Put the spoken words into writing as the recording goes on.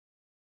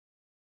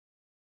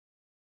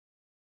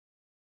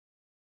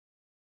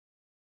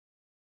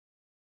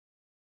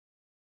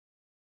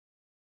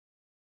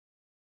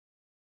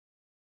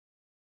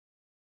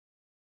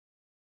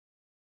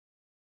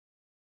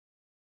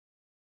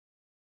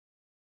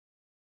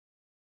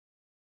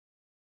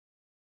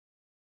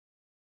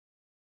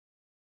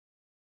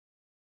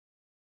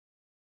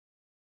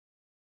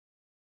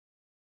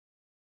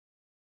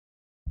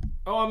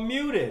Oh, I'm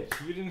muted.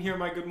 You didn't hear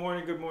my good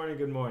morning, good morning,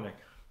 good morning.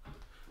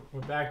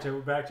 We're back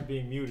to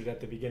being muted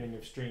at the beginning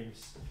of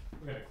streams.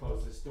 We're gonna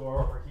close this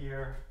door over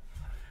here.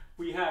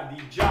 We have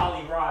the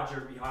Jolly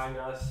Roger behind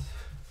us.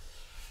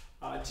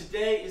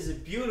 Today is a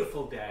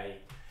beautiful day,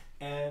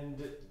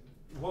 and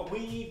what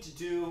we need to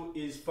do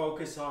is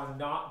focus on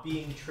not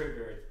being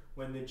triggered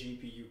when the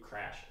GPU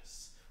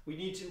crashes. We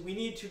need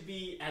to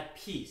be at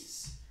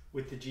peace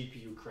with the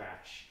GPU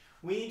crash.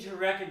 We need to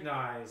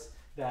recognize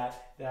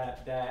that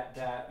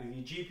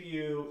the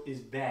GPU is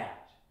bad,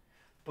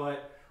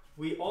 but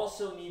we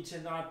also need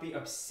to not be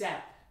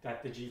upset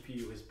that the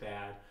GPU is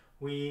bad.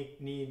 We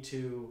need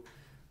to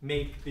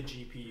make the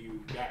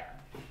GPU better.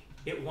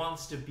 It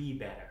wants to be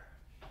better.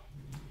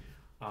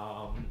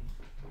 I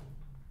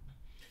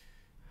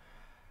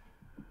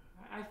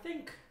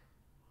think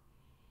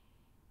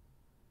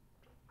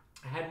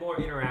I had more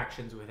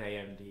interactions with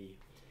AMD,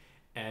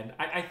 and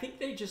I think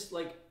they just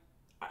like,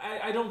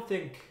 I don't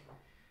think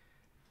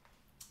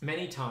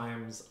many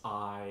times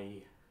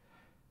I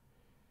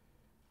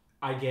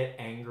get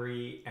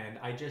angry and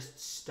I just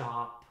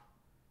stop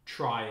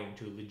trying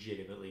to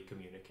legitimately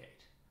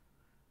communicate,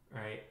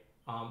 right?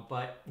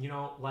 But you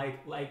know,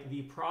 like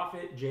the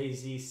prophet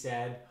Jay-Z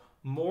said,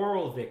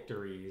 moral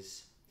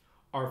victories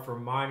are for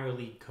minor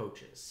league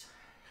coaches.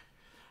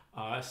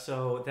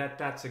 So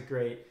that's a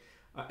great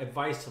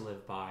advice to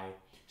live by.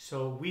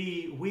 So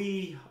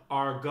we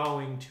are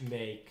going to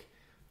make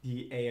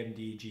the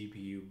AMD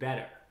GPU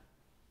better.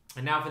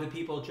 And now for the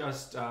people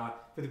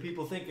for the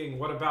people thinking,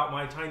 what about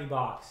my tiny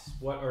box?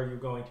 What are you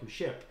going to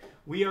ship?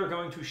 We are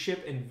going to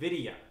ship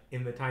NVIDIA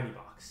in the tiny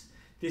box.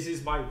 This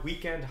is my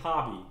weekend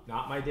hobby,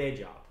 not my day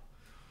job.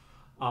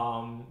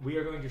 We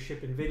are going to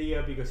ship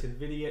NVIDIA because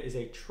NVIDIA is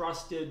a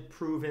trusted,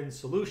 proven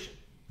solution.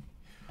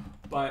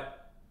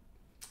 But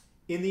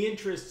in the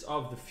interests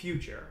of the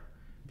future,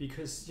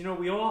 because you know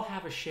we all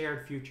have a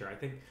shared future. I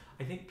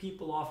think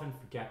people often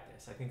forget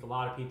this. I think a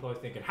lot of people are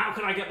thinking, how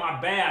can I get my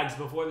bags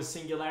before the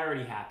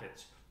singularity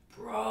happens?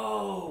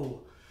 Bro,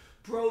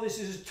 this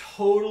is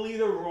totally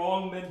the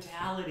wrong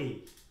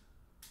mentality.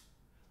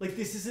 Like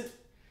this isn't,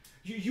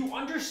 you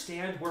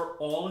understand we're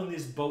all in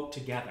this boat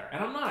together.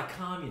 And I'm not a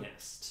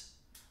communist.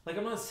 Like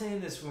I'm not saying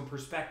this from a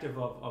perspective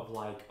of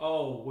like,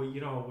 oh, well, you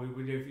know,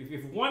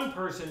 if one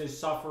person is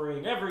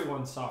suffering,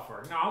 everyone's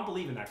suffering. No, I don't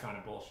believe in that kind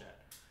of bullshit.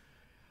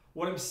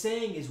 What I'm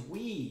saying is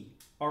we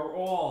are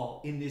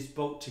all in this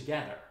boat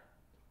together.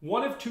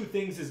 One of two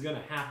things is going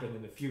to happen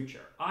in the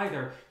future.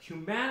 Either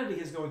humanity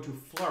is going to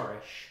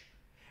flourish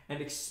and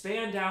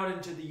expand out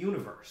into the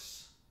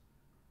universe,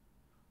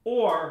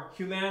 or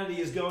humanity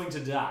is going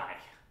to die,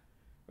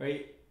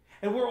 right?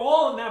 And we're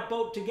all in that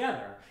boat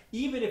together.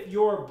 Even if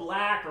you're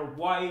black or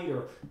white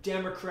or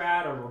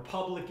Democrat or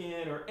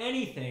Republican or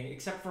anything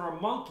except for a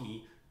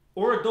monkey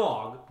or a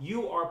dog,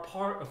 you are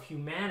part of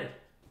humanity.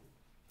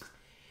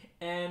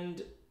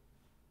 And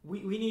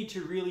we need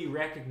to really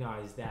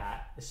recognize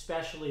that,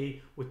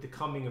 especially with the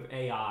coming of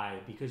AI,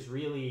 because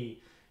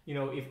really, you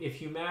know, if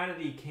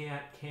humanity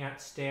can't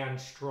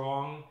stand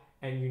strong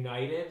and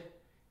united,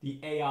 the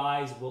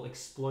AIs will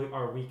exploit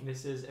our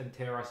weaknesses and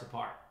tear us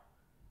apart.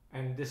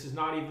 And this is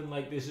not even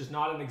like, this is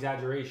not an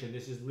exaggeration.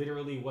 This is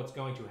literally what's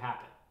going to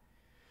happen.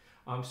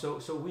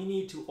 So we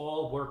need to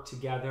all work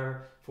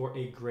together for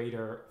a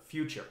greater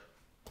future.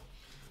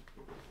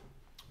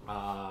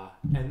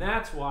 And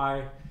that's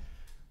why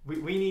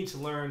we need to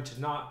learn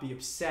to not be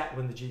upset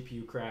when the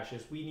GPU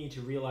crashes. We need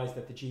to realize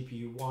that the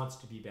GPU wants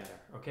to be better,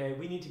 okay?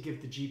 We need to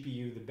give the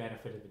GPU the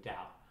benefit of the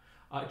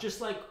doubt.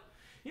 Just like,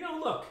 you know,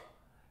 look,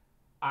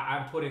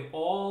 I'm putting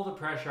all the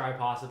pressure I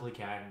possibly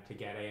can to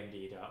get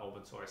AMD to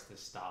open source this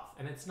stuff.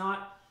 And it's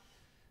not,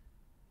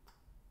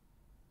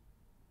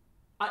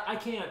 I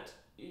can't,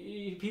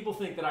 people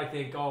think that I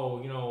think,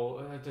 oh, you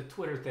know, the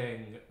Twitter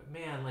thing,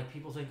 man, like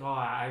people think, oh,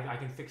 I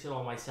can fix it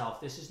all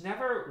myself. This is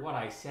never what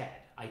I said.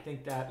 I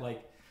think that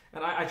like,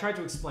 and I tried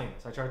to explain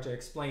this. I tried to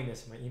explain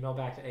this in my email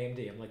back to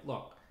AMD. I'm like,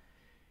 look,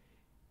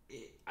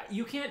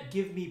 you can't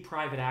give me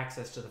private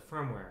access to the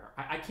firmware.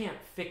 I can't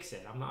fix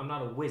it. I'm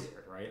not a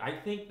wizard, right? I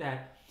think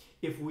that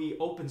if we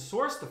open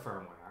source the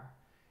firmware,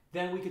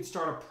 then we could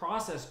start a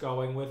process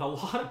going with a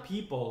lot of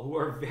people who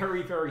are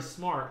very, very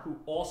smart, who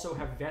also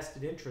have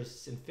vested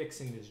interests in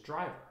fixing this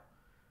driver.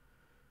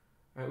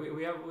 Right,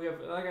 we have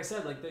like I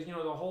said, like you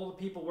know, the whole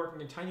people working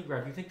in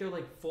tinygraph. You think they're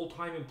like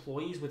full-time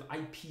employees with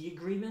IP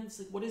agreements?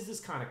 Like, what is this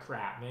kind of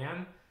crap,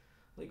 man?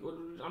 Like,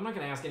 I'm not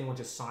gonna ask anyone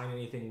to sign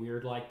anything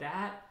weird like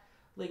that.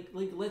 Like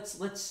let's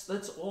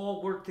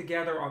all work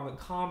together on the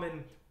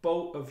common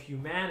boat of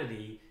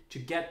humanity to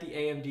get the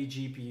AMD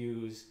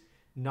GPUs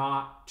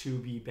not to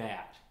be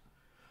bad.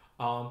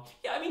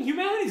 Yeah, I mean,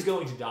 humanity's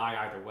going to die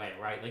either way,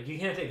 right? Like, you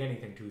can't take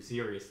anything too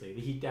seriously.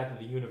 The heat death of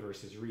the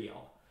universe is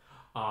real.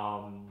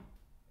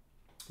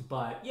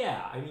 But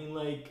yeah, I mean,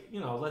 like, you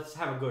know, let's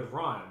have a good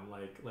run.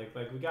 Like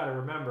we got to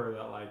remember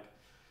that, like,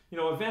 you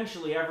know,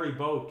 eventually every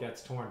boat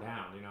gets torn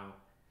down. You know,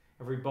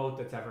 every boat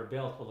that's ever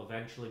built will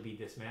eventually be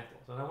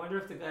dismantled. And I wonder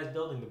if the guys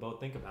building the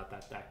boat think about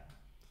that day.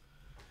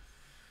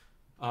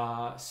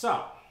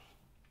 So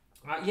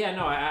Yeah,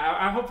 no,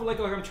 I hope like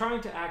I'm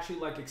trying to actually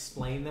like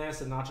explain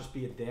this and not just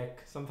be a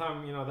dick.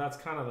 Sometimes that's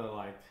kind of the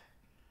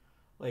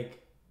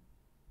like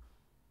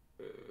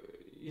uh,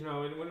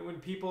 when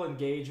people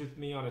engage with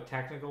me on a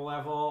technical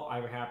level,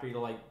 I'm happy to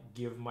like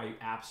give my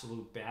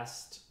absolute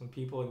best. When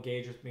people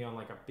engage with me on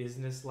like a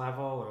business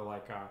level or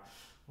like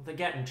they're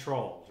getting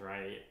trolled,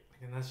 right?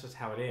 And that's just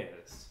how it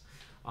is.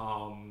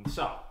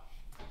 So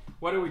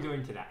what are we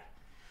doing today?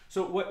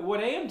 So what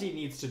AMD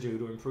needs to do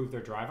to improve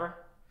their driver?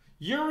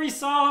 Yuri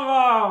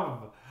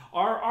Salavov,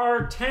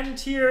 our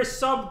 10-tier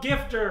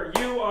sub-gifter.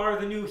 You are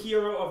the new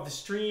hero of the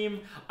stream.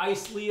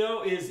 Ice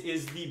Leo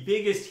is the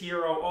biggest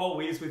hero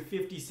always with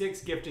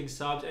 56 gifting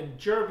subs. And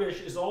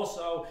Jervish is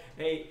also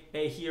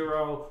a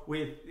hero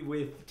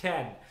with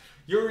 10.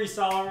 Yuri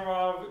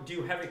Salavov, do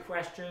you have a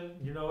question?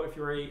 If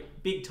you're a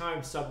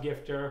big-time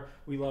sub-gifter,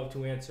 we love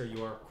to answer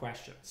your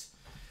questions.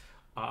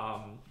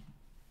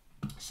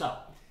 So,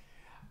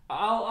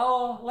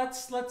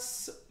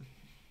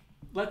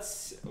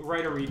 let's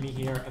write a README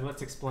here and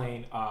let's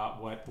explain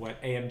what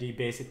AMD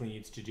basically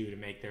needs to do to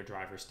make their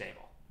driver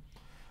stable.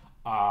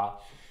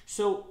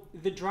 So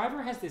the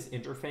driver has this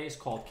interface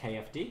called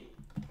KFD.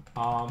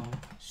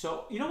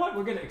 So you know what?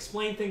 We're going to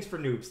explain things for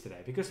noobs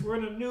today because we're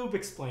in a noob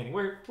explaining.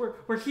 We're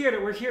here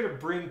to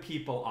bring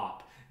people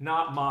up,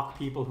 not mock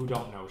people who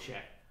don't know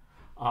shit.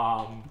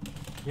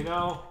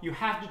 You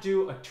have to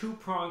do a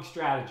two-pronged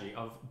strategy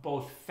of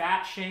both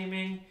fat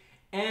shaming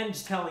and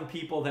telling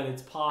people that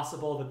it's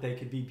possible that they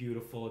could be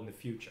beautiful in the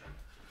future.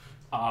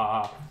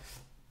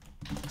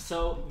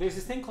 So there's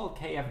this thing called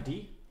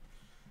KFD.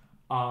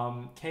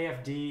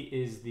 KFD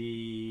is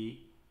the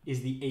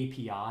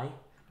API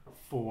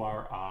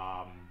for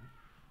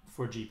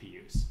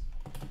GPUs.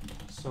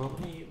 So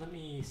let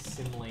me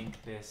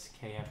symlink this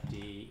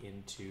KFD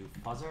into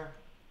fuzzer.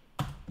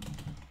 I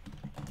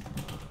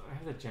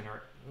have the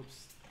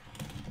oops.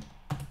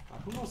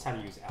 Who knows how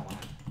to use LN?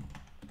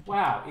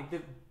 Wow,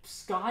 the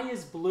sky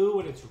is blue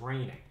and it's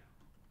raining.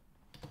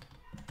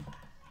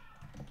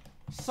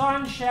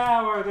 Sun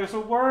shower, there's a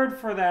word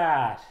for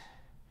that.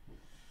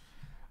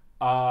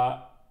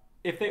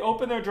 If they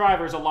open their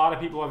drivers, a lot of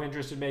people have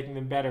interest in making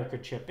them better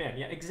could chip in.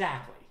 Yeah,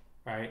 exactly,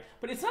 right?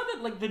 But it's not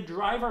that like the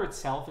driver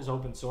itself is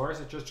open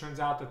source. It just turns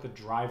out that the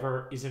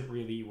driver isn't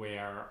really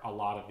where a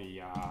lot of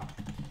the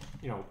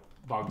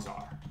bugs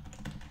are.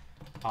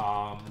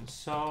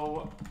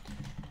 So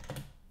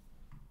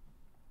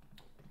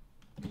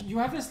you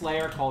have this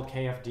layer called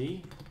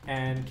KFD,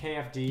 and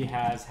KFD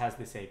has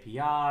this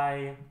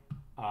API.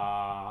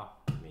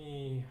 Let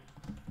me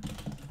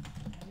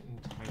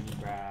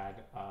tinygrad.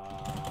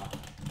 I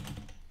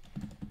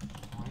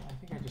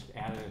think I just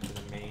added it to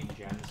the main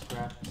gen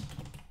script.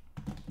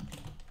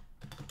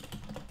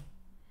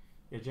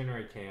 Yeah,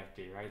 generate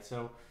KFD, right?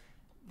 So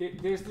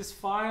there's this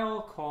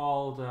file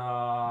called.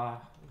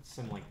 Let's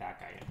symlink that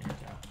guy in here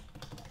too.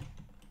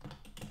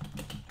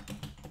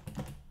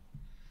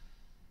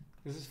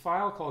 There's this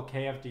file called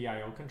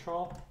KFD.io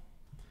control,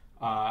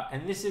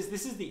 and this is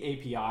the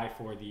API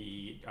for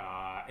the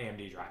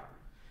AMD driver.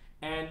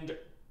 And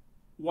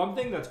one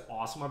thing that's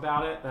awesome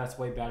about it, that's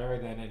way better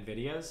than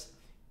NVIDIA's,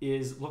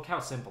 is look how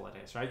simple it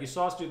is, right? You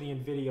saw us do the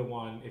NVIDIA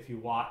one if you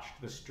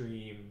watched the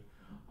stream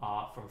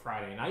from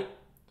Friday night.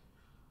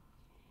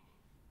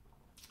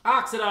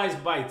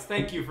 Oxidized Bites,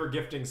 thank you for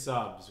gifting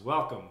subs.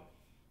 Welcome.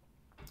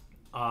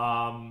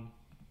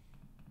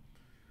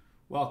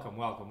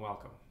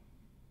 Welcome.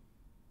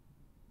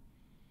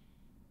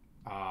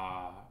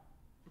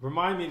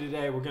 Remind me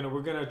today, we're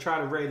gonna try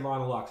to raid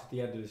Lana Lux at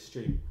the end of the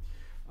stream.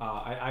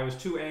 I was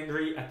too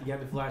angry at the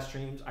end of last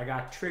streams. I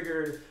got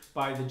triggered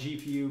by the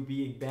GPU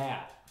being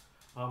bad.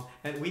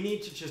 And we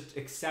need to just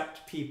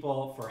accept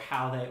people for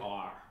how they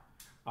are,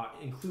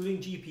 including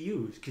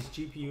GPUs, because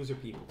GPUs are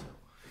people too.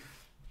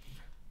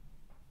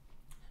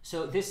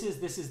 So this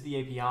is the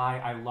API.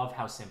 I love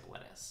how simple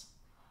it is.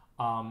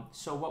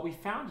 So what we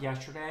found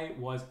yesterday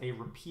was a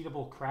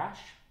repeatable crash.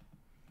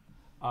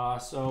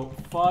 So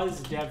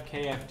fuzz dev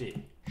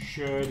KFD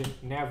should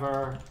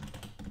never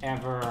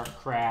ever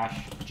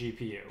crash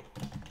GPU.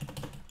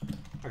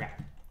 Okay.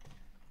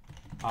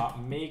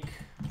 Make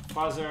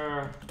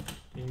fuzzer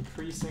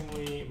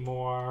increasingly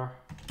more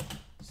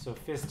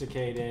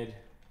sophisticated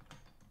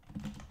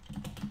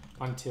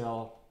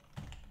until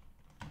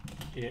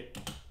it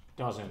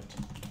doesn't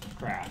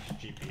crash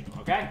GPU.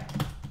 Okay?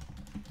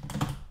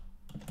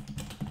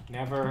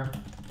 Never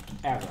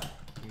ever.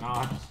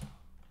 Not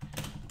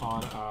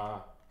on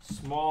a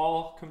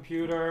small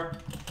computer,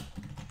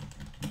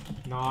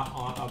 not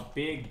on a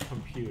big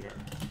computer,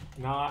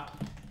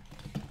 not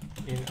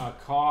in a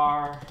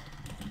car,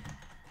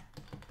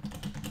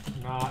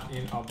 not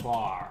in a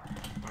bar,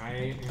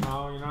 right?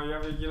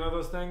 You know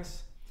those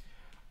things?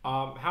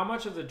 How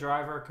much of the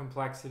driver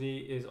complexity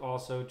is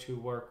also to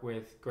work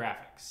with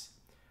graphics?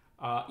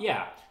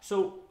 Yeah,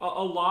 so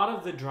a lot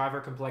of the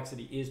driver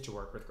complexity is to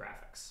work with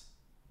graphics.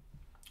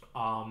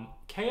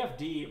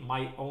 KFD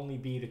might only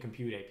be the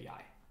compute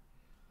API.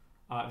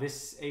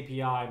 This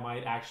API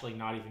might actually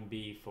not even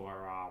be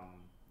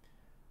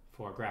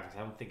for graphics. I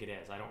don't think it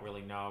is. I don't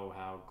really know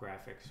how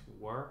graphics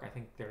work. I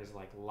think there's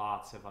like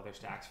lots of other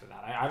stacks for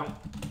that.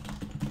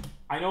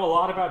 I know a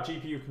lot about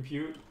GPU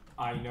compute.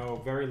 I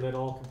know very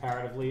little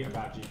comparatively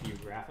about GPU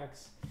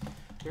graphics.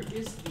 There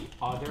is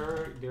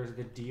there's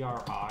the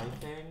DRI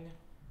thing.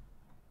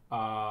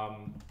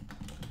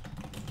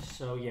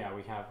 So yeah,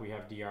 we have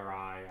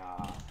DRI.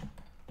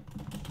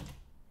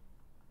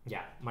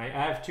 Yeah, I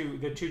have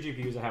the two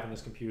GPUs I have in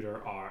this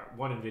computer are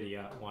one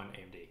NVIDIA, one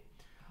AMD.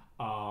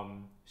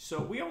 So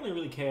we only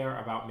really care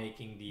about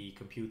making the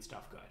compute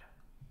stuff good.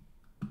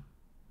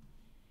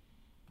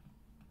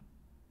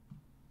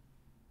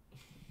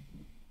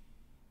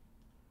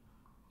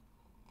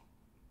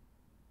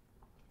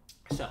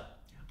 So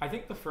I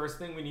think the first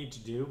thing we need to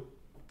do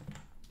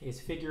is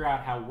figure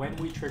out how, when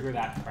we trigger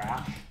that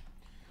crash,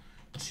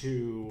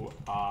 to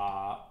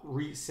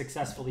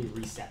successfully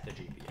reset the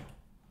GPU.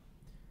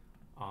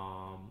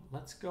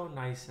 Let's go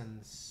nice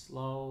and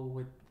slow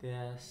with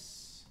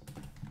this.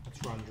 Let's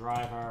run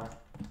driver.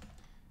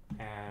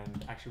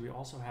 And actually,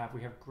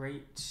 we have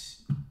great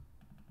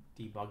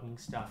debugging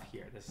stuff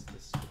here.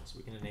 So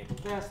we can enable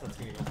this. That's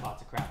going to give us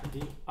lots of crap to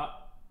do.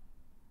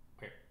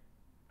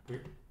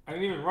 Wait. I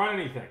didn't even run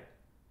anything.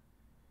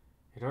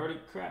 It already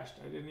crashed.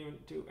 I didn't even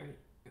do any.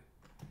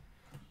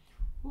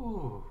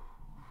 Ooh,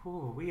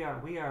 we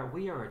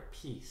are at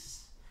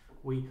peace.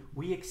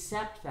 We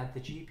accept that the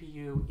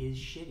GPU is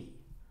shitty.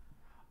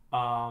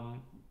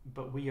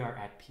 But we are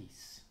at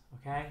peace.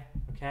 Okay?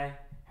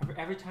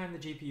 Every time the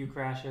GPU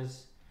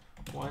crashes,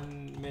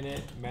 1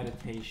 minute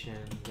meditation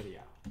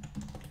video.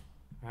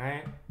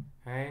 Alright?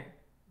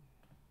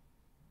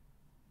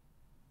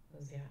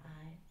 Close your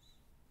eyes,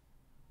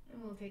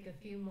 and we'll take a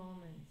few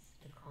moments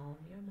to calm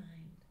your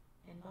mind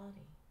and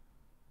body.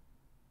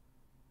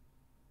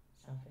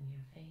 Soften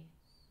your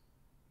face,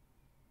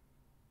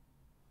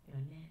 your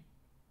neck,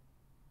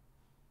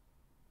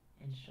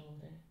 and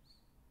shoulders.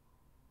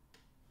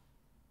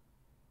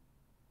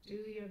 Do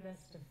your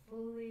best to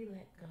fully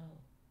let go.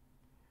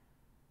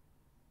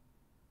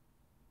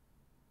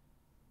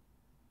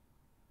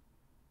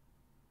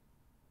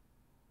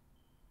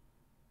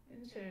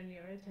 And turn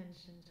your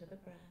attention to the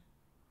breath,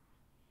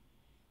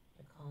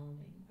 the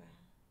calming breath,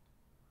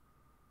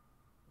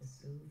 the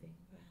soothing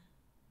breath.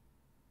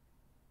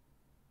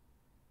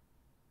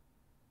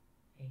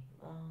 Take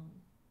long,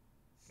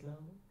 slow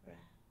breath,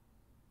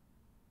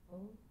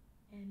 full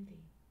and deep.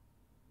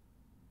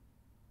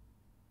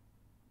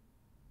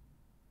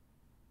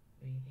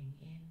 Breathing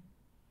in,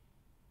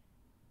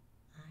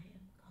 I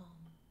am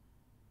calm.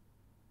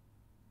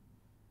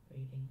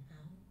 Breathing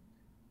out,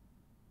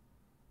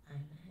 I'm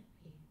at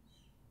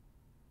peace.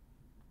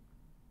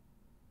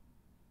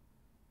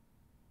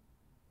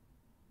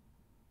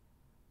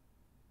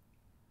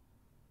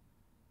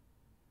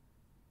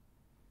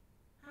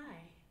 Hi,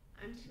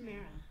 I'm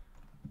Tamara.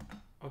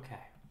 Okay.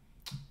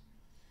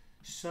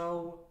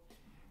 So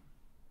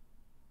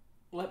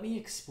let me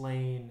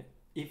explain.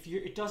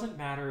 It doesn't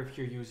matter if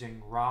you're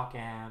using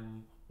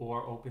RockM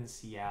or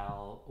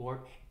OpenCL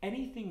or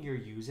anything you're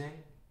using.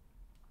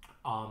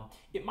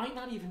 It might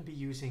not even be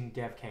using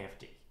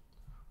DevKFD,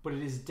 but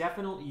it is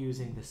definitely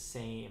using the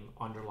same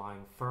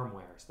underlying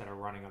firmwares that are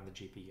running on the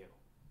GPU.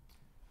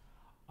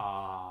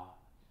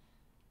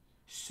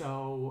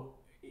 So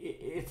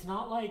it's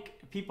not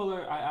like people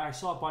are. I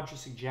saw a bunch of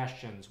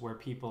suggestions where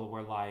people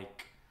were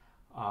like,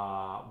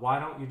 why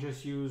don't you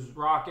just use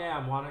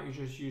RockM? Why don't you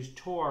just use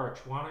Torch?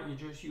 Why don't you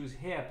just use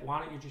HIP? Why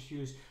don't you just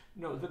use...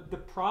 No, the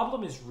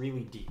problem is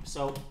really deep.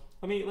 So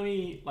let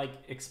me like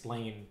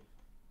explain.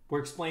 We're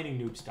explaining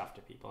noob stuff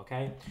to people,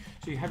 okay?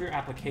 So you have your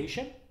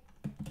application.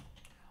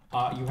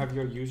 You have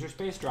your user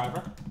space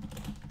driver.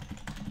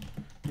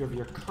 You have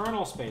your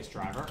kernel space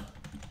driver.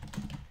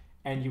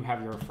 And you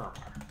have your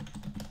firmware.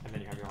 And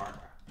then you have your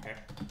hardware, okay?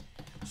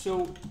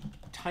 So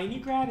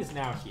tinygrad is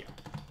now here.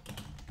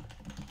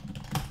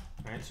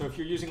 Right? So if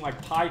you're using like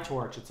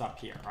PyTorch, it's up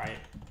here, right?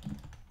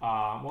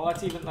 Well,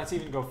 let's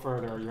even go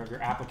further. You have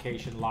your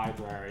application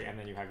library, and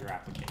then you have your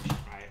application,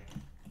 right?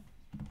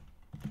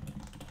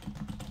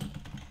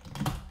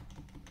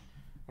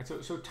 And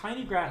so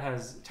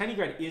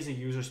tinygrad is a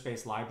user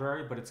space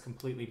library, but it's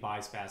completely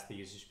bypassed the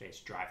user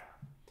space driver.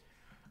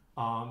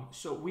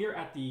 So we're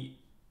at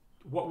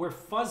what we're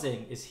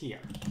fuzzing is here,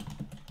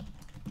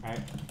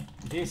 right?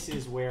 This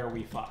is where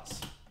we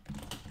fuzz.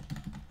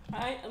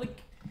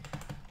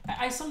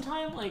 I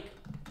sometimes like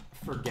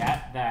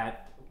forget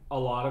that a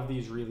lot of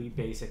these really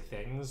basic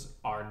things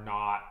are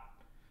not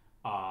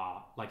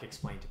like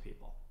explained to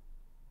people.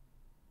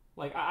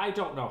 Like I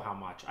don't know how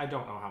much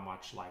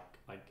like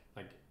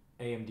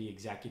AMD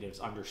executives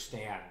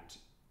understand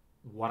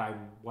what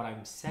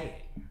I'm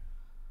saying.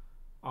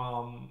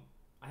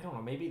 I don't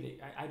know, maybe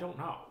I don't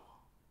know.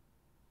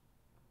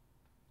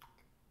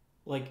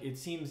 Like it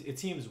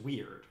seems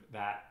weird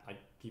that like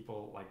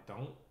people like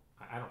don't.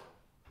 I don't know.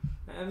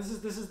 And this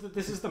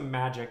is the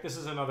magic. This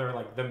is another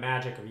like the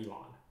magic of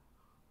Elon.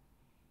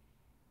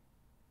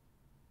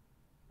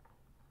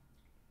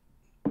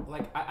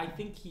 Like I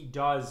think he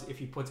does, if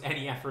he puts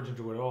any effort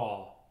into it at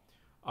all,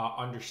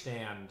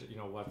 understand, you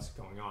know, what's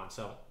going on.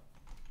 So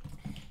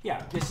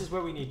yeah, this is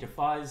where we need to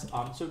fuzz.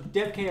 So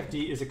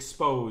devkfd is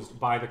exposed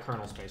by the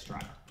kernel space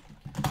driver.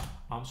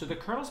 So the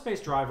kernel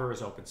space driver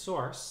is open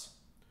source.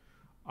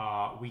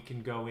 We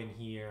can go in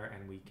here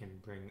and we can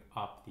bring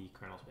up the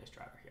kernel space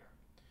driver here.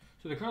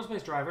 So the kernel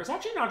space driver is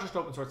actually not just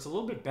open source, it's a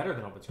little bit better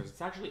than open source.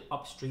 It's actually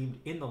upstreamed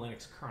in the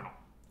Linux kernel,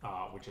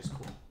 which is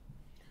cool.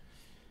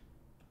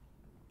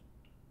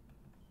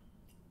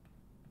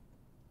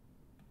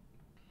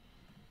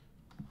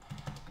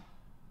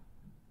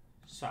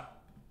 So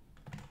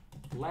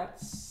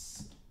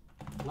let's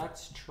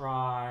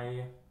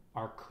try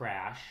our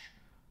crash,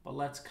 but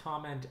let's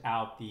comment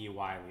out the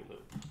while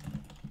loop.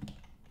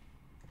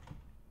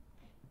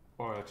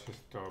 Or let's just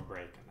throw a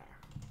break in there.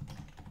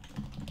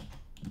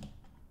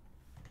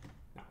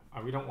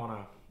 No, we don't want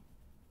to.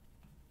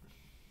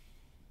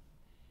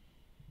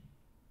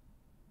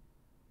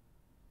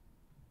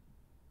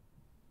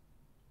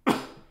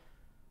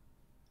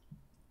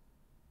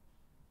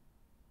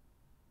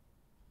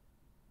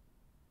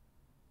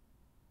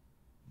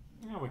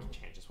 Yeah, we can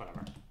change this,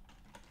 whatever.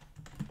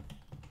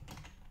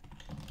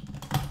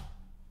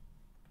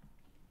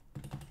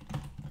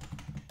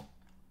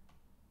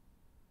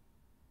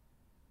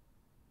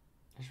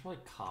 I should really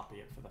copy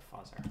it for the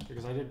fuzzer,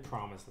 because I did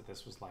promise that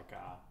this was like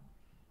a...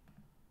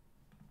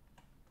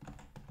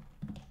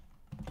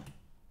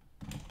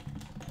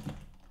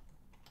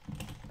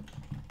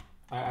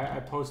 I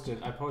posted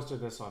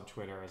this on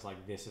Twitter as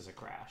like, this is a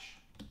crash.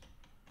 Did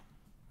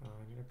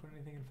I put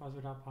anything in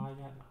fuzzer.py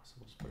yet? No, so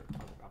we'll just put it in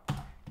fuzzer.py.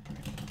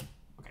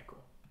 Okay,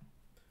 cool.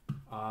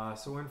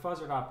 So we're in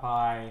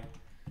fuzzer.py.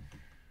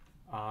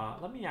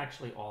 Let me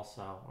actually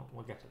also,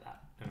 we'll get to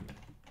that in a minute.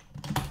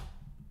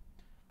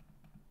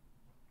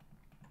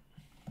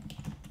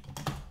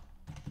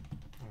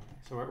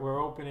 So we're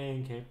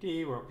opening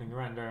KFD, we're opening the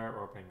render,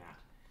 we're opening that.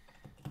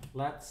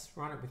 Let's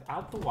run it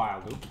without the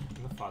while loop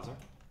in the fuzzer.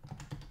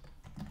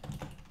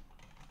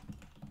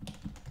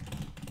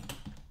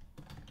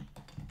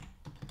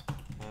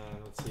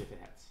 And let's see if it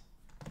hits.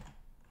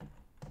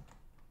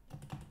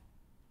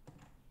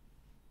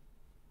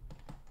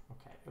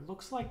 Okay, it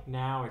looks like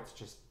now it's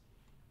just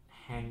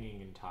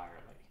hanging entirely.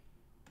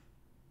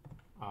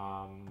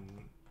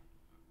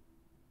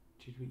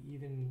 Did we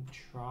even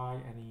try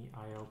any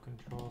I/O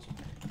controls?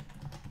 Okay.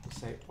 We'll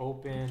say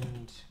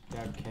opened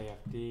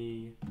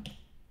devkfd.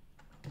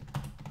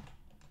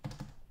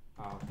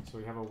 Okay, so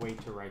we have a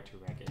wait to write to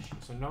reg issue.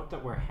 So note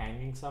that we're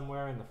hanging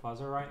somewhere in the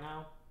fuzzer right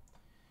now.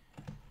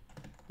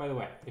 By the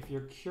way, if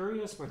you're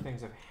curious where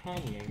things are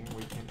hanging,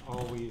 we can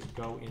always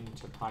go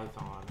into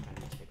Python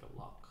and take a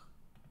look.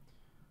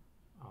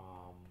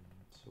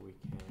 So we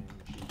can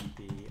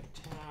gdb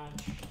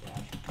attach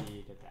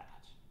 -p to that.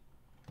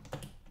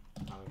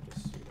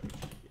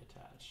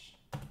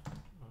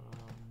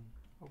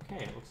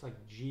 Okay, it looks like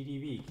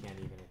GDB can't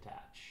even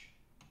attach.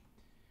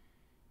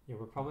 Yeah,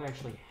 we're probably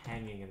actually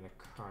hanging in the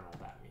kernel,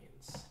 that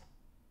means.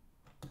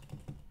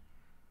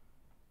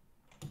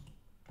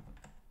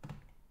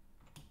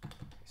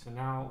 So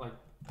now, like,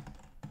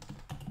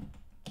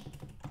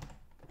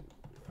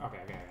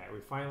 okay.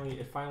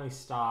 It finally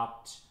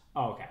stopped.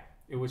 Oh, okay.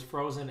 It was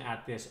frozen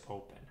at this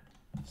open.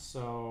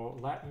 So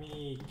let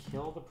me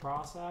kill the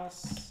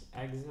process,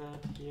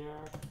 exit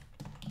here.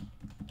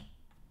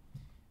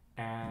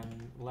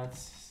 And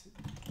let's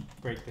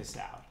break this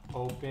out.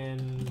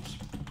 Opened,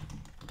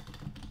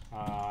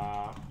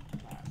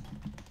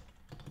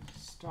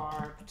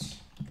 start,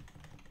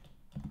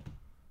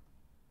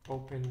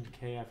 opened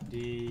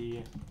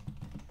KFD,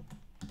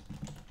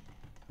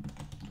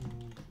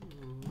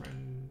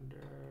 render.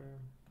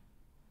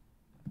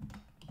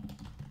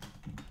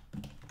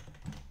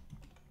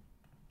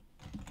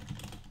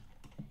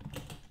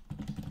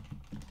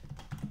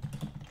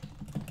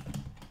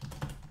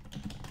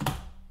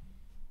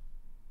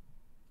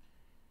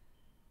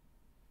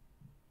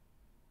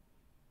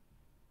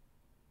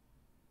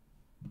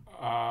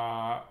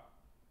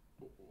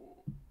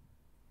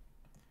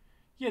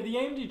 Yeah, the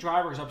AMD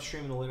driver is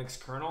upstream in the Linux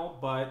kernel,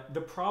 but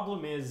the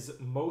problem is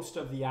most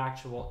of the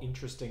actual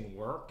interesting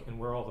work and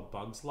where all the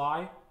bugs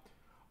lie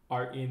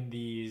are in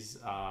these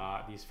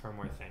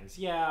firmware things.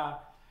 Yeah,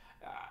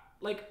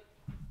 like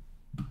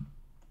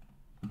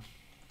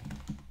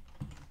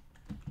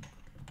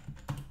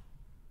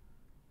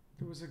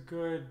there was a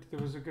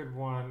good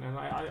one, and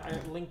I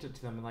linked it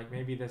to them, and like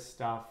maybe this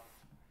stuff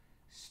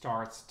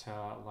starts to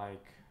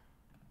like.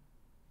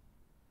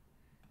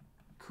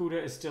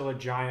 CUDA is still a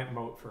giant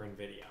moat for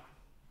NVIDIA.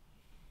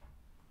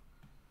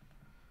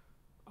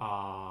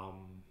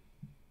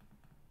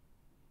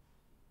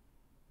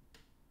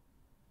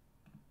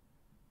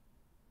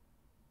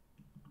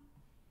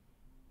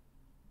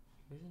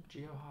 Isn't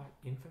GeoHot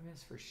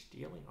infamous for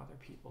stealing other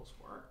people's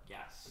work?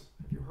 Yes.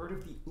 Have you heard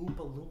of the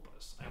Oompa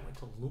Loompas? I went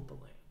to Loompa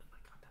Land and I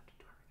got them to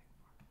do everything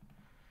for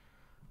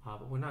me.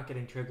 But we're not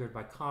getting triggered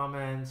by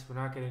comments. We're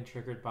not getting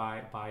triggered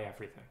by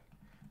everything.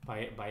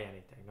 By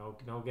anything.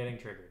 No getting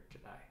triggered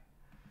today.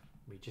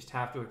 We just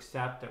have to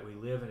accept that we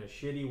live in a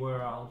shitty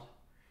world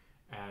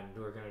And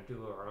we're going to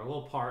do our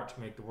little part to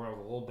make the world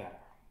a little better.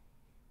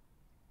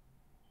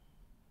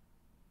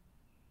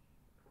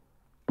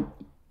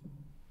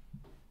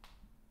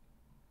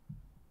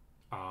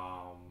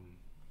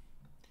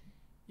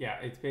 Yeah,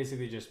 it's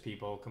basically just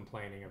people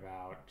complaining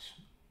about...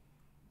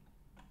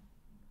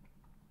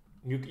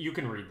 You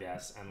can read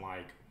this and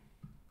like...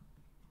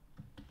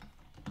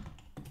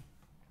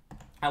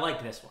 I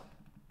like this one.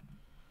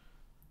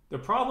 The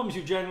problems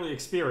you generally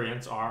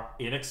experience are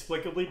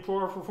inexplicably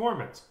poor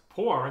performance,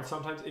 poor and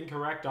sometimes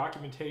incorrect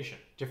documentation,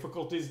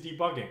 difficulties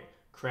debugging,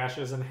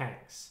 crashes and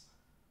hangs.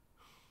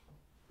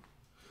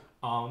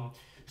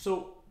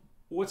 So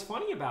what's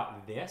funny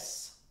about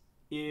this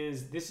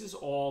is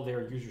all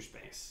their user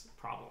space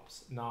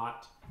problems,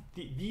 not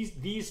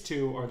these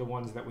two are the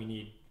ones that we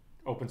need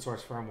open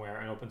source firmware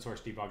and open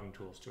source debugging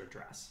tools to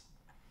address.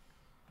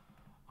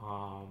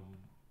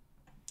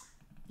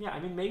 Yeah, I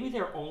mean, maybe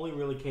they're only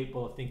really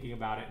capable of thinking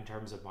about it in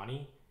terms of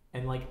money.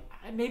 And like,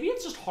 maybe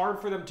it's just hard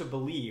for them to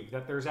believe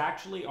that there's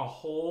actually a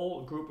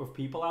whole group of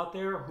people out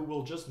there who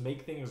will just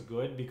make things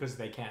good because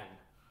they can.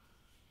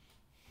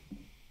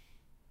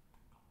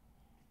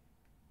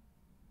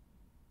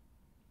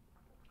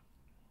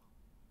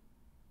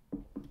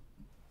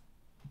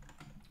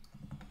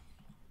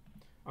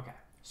 Okay,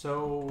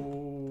 so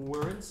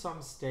we're in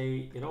some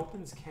state. It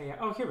opens chaos.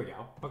 Oh, here we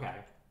go. Okay.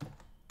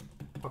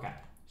 Okay,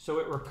 so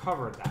it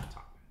recovered that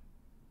time.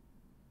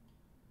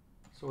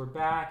 So we're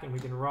back and we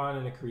can run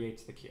and it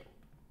creates the queue.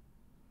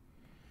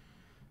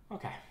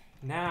 Okay,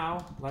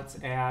 now let's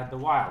add the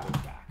while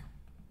loop back.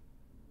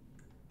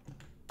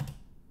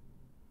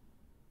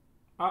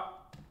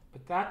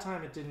 But that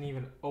time it didn't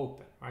even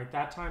open, right?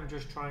 That time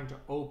just trying to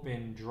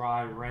open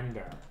dry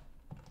render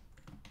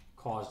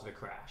caused the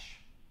crash.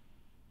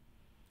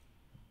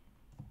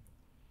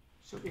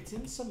 So it's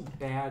in some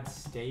bad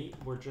state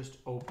where just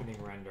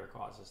opening render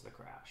causes the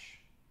crash.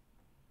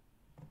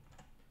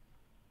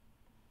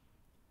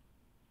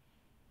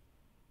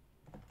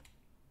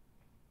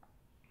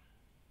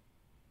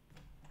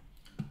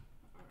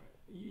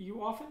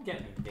 You often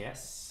get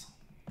this.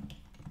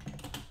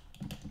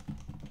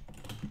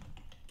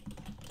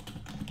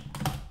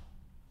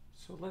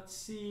 So let's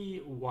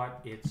see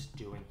what it's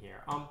doing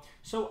here.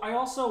 So I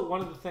also,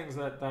 one of the things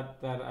that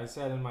I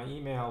said in my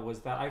email was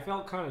that I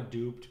felt kind of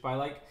duped by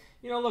like,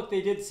 you know, look,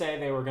 they did say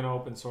they were going to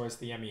open source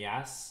the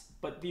MES,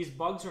 but these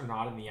bugs are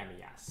not in the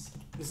MES.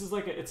 This is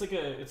like it's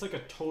like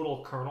a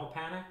total kernel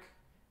panic,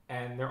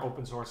 and they're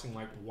open sourcing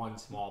like one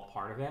small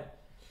part of it.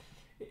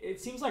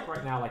 It seems like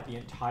right now, like the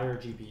entire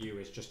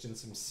GPU is just in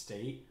some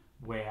state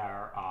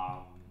where,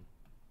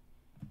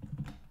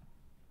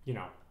 you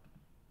know,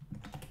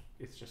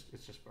 it's just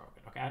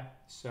broken. Okay,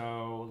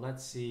 so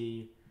let's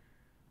see.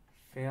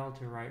 Failed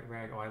to write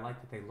reg. Oh, I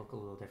like that they look a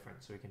little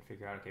different, so we can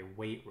figure out. Okay,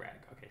 wait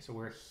reg. Okay, so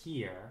we're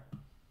here.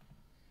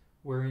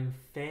 We're in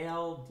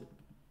failed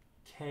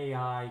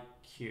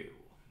KIQ.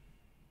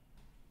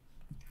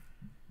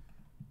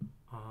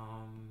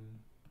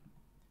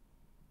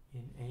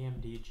 In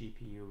AMD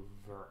GPU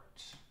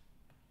vert.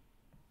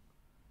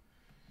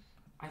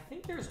 I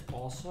think there's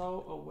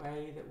also a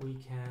way that we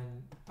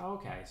can,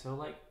 okay, so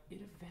like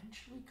it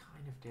eventually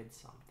kind of did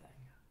something.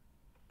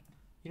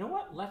 You know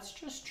what, let's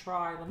just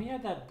try, let me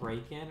add that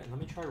break in and let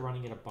me try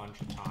running it a bunch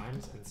of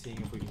times and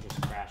seeing if we can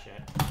just crash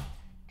it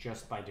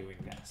just by doing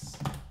this.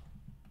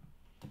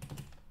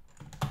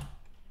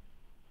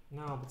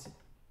 No, but,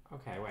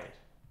 okay, wait.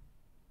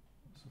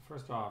 So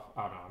first off,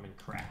 oh no, I'm in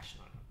crash.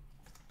 No, no.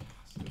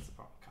 So that's the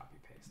problem. Copy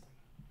pasting.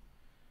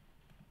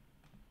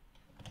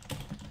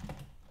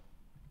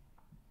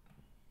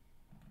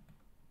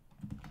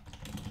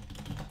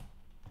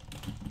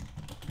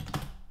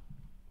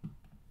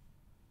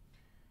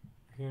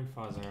 Here in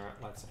fuzzer,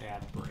 let's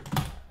add break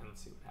there and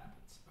let's see what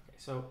happens. Okay,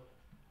 so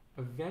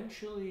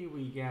eventually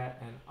we get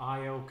an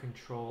IO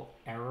control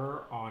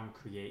error on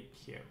create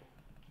queue.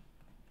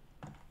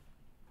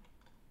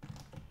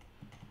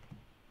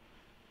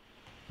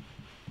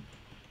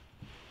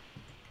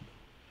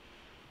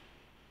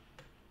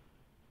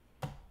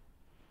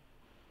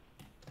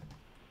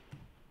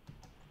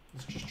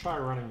 Let's just try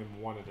running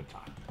them one at a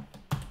time.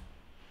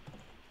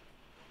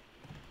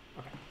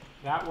 Okay,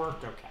 that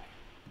worked okay.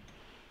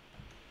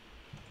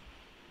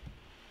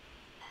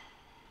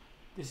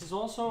 This is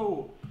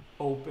also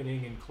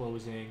opening and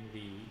closing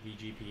the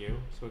GPU,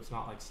 so it's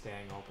not like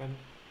staying open.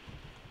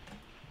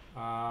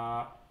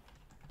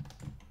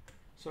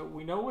 So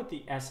we know what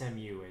the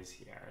SMU is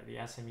here.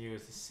 The SMU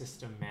is the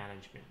System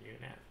Management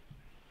Unit.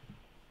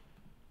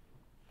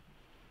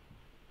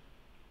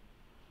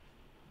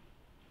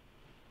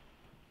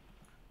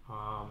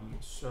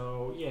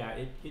 So yeah,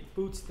 it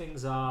boots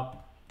things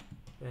up,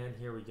 and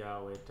here we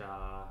go. It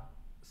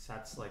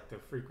sets like the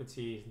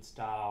frequencies and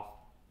stuff.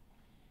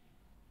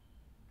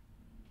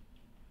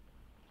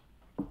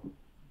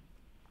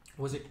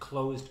 Was it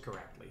closed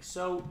correctly?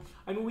 So,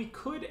 I mean, we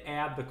could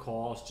add the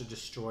calls to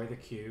destroy the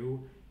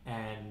queue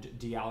and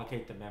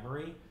deallocate the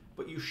memory,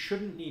 but you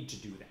shouldn't need to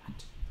do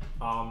that.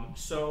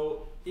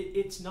 So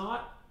it's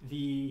not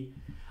the.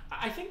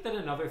 I think that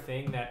another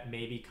thing that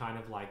may be kind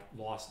of like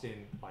lost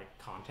in like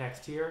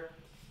context here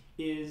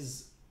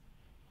is,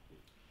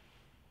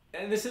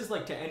 and this is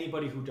like to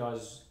anybody who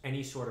does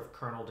any sort of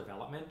kernel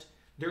development,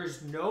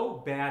 there's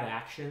no bad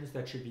actions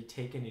that should be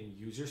taken in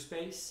user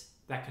space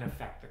that can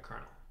affect the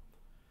kernel.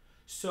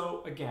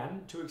 So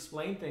again, to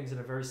explain things in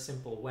a very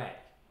simple way,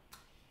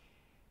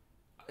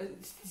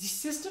 these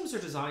systems are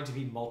designed to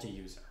be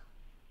multi-user.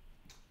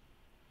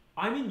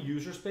 I'm in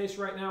user space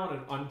right now on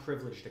an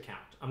unprivileged account.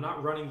 I'm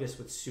not running this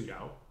with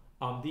sudo.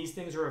 These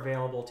things are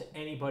available to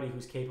anybody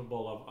who's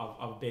capable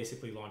of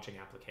basically launching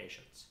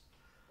applications.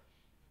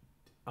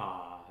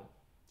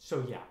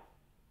 So yeah,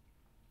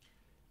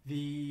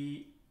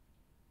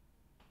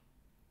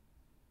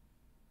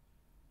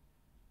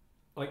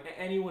 like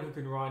anyone who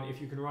can run, if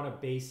you can run a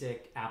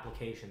basic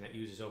application that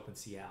uses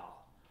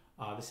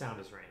OpenCL, the sound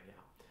is raining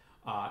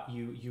now,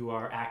 you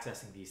are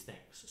accessing these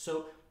things.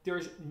 So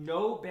there's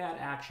no bad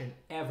action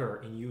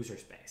ever in user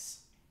space.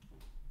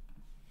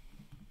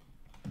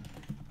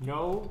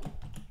 No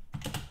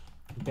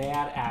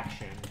bad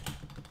action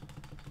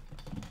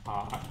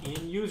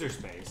in user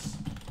space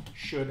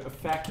should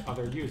affect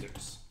other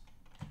users.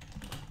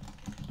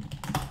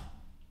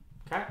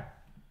 Okay?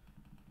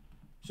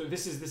 So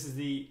this is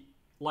the,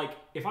 like,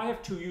 if I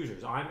have two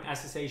users, I'm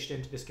SSH'd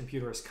into this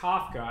computer as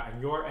Kafka, and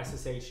you're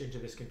SSH'd into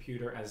this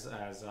computer as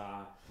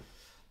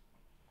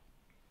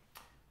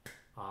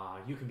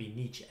you can be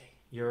Nietzsche.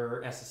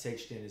 You're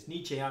SSH'd in as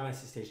Nietzsche, I'm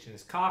SSH'd in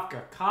as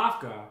Kafka.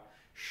 Kafka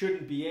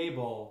shouldn't be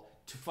able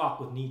to fuck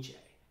with Nietzsche.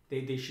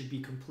 They should be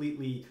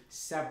completely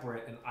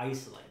separate and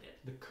isolated.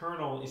 The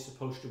kernel is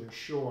supposed to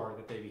ensure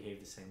that they behave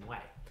the same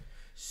way.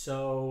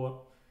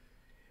 So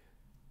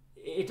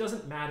it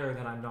doesn't matter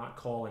that I'm not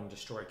calling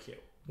destroy queue.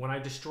 When I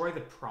destroy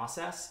the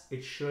process,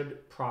 it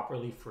should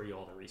properly free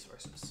all the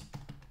resources.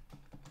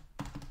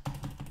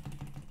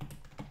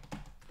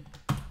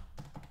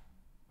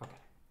 Okay.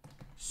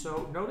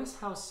 So notice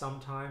how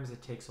sometimes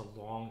it takes a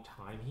long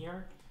time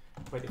here,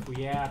 but if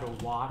we add a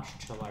watch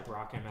to like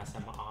rock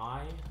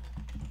MSMI,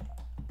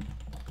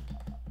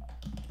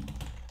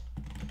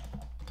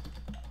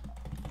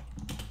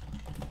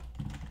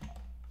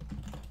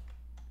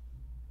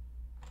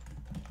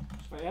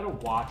 if I add a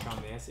watch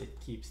on this, it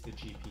keeps the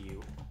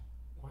GPU.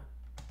 What?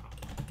 Oh.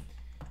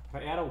 If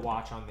I add a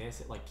watch on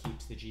this, it like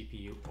keeps the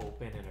GPU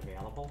open and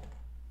available.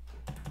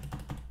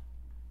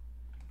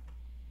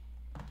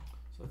 So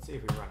let's see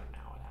if we run it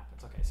now. What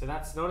happens? Okay, so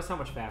that's, notice how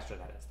much faster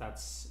that is.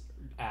 That's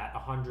at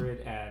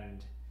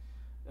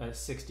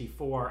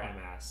 164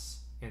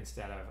 ms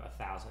instead of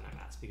 1000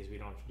 ms because we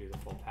don't have to do the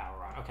full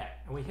power on. Okay,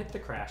 and we hit the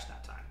crash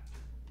that time.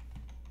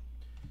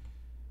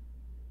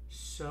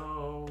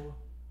 So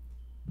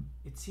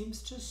it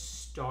seems to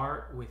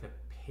start with a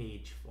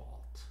page fault.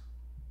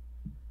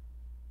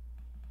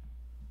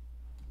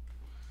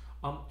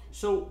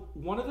 So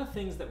one of the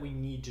things that we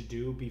need to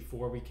do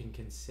before we can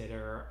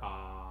consider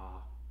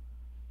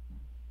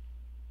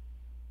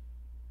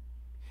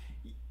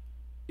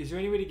is there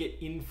any way to get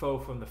info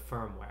from the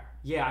firmware?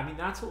 Yeah, I mean,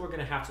 that's what we're going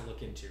to have to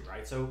look into,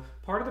 right? So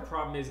part of the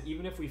problem is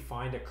even if we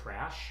find a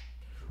crash,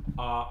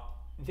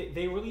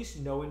 they release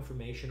no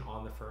information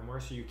on the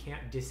firmware, so you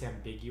can't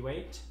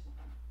disambiguate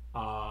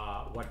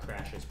what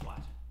crashes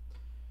what.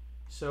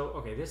 So,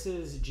 okay, this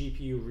is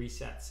GPU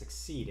reset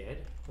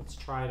succeeded. Let's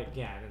try it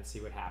again and see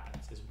what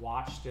happens. Is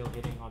watch still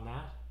hitting on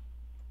that?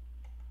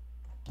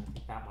 I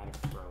think that might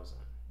have frozen.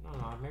 No,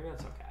 maybe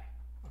that's okay.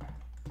 Okay,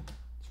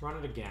 let's run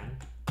it again.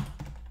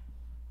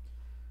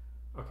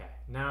 Okay,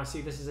 now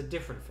see, this is a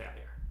different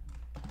failure.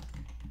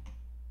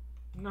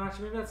 No,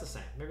 actually, maybe that's the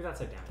same. Maybe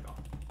that's identical.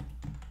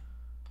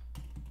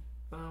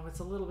 Oh, it's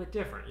a little bit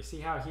different. You see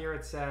how here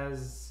it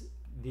says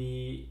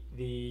the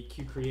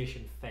queue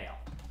creation failed.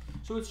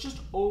 So it's just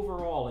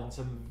overall in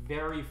some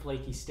very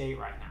flaky state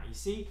right now. You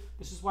see,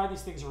 this is why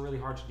these things are really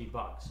hard to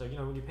debug. So, you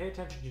know, when you pay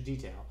attention to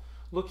detail,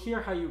 look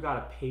here how you got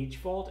a page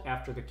fault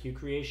after the queue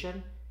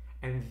creation,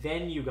 and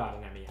then you got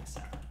an MES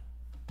error.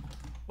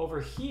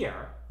 Over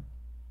here,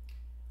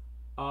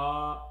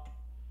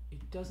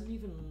 it doesn't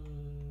even,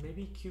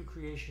 maybe queue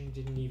creation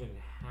didn't even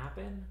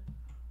happen,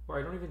 or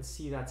I don't even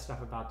see that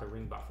stuff about the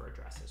ring buffer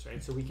addresses,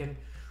 right? So we can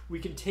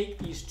take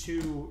these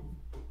two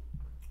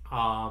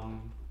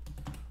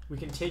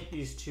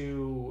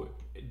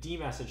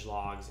dmessage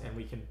logs and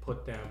we can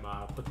put them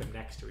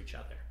next to each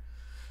other.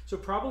 So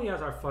probably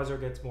as our fuzzer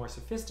gets more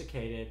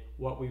sophisticated,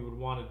 what we would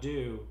want to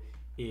do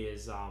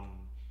is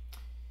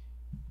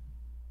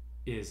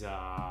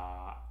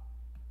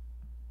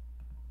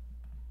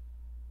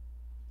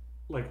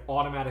like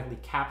automatically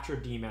capture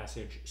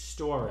dmessage,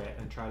 store it,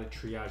 and try to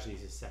triage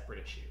these as separate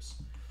issues.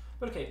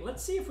 But okay,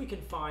 let's see if we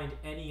can find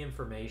any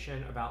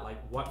information about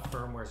like what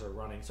firmwares are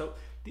running. So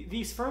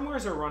these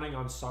firmwares are running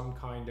on some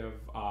kind of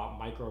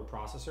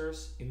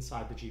microprocessors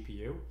inside the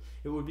GPU.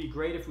 It would be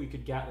great if we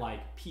could get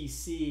like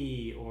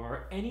PC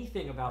or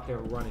anything about their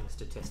running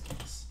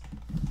statistics.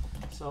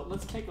 So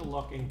let's take a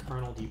look in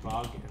kernel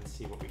debug and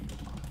see what we can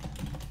find.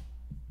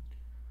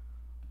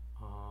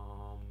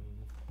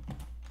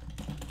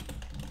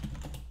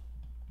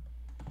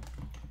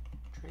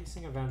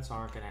 Tracing events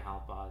aren't going to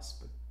help us,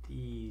 but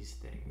these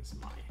things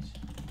might.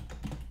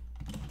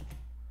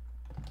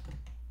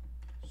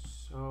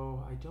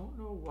 So I don't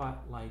know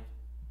what like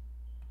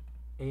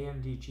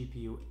AMD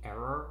GPU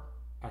error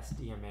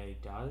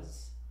SDMA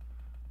does.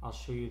 I'll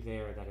show you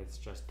there that it's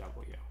just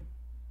W.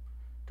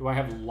 Do I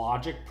have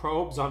logic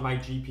probes on my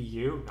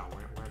GPU? No,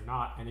 we're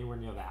not anywhere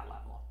near that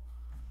level.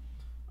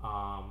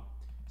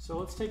 So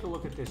let's take a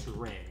look at this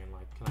ring and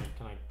like,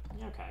 can I,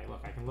 okay,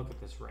 look, I can look at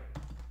this ring.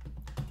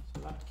 So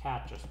that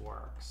cat just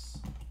works.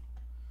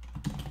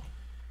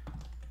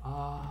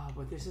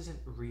 But this isn't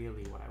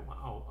really what I want.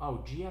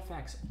 Oh,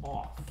 GFX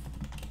off.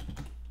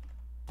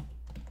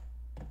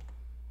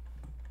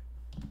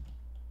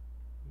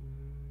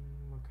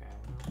 Okay,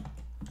 well,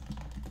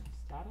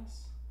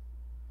 status?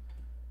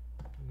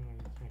 I'm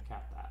gonna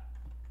cap that.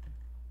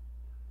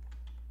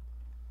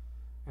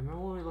 And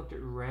remember when we looked at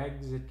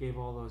regs, it gave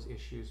all those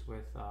issues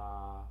with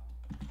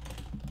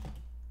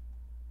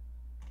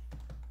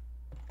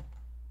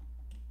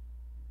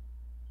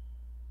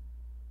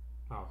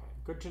okay,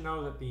 good to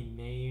know that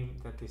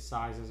the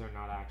sizes are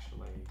not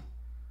actually,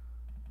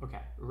 okay,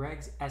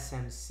 regs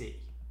SMC.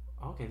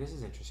 Okay, this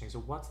is interesting. So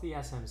what's the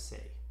SMC?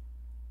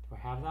 Do I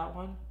have that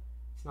one?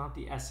 It's not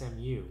the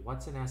SMU.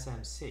 What's an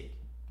SMC?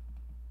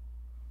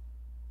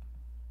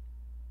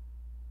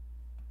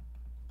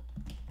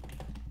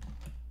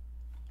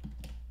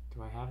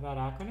 Do I have that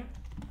acronym?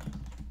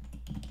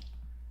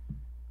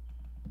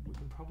 We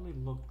can probably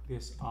look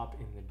this up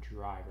in the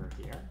driver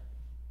here.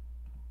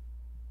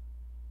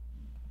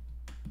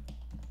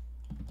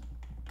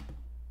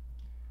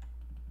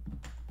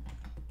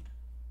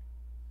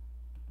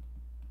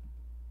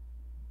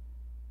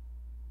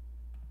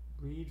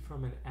 Read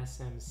from an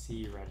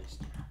SMC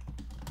register.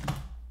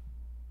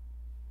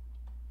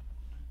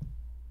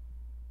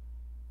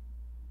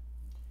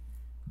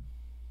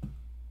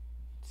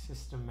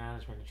 System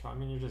management control. I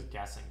mean, you're just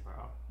guessing, bro.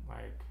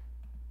 Like,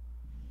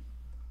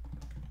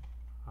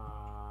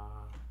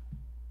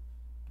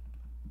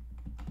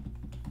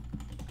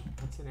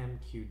 what's an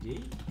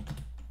MQD?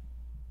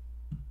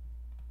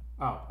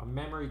 Oh, a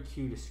memory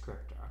queue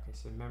descriptor. Okay,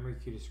 so memory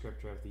queue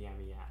descriptor of the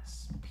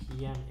MES.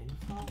 PM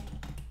info?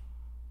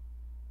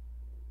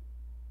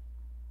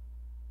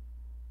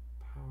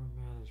 Power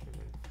management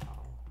info.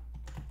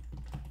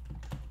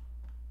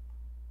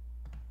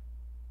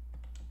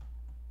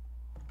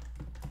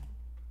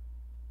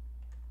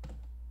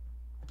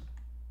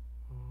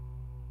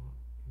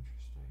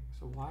 Interesting.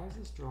 So why is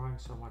this drawing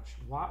so much?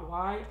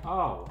 Why?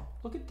 Oh,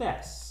 look at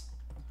this.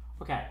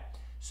 Okay,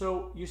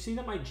 so you see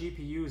that my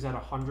GPU is at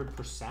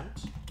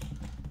 100%,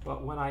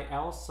 but when I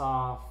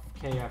LSOF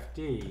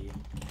KFD,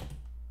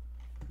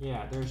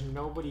 yeah, there's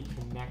nobody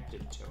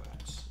connected to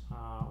it.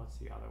 What's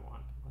the other one?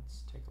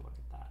 Let's take a look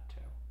at that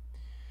too.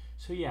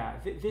 So yeah,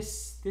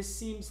 this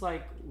seems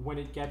like when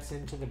it gets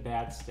into the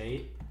bad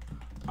state,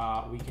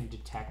 we can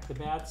detect the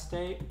bad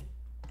state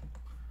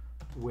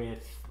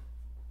with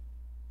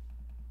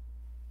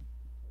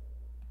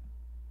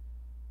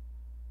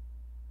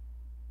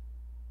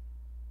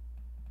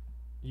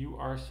you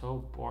are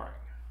so boring.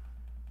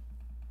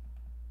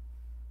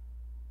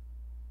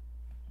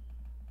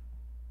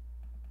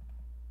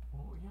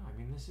 Well, yeah, I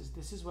mean this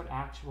is what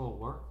actual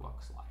work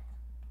looks like.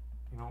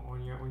 You know,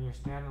 when you're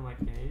standing like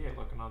an idiot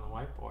looking on the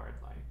whiteboard,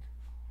 like.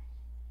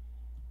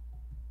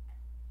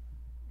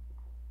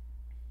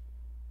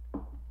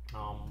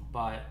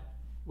 But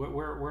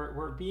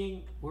we're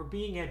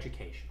being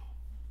educational,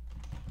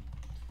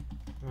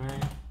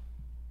 right?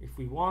 If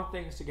we want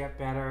things to get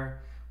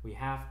better, we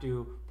have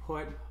to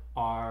put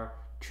our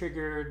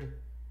triggered.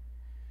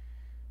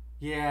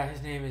 Yeah,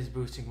 his name is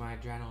boosting my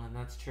adrenaline.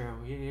 That's true.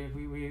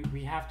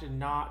 We have to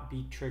not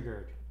be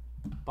triggered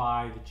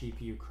by the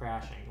GPU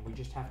crashing. We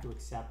just have to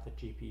accept that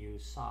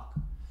GPUs suck.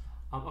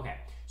 Okay,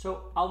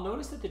 so I'll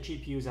notice that the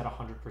GPU is at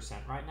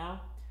 100% right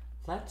now.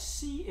 Let's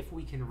see if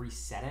we can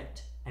reset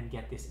it and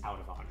get this out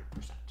of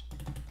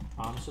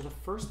 100%. So the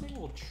first thing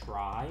we'll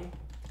try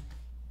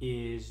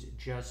is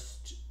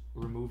just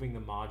removing the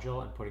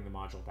module and putting the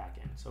module back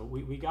in. So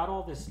we got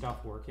all this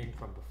stuff working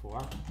from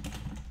before.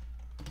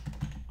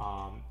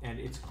 And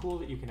it's cool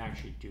that you can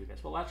actually do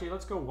this. Well, actually,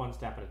 let's go one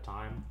step at a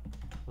time.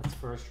 Let's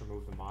first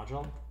remove the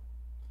module.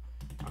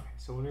 Okay,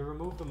 so when we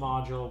remove the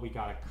module, we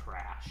got a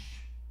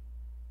crash.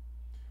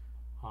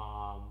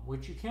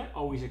 Which you can't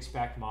always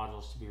expect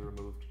modules to be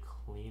removed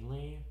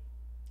cleanly.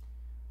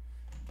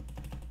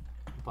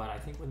 But I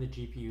think when the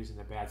GPU is in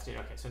the bad state.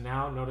 Okay, so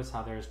now notice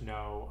how there's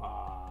no,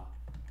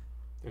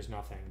 there's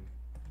nothing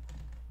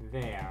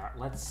there.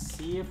 Let's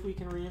see if we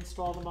can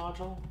reinstall the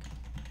module.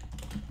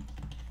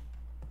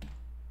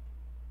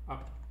 Oh,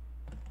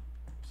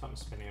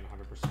 something's spinning at 100%.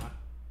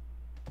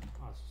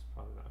 Oh, this is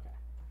probably not okay.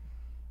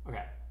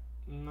 Okay,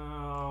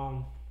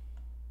 no.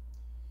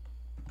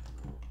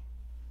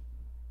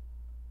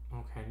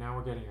 Okay, now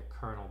we're getting a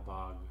kernel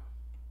bug.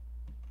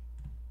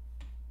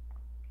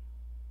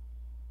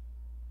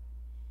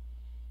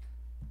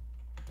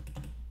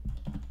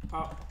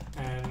 Oh,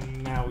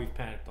 and now we've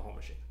panicked the whole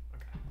machine.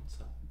 Okay,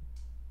 so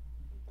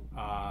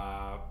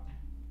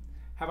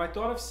Have I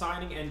thought of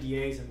signing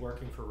NDAs and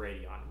working for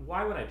Radeon?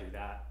 Why would I do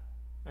that?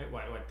 Right,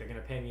 what, they're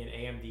going to pay me an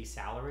AMD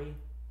salary?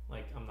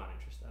 Like, I'm not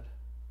interested.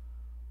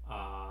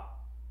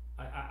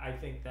 I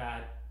think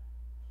that,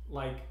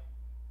 like,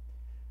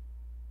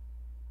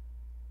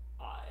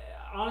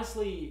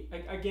 honestly,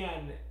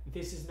 again,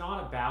 this is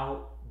not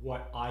about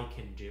what I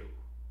can do.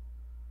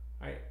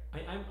 Right?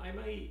 I'm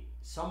a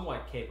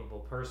somewhat capable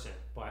person,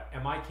 but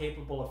am I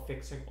capable of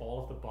fixing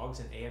all of the bugs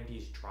in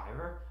AMD's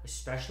driver,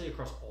 especially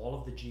across all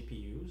of the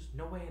GPUs?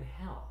 No way in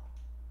hell.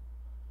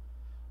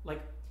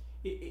 Like,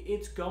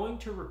 it's going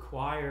to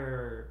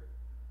require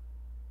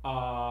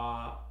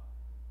thought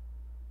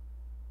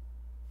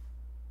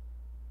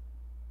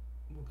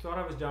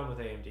I was done with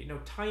AMD. No,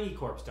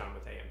 TinyCorp's done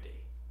with AMD.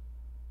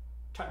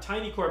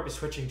 TinyCorp is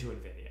switching to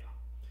NVIDIA.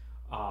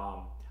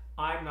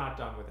 I'm not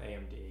done with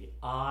AMD.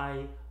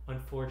 I,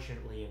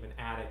 unfortunately, am an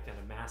addict and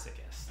a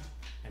masochist.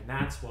 And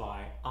that's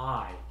why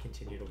I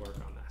continue to work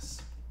on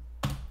this.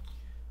 All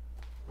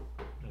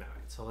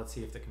right, so let's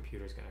see if the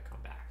computer's going to come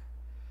back.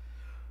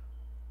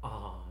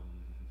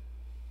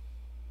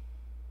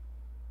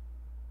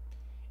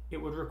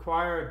 It would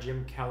require a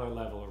Jim Keller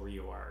level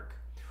reorg.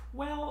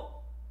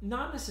 Well,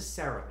 not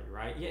necessarily,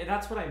 right? Yeah,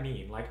 that's what I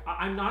mean. Like,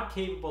 I'm not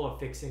capable of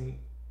fixing,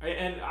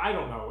 and I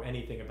don't know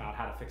anything about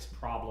how to fix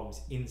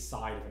problems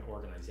inside of an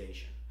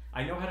organization.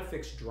 I know how to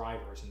fix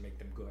drivers and make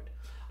them good.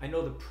 I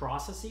know the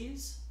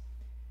processes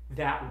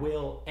that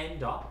will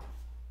end up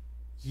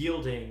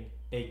yielding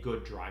a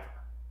good driver.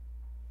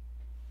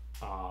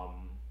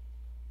 Can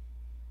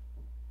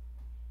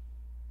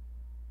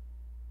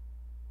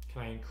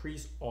I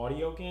increase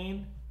audio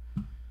gain?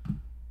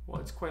 Well,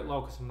 it's quite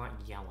low because I'm not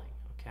yelling,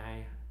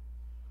 okay?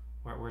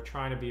 We're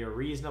trying to be a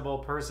reasonable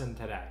person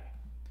today.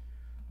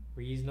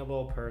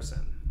 Reasonable person.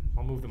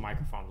 I'll move the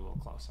microphone a little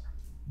closer.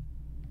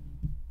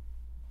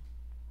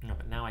 No,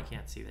 but now I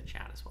can't see the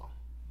chat as well.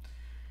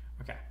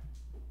 Okay.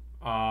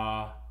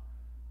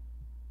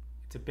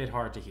 It's a bit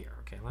hard to hear.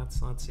 Okay, let's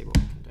see what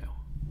we can do.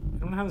 I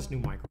don't have this new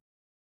microphone.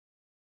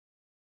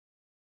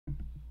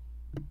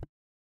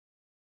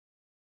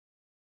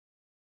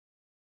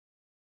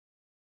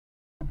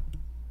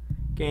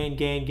 Gain,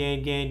 gain,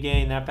 gain, gain,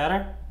 gain. That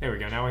better? There we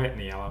go. Now we're hitting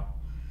the yellow.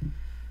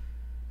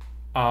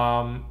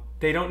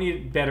 They don't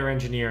need better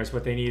engineers.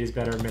 What they need is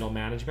better middle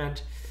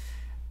management.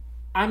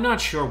 I'm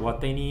not sure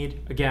what they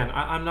need. Again,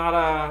 I'm not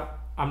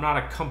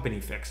a company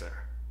fixer.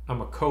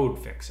 I'm a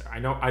code fixer. I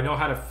know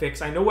how to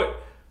fix. I know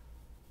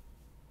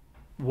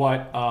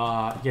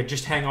yeah,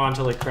 just hang on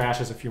till it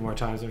crashes a few more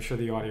times. I'm sure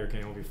the audio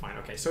gain will be fine.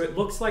 Okay, so it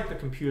looks like the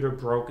computer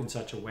broke in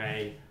such a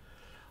way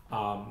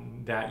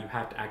that you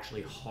have to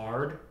actually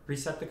hard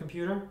reset the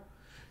computer.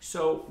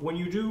 So when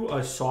you do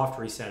a soft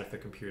reset of the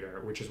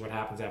computer, which is what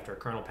happens after a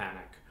kernel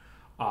panic,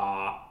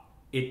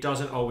 it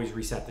doesn't always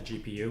reset the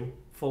GPU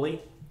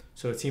fully.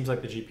 So it seems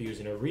like the GPU is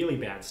in a really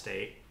bad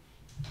state.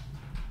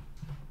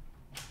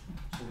 So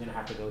we're gonna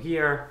have to go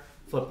here,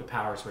 flip the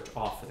power switch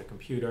off for the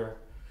computer.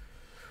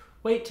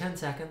 Wait 10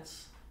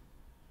 seconds.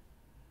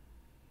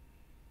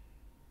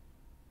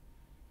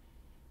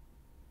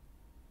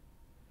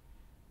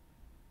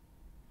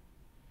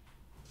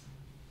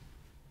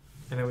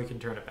 And then we can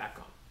turn it back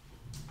on.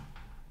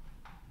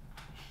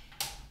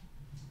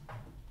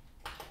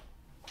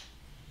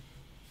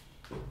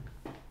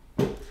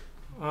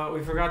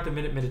 We forgot the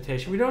minute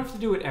meditation. We don't have to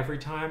do it every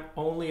time,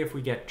 only if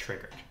we get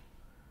triggered.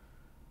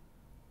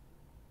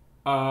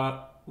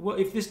 Well,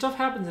 if this stuff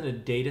happens in a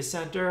data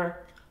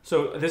center,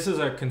 so this is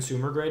a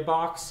consumer grade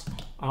box.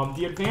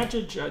 The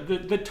advantage,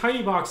 the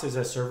tinybox is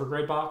a server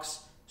grade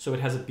box, so it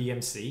has a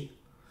BMC,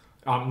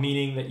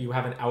 meaning that you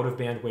have an out of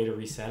band way to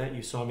reset it.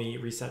 You saw me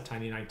reset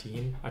Tiny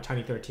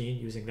 13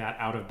 using that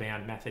out of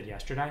band method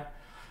yesterday.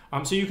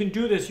 So you can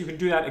do this, you can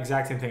do that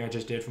exact same thing I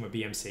just did from a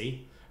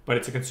BMC, but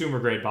it's a consumer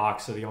grade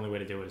box, so the only way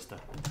to do it is to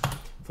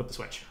flip the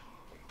switch.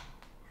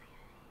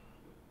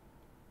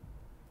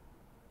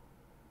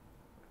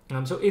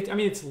 So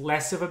it's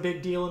less of a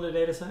big deal in a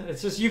data center.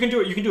 It's just you can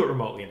do it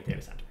remotely in a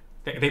data center.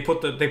 They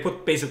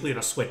put basically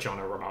the switch on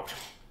a remote.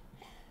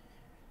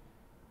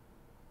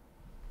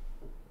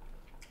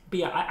 But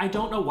yeah, I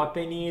don't know what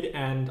they need,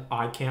 and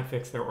I can't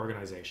fix their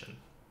organization.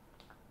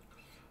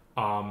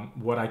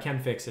 What I can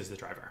fix is the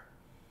driver.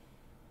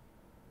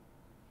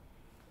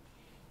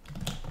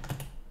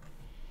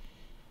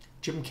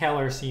 Jim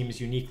Keller seems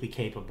uniquely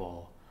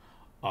capable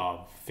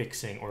of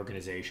fixing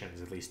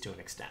organizations, at least to an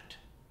extent.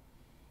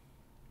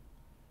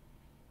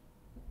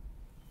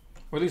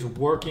 Or at least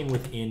working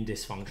within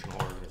dysfunctional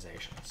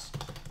organizations.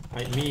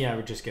 Like me, I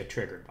would just get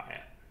triggered by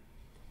it.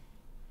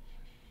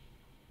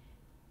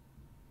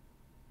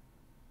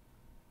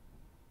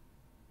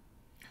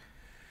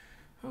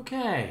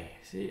 Okay,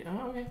 see,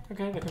 oh,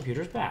 okay, the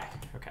computer's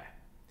back. Okay,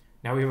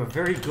 now we have a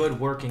very good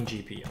working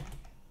GPU.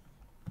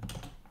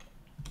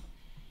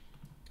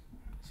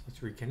 So let's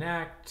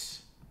reconnect.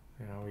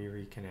 Now we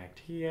reconnect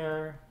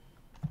here.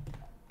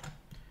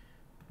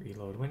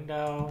 Reload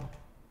window.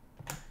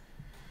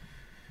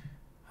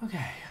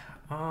 Okay,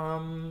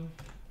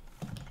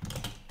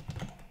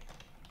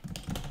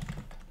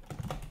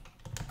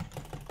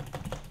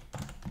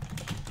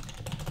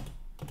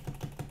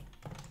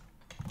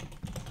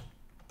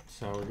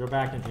 So we go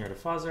back in here to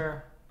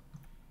fuzzer.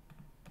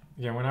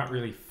 Again, we're not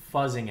really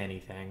fuzzing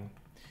anything,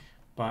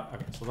 but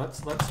okay, so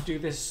let's do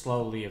this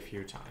slowly a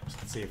few times.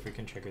 Let's see if we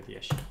can trigger the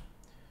issue.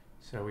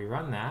 So we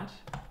run that,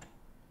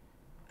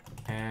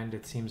 and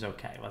it seems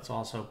okay. Let's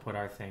also put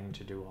our thing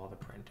to do all the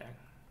printing.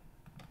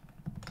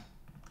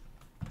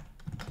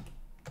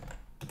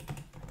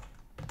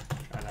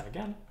 Try that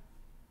again.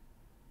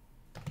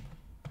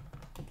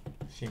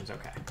 Seems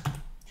okay.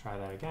 Try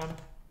that again.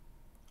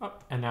 Oh,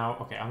 and now,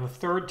 okay, on the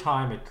third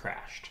time it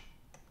crashed.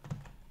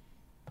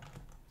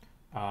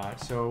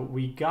 So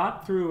we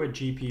got through a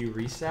GPU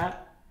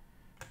reset,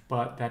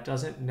 but that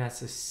doesn't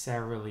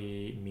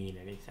necessarily mean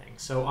anything.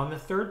 So on the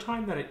third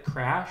time that it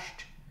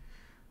crashed,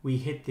 we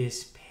hit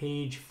this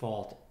page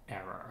fault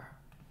error.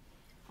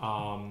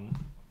 What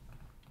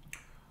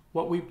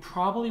we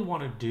probably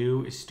want to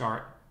do is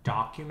start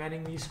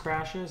documenting these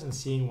crashes and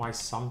seeing why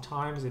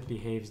sometimes it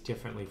behaves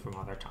differently from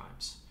other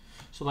times.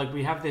 So like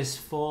we have this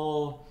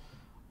full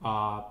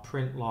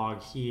print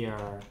log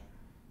here.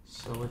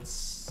 So let's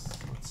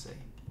see.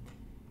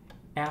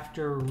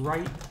 After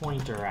right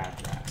pointer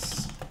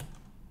address.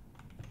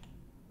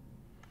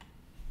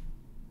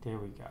 There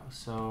we go.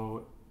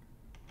 So,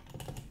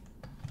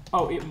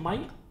 oh, it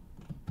might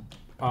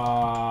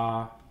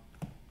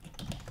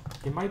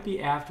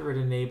be after it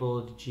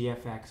enabled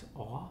GFX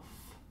off.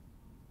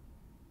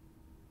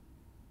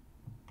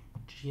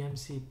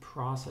 GMC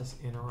process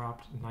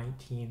interrupt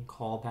 19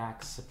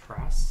 callback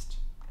suppressed.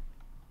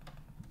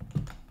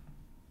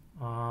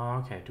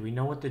 Okay, do we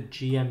know what the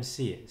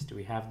GMC is? Do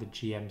we have the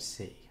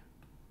GMC?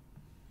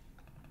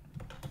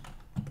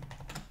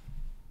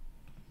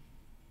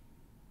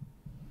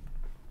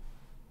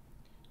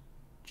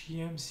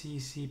 GMC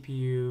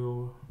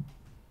CPU,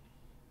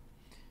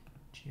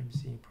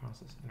 GMC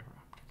process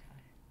interrupt, okay.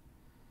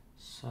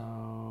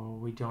 So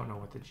we don't know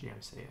what the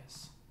GMC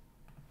is.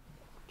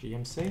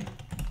 GMC?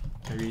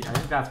 Maybe, I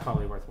think that's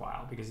probably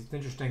worthwhile because it's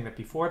interesting that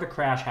before the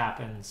crash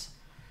happens,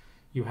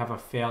 you have a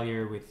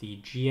failure with the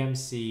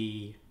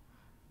GMC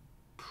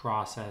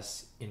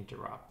process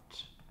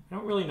interrupt. I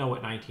don't really know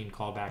what 19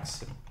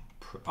 callbacks,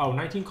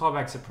 19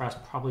 callback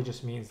suppressed probably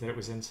just means that it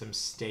was in some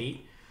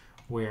state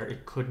where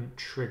it couldn't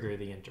trigger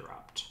the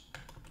interrupt.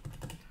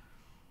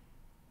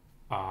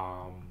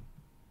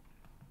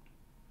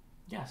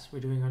 Yes, we're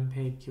doing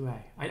unpaid QA.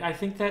 I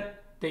think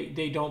that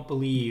they don't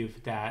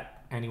believe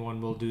that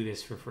anyone will do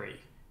this for free.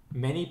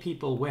 Many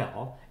people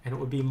will, and it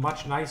would be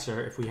much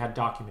nicer if we had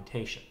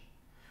documentation.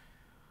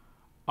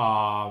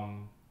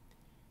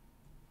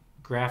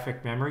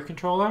 Graphic memory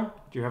controller.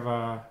 Do you have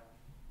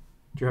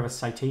a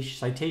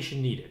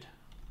citation needed?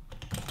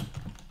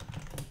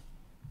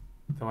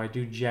 Though I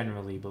do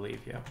generally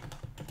believe you.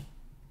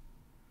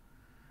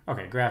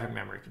 Okay, graphic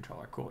memory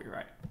controller. Cool, you're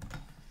right.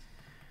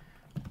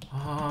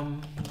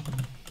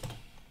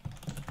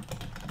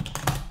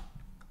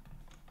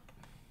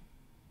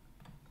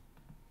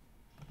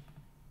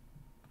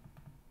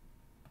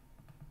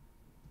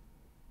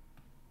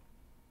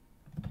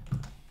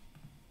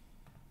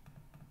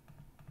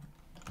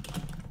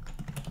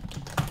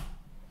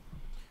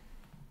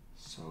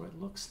 So it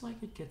looks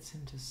like it gets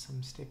into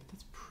some state, but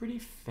that's pretty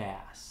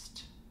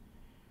fast.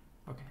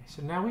 Okay,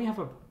 so now we have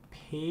a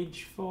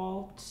page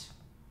fault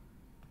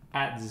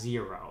at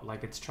 0,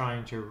 like it's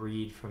trying to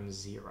read from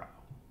 0.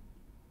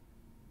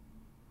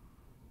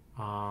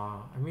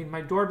 I mean, my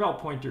doorbell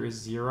pointer is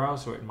 0,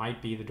 so it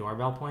might be the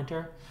doorbell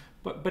pointer.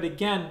 But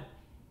again,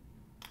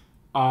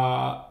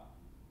 my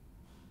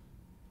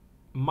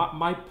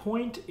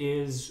point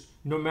is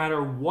no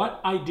matter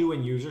what I do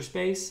in user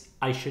space,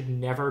 I should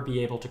never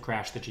be able to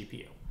crash the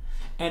GPU.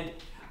 And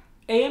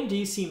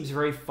AMD seems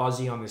very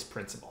fuzzy on this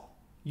principle.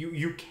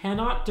 You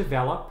cannot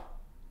develop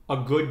a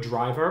good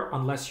driver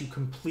unless you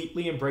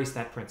completely embrace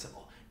that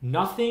principle.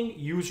 Nothing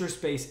user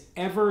space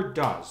ever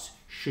does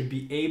should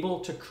be able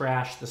to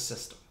crash the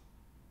system.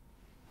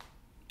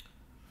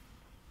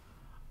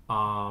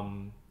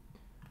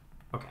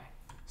 Okay,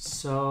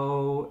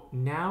 so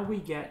now we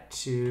get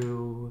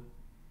to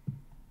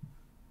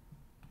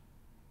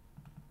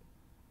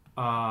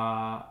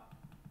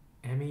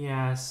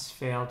MES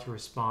failed to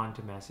respond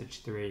to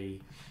message 3.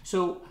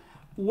 So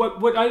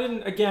what I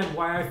didn't, again,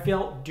 why I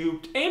felt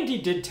duped,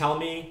 AMD did tell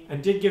me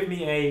and did give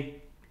me a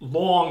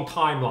long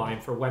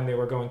timeline for when they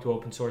were going to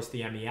open source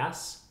the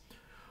MES.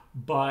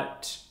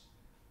 But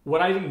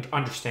what I didn't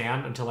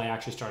understand until I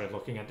actually started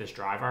looking at this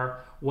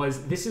driver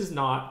was this is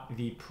not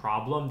the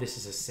problem, this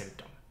is a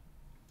symptom.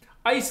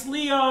 Ice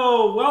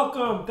Leo,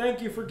 welcome!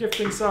 Thank you for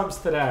gifting subs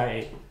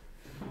today.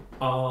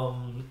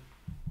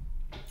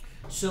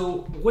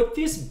 So what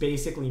this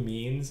basically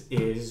means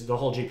is the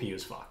whole GPU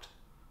is fucked.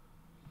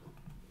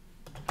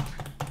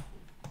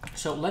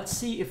 So let's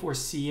see if we're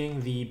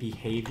seeing the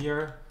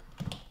behavior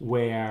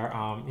where,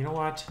 you know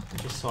what, I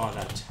just saw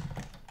that.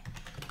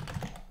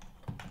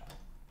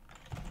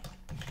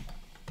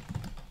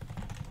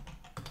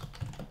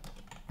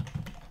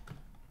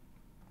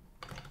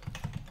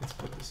 Let's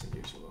put this in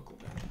user local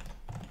bin.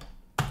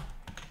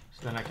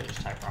 So then I can just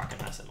type rocket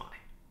SMI.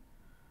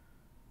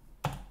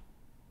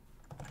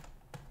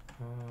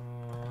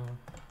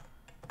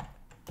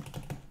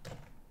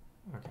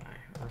 Okay,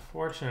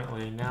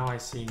 unfortunately, now I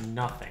see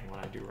nothing when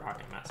I do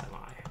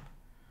RockMSMI.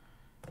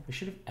 We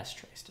should have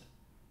S-traced it.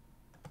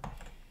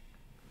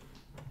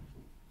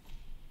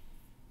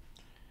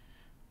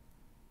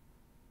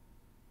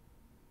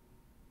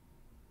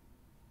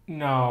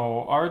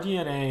 No,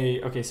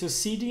 RDNA, okay, so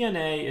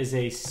cDNA is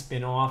a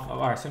spin-off of,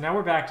 all right, so now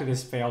we're back to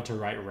this failed to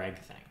write reg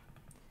thing.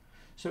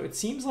 So it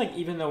seems like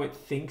even though it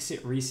thinks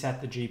it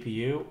reset the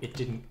GPU, it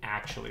didn't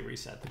actually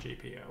reset the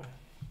GPU.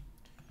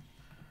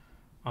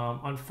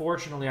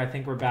 Unfortunately, I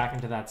think we're back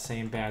into that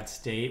same bad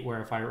state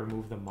where if I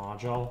remove the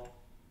module,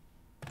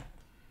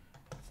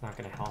 it's not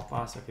going to help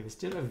us. Okay, this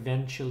did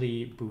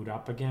eventually boot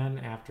up again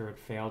after it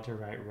failed to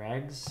write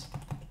regs.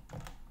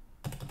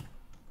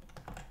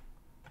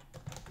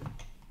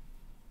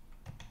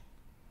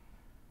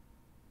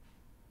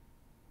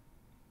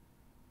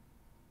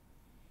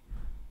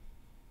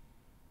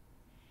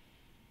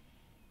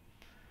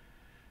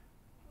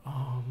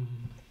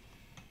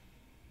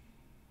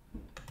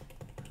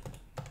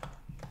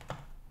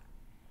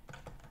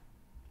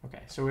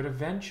 Okay, so it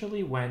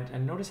eventually went,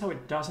 and notice how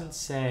it doesn't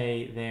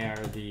say there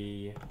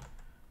the...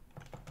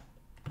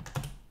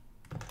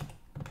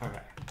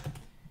 Okay.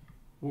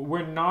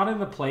 We're not in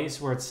the place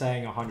where it's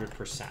saying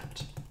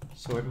 100%.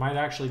 So it might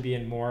actually be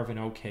in more of an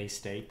okay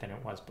state than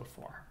it was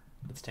before.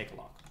 Let's take a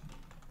look.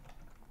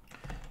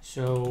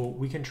 So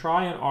we can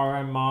try an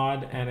RM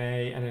mod and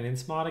an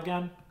ins mod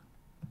again.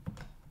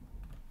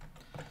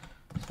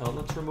 So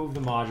let's remove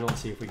the module and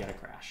see if we get a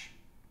crash.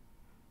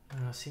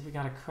 See if we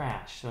got a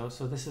crash. So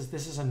this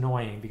is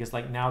annoying because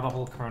like now the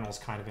whole kernel's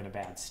kind of in a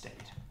bad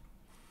state.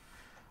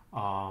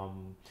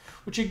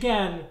 Which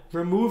again,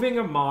 removing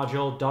a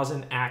module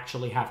doesn't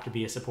actually have to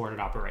be a supported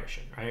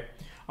operation, right?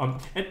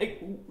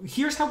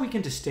 Here's how we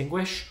can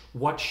distinguish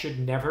what should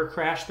never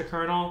crash the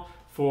kernel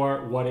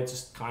for what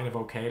it's kind of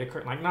okay to,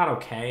 like not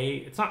okay,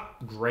 it's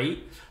not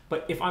great,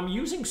 but if I'm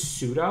using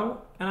sudo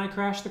and I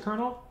crash the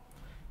kernel,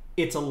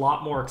 it's a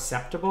lot more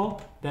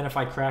acceptable than if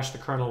I crash the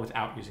kernel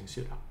without using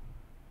sudo.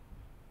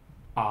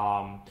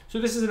 So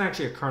this isn't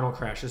actually a kernel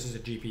crash, this is a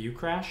GPU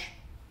crash.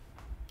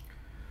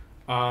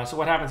 So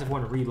what happens if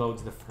one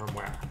reloads the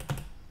firmware?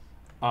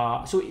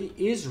 So it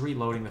is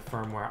reloading the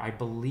firmware, I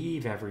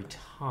believe, every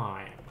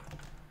time.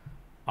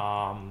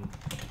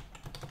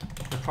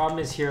 The problem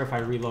is here if I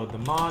reload the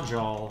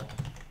module.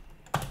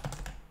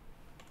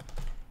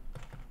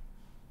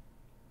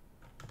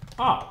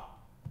 Oh.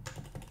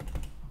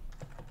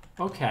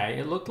 Okay,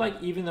 it looked like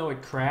even though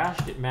it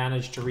crashed, it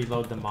managed to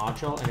reload the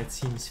module, and it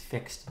seems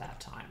fixed that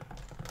time.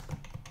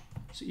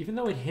 So even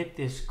though it hit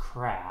this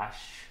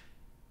crash,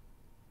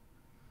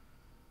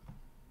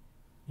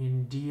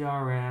 in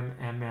DRM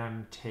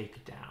MM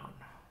takedown.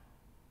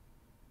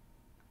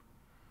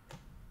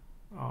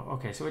 Oh,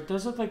 okay, so it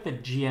does look like the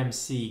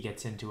GMC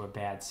gets into a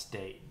bad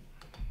state.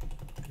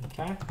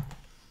 Okay,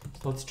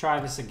 so let's try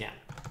this again.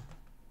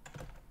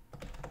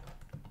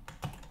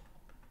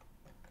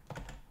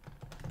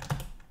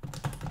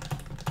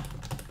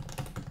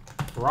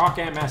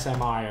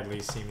 RockMSMI at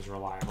least seems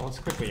reliable. Let's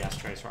quickly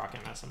S-trace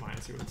RockMSMI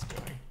and see what it's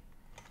doing.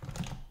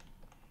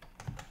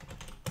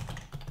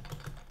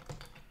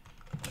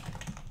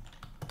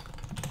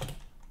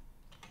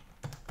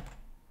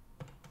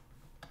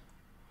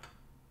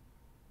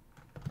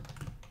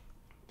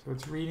 So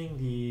it's reading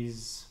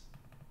these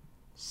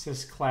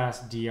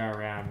sysclass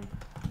DRM.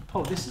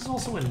 Oh, this is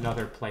also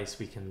another place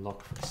we can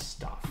look for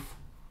stuff.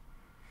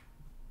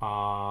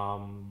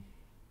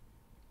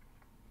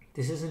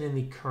 This isn't in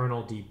the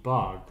kernel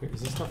debug. Is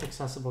this stuff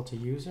accessible to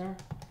user?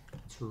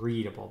 It's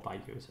readable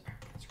by user.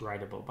 It's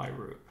writable by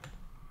root.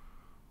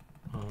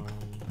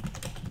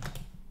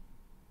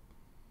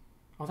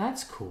 Oh,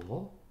 that's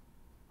cool.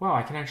 Wow,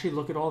 I can actually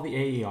look at all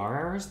the AER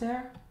errors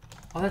there?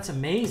 Oh, that's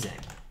amazing.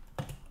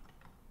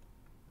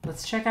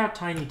 Let's check out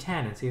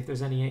Tiny10 and see if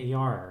there's any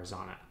AER errors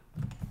on it.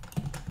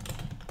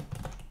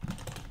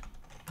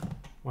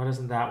 Why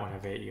doesn't that one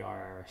have AER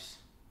errors?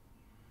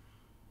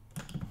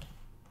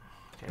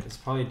 Okay, this is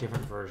probably a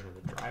different version of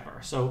the driver.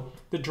 So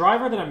the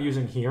driver that I'm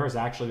using here is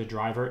actually the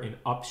driver in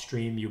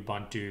upstream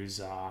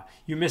Ubuntu's.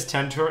 You missed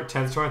 10 torrents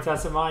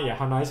SMI? Yeah,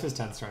 how nice was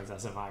 10 torrents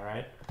SMI,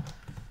 right?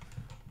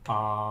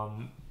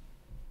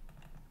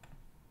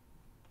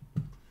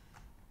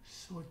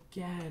 So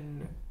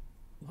again,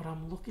 what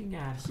I'm looking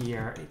at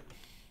here,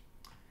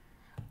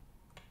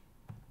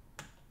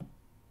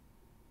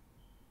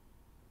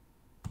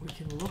 we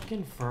can look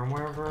in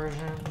firmware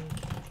version.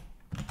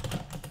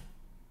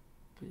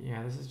 But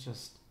yeah, this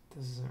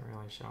isn't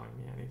really showing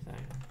me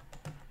anything.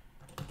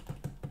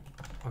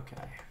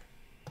 Okay.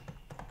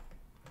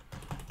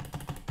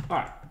 All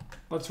right,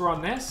 let's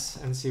run this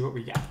and see what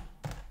we get.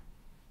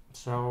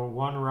 So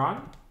one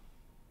run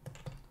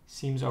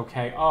seems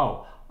okay.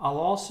 Oh, I'll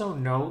also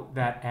note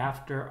that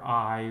after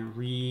I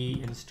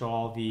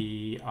reinstall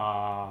the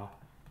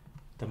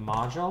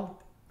module,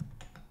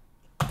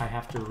 I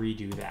have to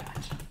redo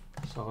that.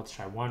 So let's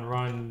try one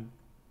run,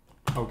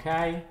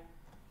 okay.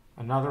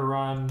 Another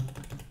run,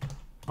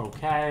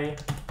 okay.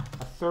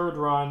 A third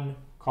run,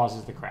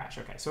 causes the crash.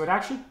 Okay, so it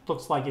actually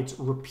looks like it's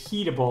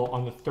repeatable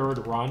on the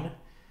third run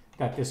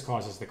that this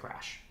causes the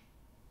crash.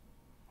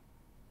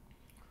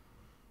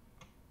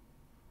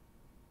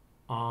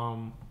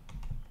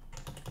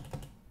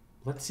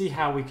 Let's see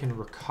how we can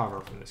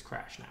recover from this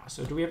crash now.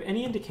 So do we have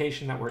any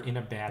indication that we're in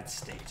a bad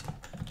state?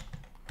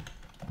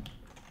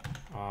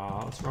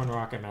 Let's run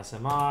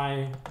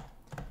RockMSMI.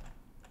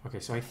 Okay,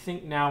 so I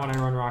think now when I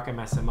run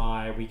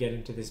RockMSMI, we get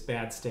into this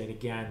bad state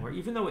again, where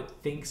even though it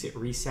thinks it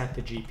reset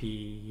the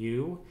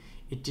GPU,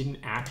 it didn't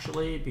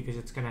actually, because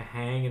it's going to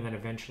hang and then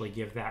eventually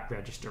give that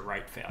register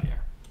write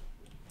failure.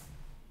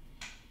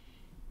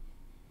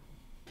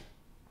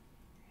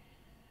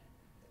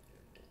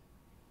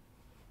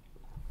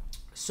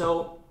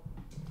 So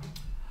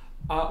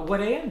what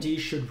AMD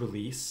should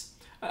release,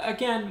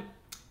 again,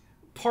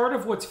 part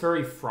of what's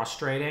very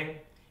frustrating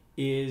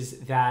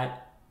is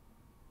that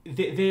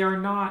they are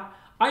not,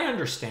 I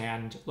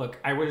understand, look,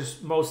 I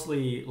was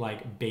mostly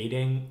like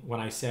baiting when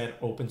I said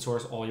open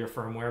source all your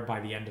firmware by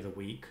the end of the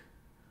week.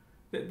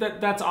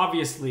 That's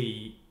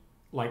obviously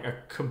like a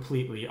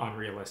completely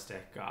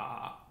unrealistic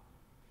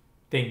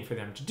thing for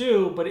them to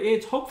do, but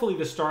it's hopefully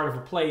the start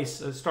of the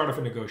start of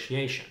a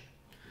negotiation.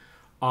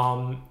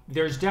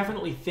 There's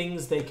definitely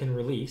things they can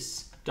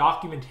release,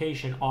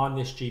 documentation on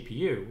this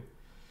GPU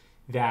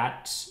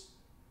that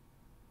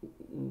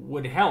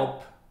would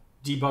help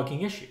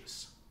debugging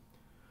issues.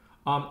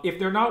 If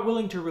they're not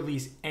willing to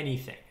release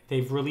anything,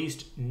 they've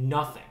released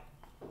nothing.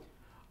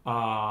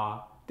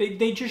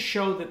 They just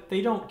show that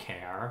they don't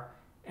care.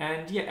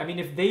 And yeah, I mean,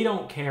 if they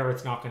don't care,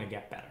 it's not going to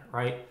get better,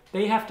 right?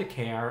 They have to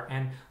care.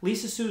 And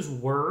Lisa Su's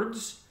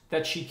words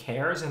that she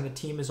cares and the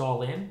team is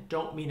all in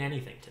don't mean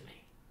anything to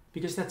me,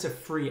 because that's a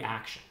free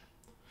action.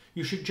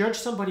 You should judge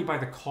somebody by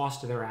the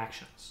cost of their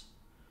actions.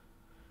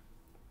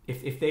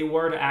 If they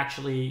were to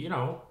actually, you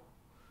know,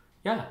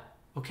 yeah,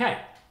 okay.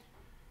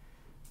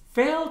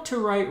 Failed to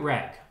write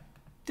reg.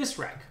 This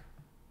reg.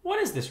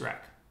 What is this reg?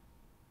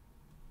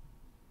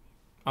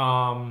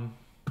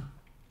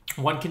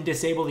 One can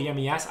disable the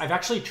MES. I've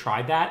actually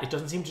tried that. It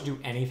doesn't seem to do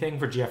anything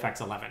for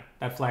GFX 11.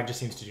 That flag just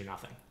seems to do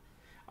nothing.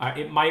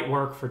 It might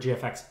work for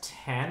GFX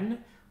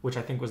 10, which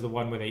I think was the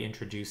one where they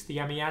introduced the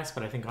MES,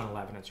 but I think on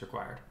 11 it's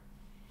required.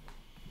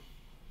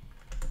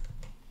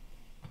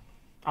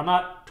 I'm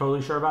not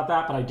totally sure about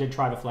that, but I did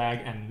try the flag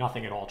and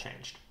nothing at all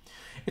changed.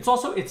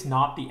 It's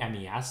not the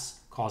MES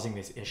causing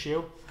this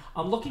issue.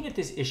 I'm looking at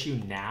this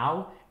issue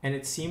now, and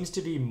it seems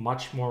to be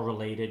much more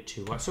related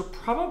to, so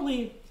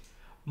probably,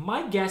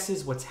 my guess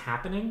is what's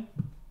happening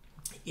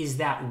is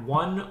that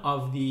one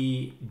of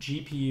the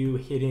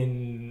GPU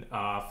hidden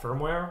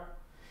firmware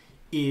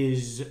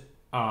is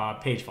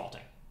page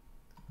faulting.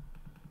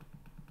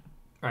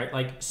 Right,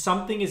 like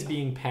something is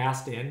being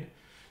passed in.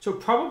 So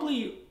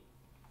probably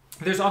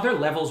there's other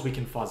levels we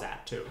can fuzz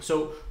at too.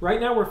 So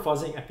right now we're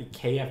fuzzing at the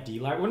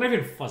KFD level. We're not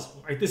even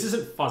fuzzing, right? This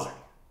isn't fuzzing.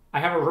 I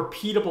have a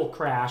repeatable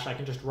crash. I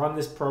can just run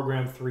this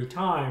program 3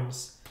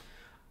 times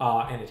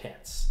and it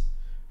hits.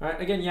 Right?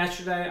 Again,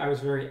 yesterday I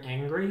was very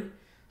angry.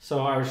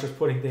 So I was just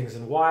putting things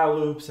in while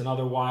loops and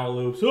other while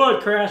loops. Oh,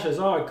 it crashes.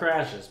 Oh, it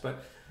crashes.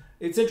 But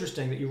it's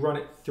interesting that you run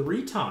it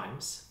 3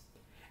 times.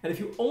 And if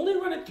you only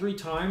run it 3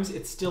 times,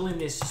 it's still in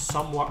this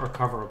somewhat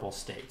recoverable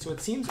state. So it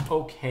seems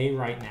okay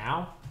right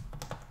now.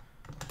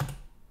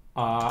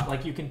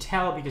 Like you can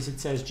tell because it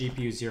says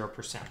GPU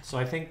 0%. So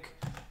I think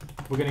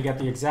we're going to get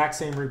the exact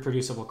same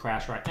reproducible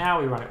crash right now.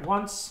 We run it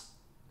once.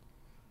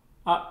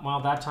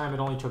 Well, that time it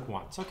only took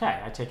once. Okay,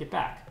 I take it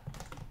back.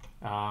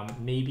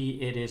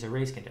 Maybe it is a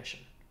race condition.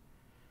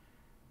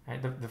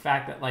 Right? The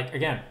fact that, like,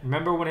 again,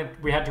 remember when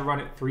we had to run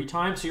it 3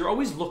 times? So you're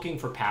always looking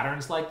for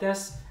patterns like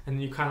this, and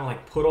then you kind of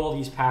like put all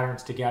these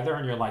patterns together,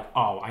 and you're like,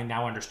 oh, I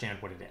now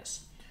understand what it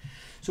is.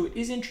 So it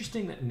is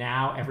interesting that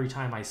now every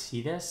time I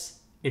see this,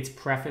 it's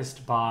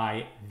prefaced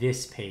by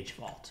this page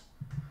fault,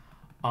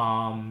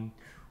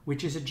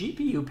 which is a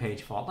GPU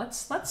page fault.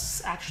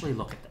 Let's actually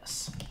look at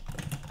this.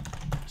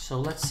 So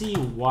let's see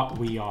what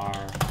we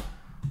are.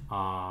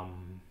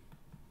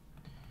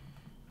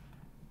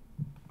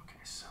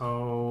 Okay,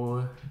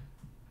 so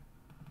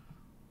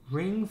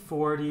ring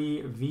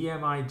 40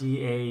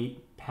 VMID8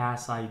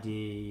 pass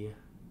ID.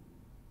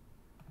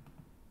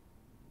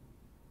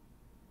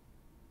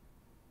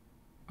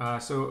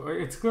 So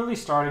it's clearly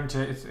starting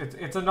to,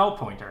 it's a null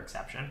pointer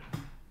exception.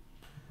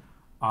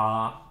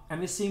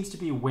 And this seems to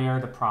be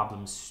where the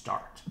problems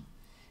start.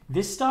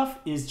 This stuff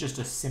is just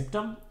a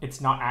symptom.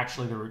 It's not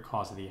actually the root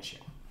cause of the issue.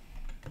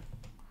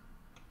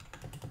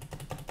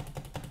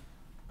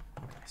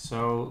 Okay,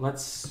 so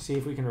let's see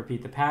if we can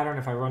repeat the pattern.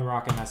 If I run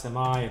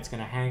RockMSMI, it's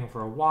going to hang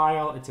for a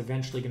while. It's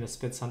eventually going to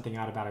spit something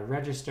out about a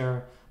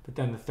register. But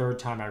then the 3rd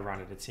time I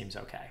run it, it seems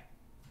okay.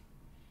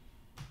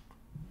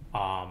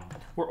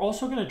 We're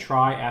also going to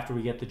try, after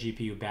we get the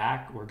GPU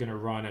back, we're going to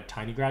run a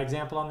tinygrad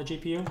example on the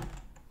GPU.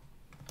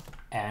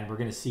 And we're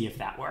going to see if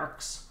that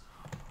works.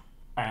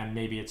 And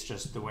maybe it's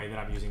just the way that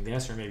I'm using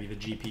this, or maybe the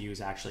GPU is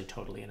actually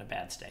totally in a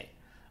bad state.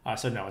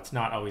 So no, it's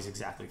not always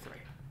exactly 3.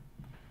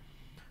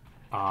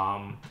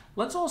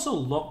 Let's also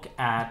look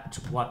at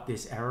what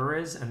this error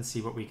is and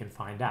see what we can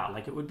find out.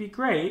 Like, it would be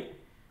great.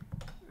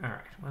 All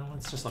right, well,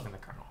 let's just look in the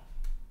kernel.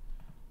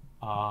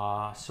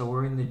 So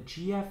we're in the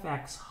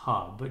GFX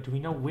hub, but do we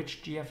know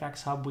which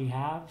GFX hub we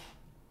have?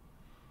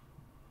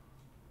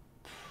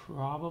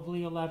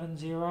 Probably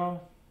 11.0.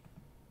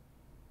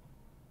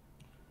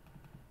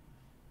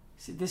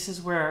 See, this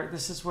is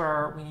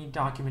where we need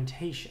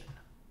documentation,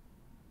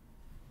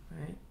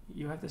 right?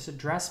 You have this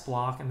address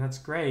block, and that's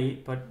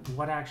great, but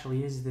what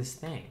actually is this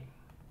thing?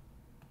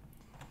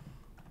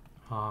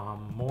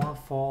 More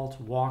fault,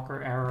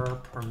 Walker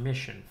error,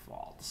 permission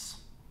faults.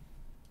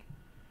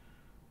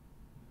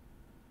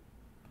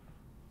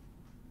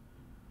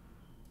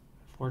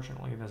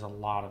 Fortunately, there's a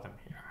lot of them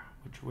here.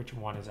 Which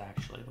one is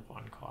actually the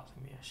one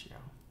causing the issue?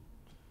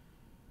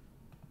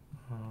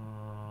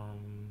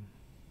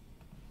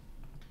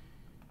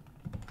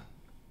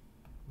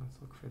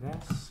 Let's look for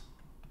this.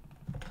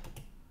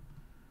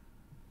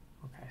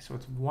 Okay, so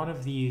it's one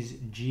of these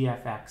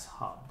GFX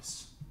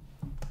hubs.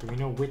 Do we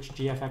know which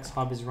GFX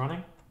hub is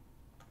running?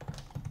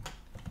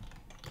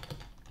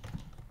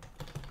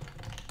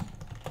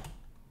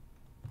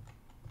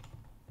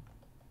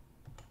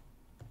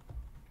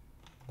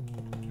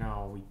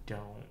 No, we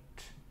don't.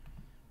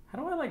 How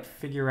do I like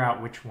figure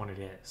out which one it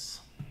is?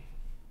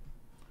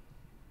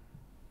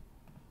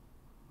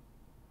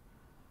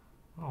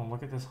 Oh,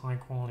 look at this high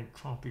quality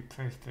copy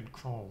pasted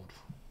code.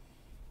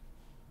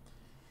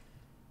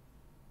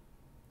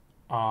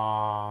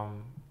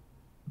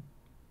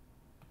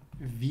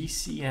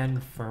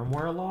 VCN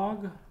firmware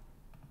log.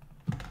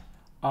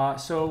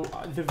 So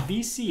the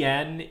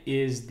VCN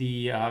is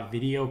the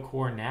video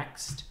core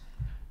next.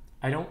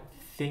 I don't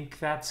think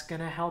that's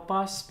gonna help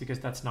us because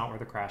that's not where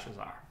the crashes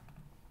are.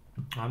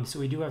 So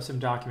we do have some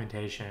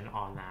documentation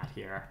on that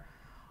here.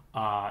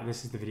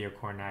 This is the video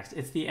core next.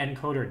 It's the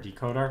encoder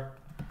decoder.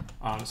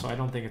 So I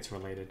don't think it's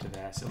related to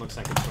this. It looks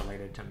like it's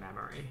related to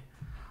memory.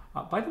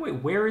 By the way,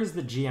 where is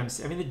the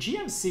GMC? I mean, the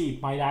GMC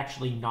might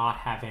actually not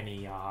have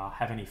any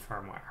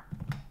firmware.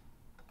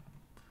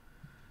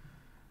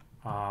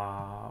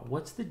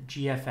 What's the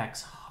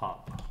GFX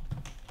hub?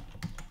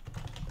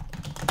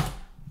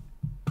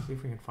 See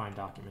if we can find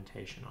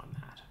documentation on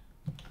that.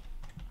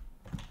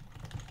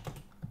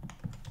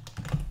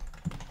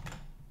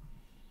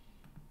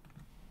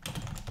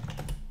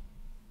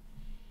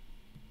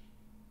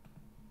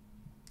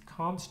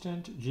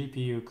 Constant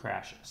GPU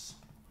crashes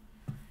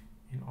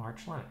in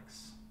Arch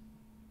Linux.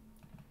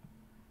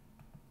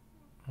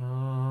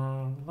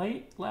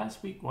 Late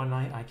last week, one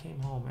night, I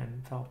came home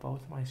and felt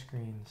both my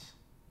screens.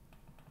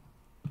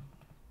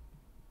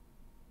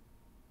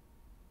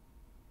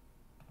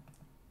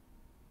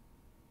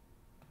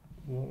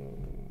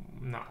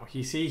 No,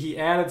 he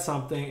added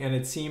something and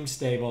it seemed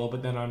stable,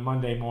 but then on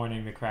Monday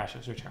morning the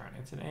crashes return.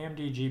 It's an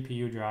AMD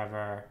GPU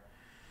driver.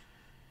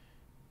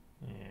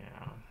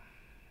 Yeah.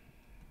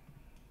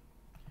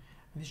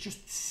 There's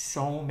just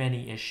so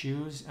many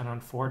issues, and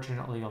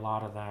unfortunately a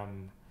lot of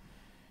them.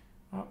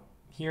 Oh,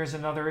 here's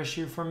another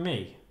issue from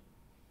me.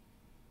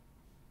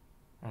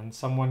 And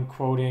someone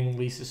quoting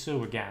Lisa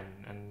Su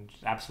again, and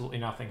absolutely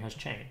nothing has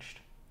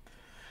changed.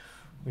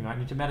 We might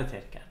need to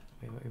meditate again.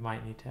 We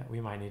might need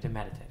to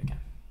meditate again.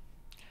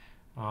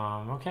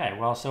 Okay,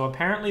 well, so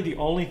apparently the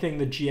only thing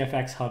the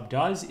GFX hub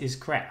does is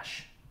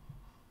crash.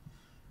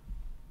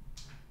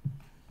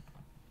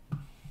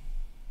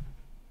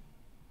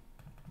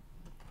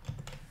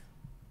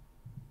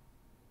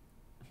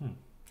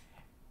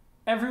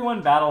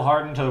 Everyone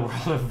battle-hardened to the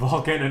world of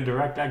Vulkan and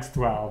DirectX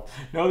 12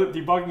 know that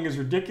debugging is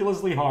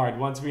ridiculously hard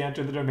once we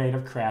enter the domain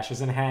of crashes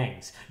and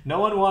hangs. No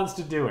one wants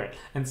to do it,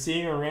 and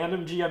seeing a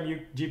random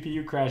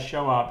GPU crash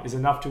show up is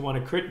enough to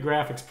want to quit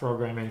graphics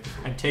programming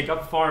and take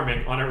up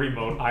farming on a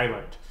remote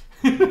island.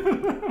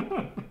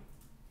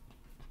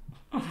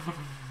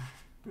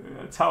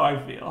 That's how I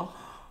feel.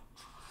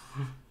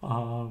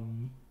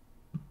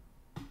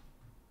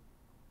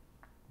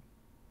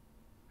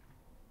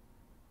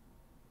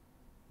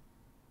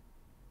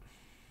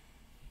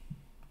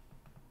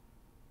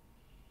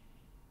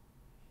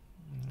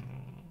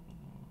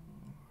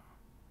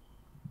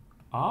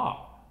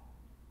 Oh.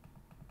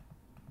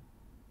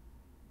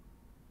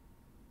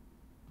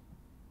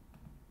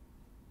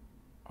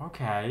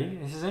 Okay,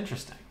 this is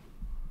interesting.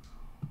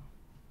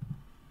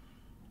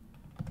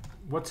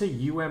 What's a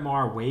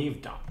UMR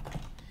wave dump?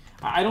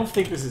 I don't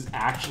think this is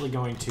actually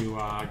going to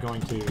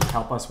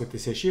help us with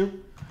this issue,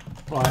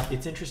 but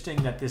it's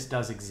interesting that this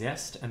does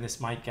exist, and this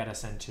might get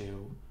us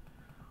into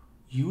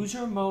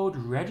user mode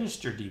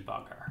register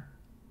debugger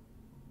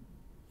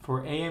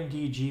for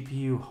AMD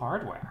GPU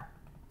hardware.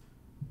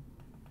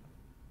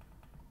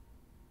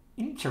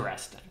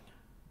 Interesting.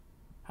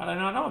 How did I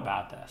not know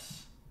about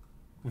this?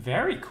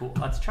 Very cool.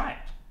 Let's try it.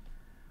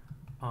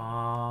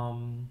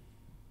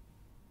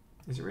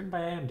 Is it written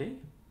by AMD?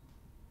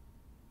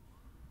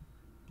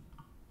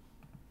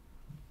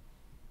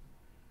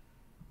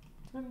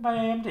 It's written by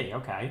AMD.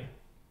 Okay.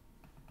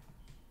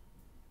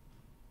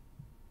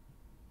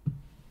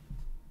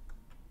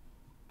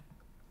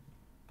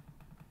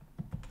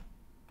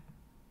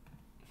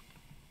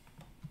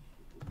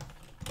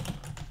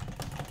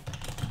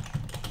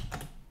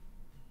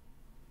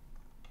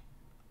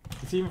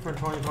 It's even from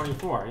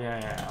 2024. Yeah,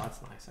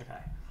 that's nice. Okay.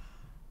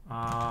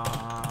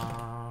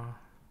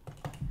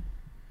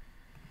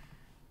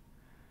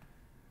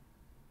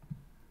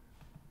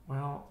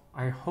 Well,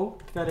 I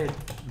hope that it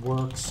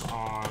works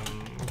on,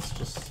 let's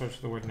just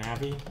search the word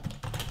Navi.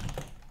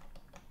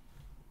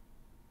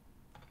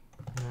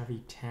 Navi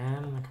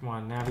 10, come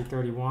on, Navi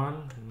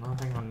 31.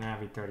 Nothing on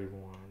Navi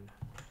 31.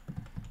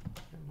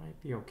 It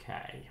might be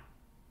okay.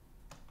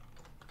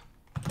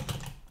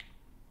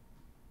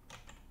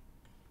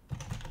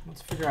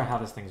 Let's figure out how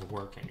this thing's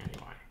working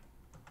anyway.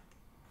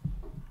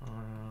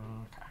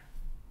 Okay.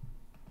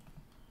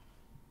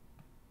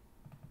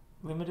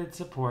 Limited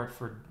support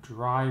for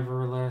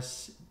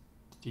driverless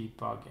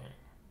debugging.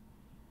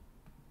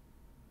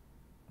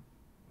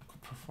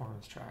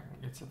 Performance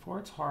tracking. It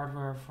supports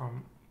hardware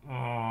from, oh,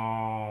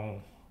 I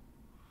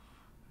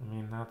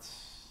mean,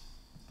 that's,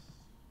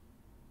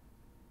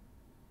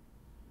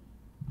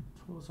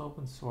 tools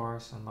open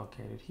source and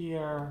located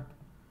here.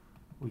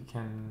 We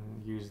can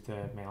use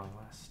the mailing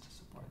list to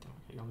support them.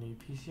 Okay, you'll need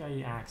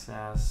PCIe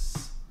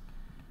access.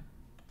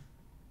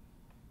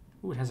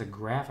 Ooh, it has a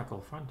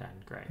graphical front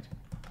end. Great.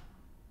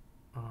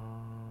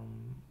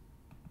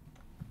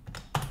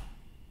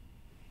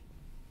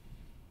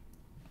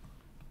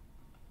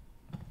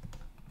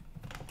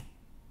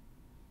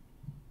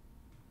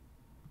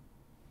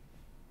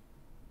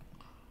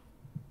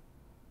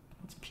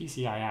 What's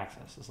PCI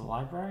access? Is it a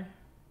library?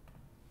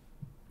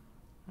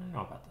 I don't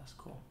know about this.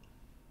 Cool.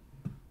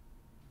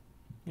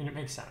 I mean, it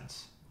makes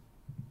sense.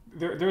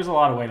 There's a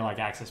lot of way to like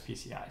access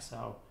PCI.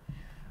 So,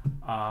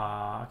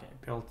 okay,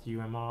 built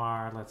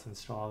UMR. Let's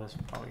install this.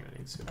 We're probably gonna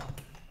need sudo.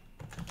 Okay.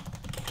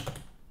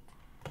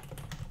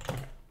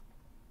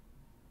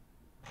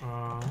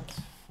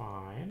 That's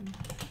fine.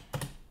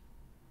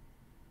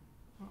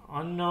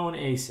 Unknown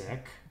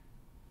ASIC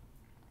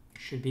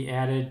should be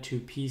added to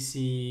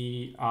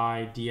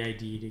PCI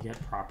DID to get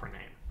proper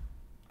name.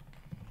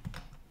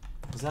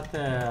 Is that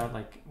the,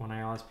 like, when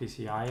I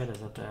LSPCI it, is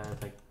that the,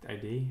 like,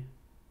 ID?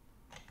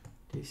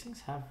 Do these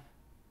things have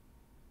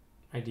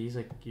IDs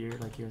like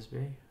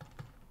USB?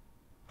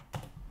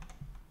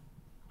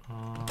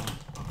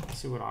 Let's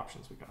see what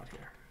options we got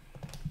here.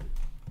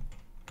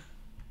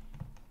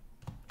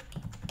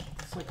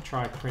 Let's like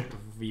try print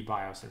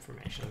vBIOS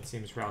information. It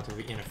seems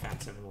relatively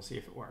inoffensive, and we'll see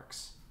if it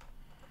works.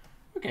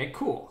 Okay,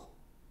 cool.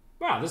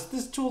 Wow,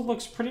 this tool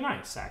looks pretty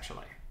nice,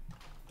 actually.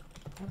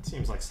 That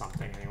seems like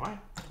something anyway.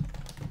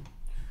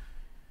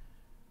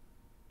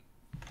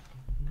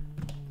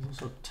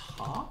 There's also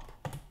top.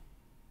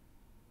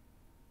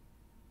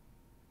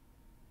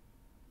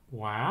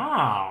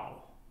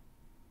 Wow.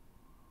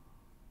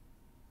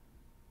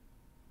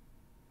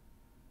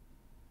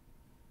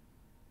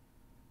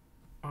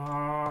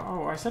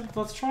 Oh, I said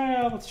let's try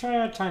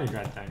a tiny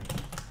dread thing.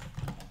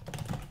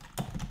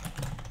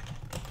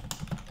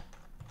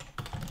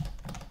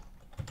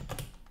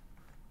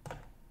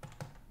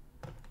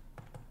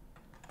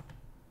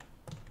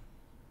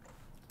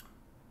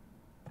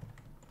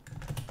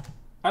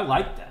 I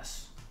like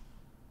this.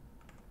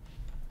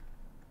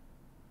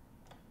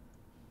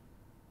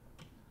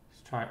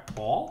 Let's try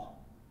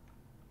all.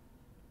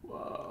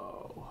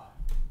 Whoa.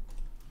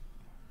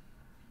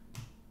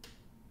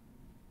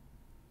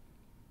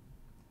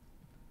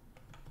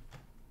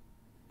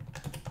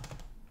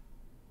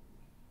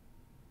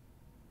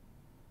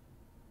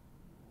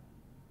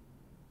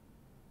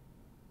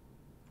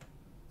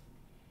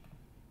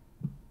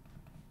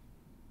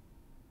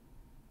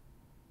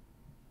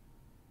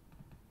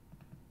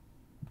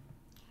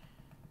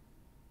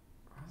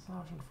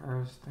 Option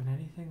first, then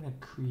anything that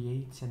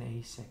creates an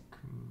ASIC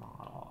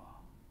model.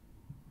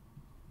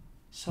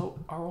 So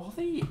are all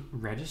the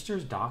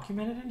registers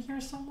documented in here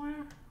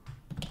somewhere?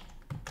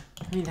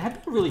 I mean,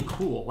 that'd be really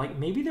cool. Like,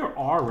 maybe there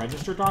are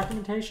register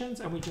documentations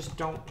and we just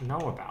don't know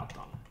about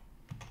them.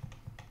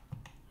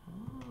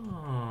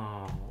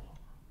 Oh,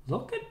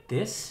 look at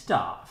this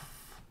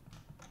stuff.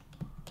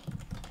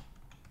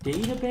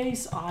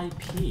 Database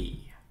IP.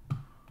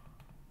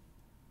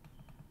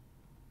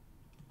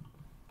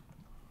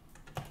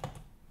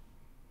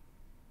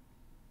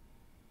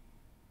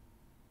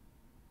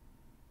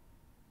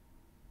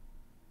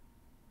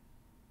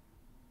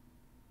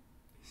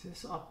 Is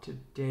this up to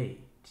date?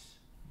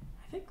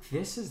 I think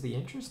this is the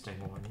interesting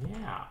one,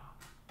 yeah.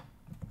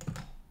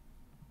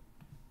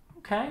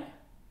 Okay.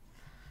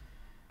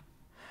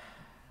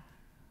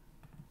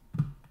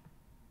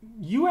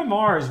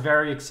 UMR is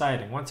very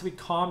exciting. Once we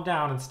calm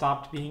down and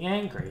stop being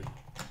angry,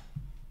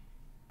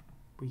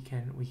 we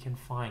can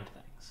find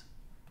things.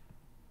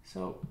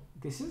 So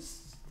this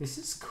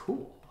is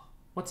cool.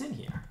 What's in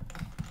here?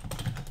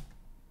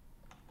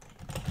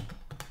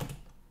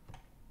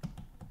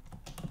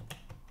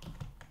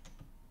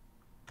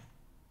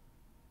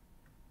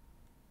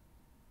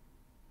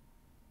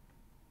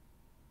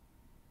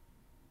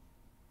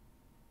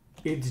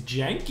 It's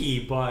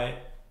janky,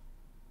 but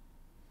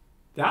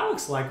that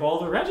looks like all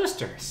the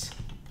registers.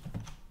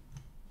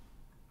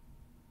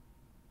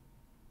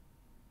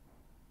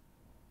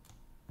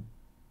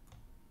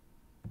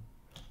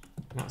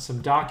 Now,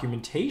 some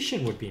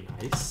documentation would be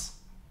nice.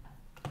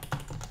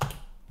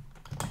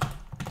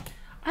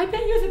 I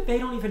bet you that they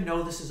don't even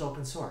know this is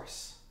open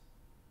source.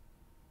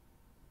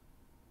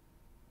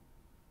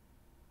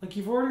 Like,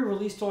 you've already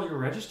released all your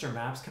register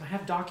maps. Can I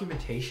have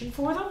documentation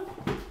for them?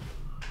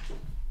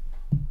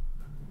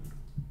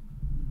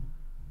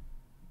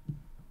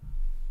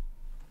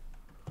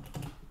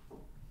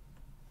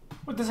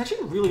 Wait, that's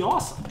actually really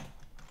awesome.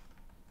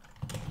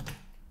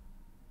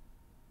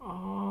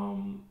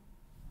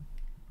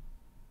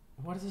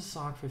 What is a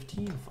SOC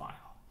 15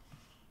 file?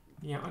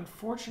 Yeah,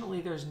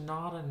 unfortunately, there's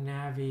not a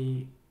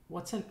Navi.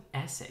 What's an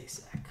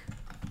SASEC?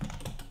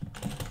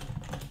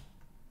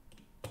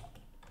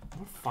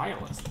 What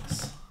file is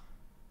this?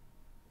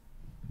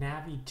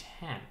 Navi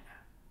 10.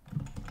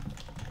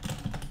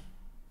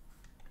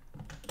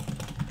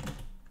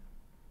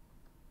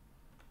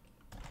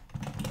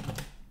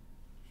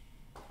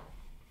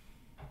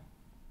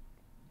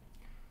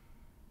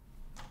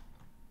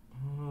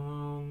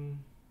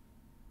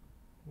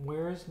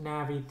 Where's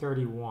Navi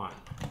 31?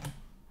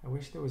 I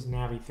wish there was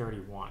Navi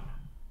 31.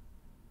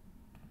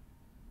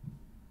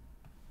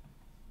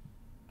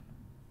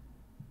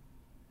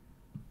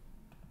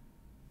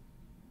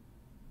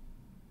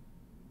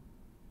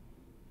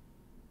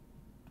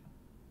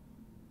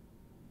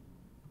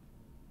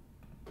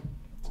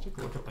 Let's take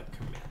a look at the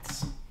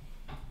commits.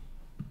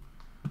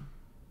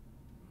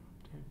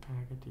 Update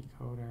packet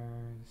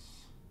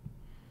decoders.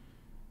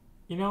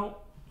 You know,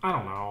 I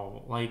don't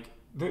know. Like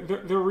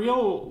the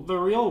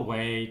real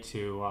way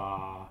to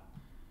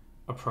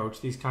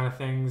approach these kind of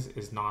things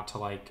is not to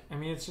like. I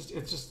mean, it's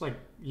just like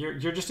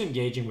you're just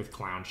engaging with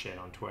clown shit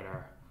on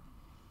Twitter.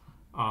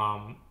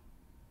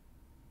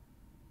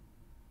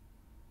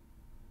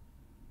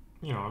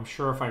 You know, I'm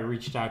sure if I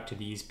reached out to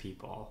these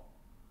people.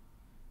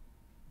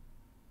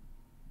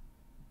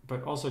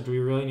 But also, do we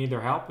really need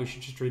their help? We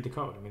should just read the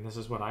code. I mean, this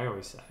is what I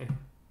always say.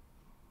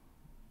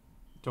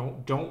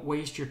 Don't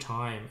waste your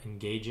time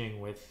engaging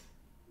with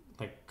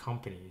like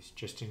companies.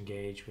 Just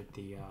engage with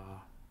the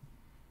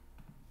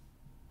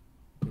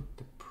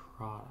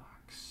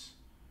products.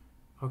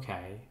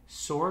 Okay.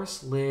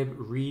 Source lib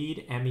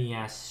read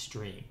mes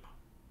stream.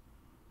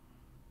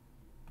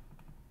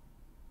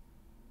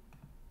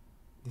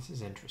 This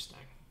is interesting.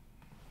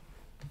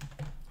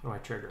 How do I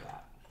trigger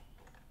that?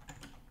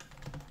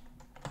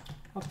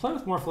 Let's play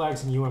with more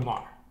flags in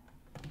UMR.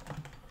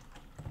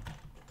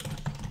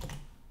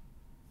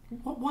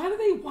 Why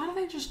do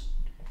they just?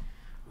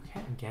 Okay,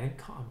 I'm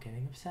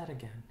getting upset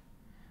again.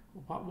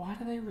 Why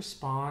do they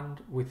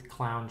respond with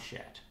clown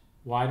shit?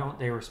 Why don't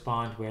they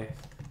respond with,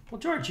 well,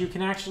 George, you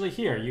can actually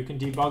hear. You can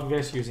debug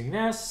this using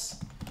this.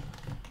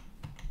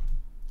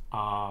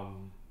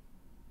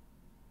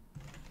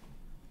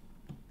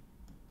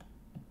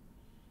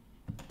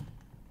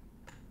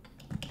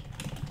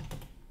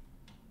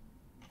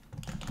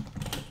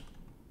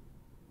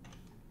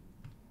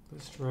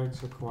 List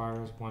regs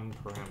requires one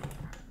parameter.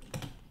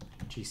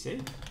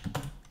 GC.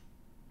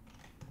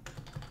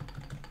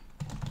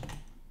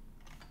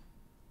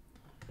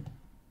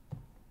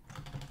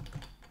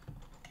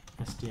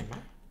 SDMA.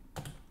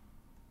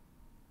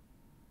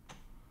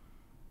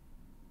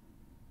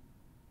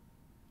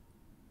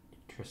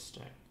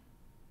 Interesting.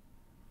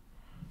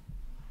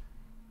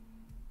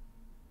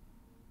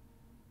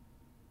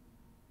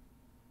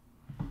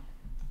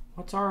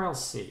 What's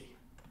RLC?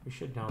 We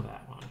should know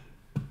that one.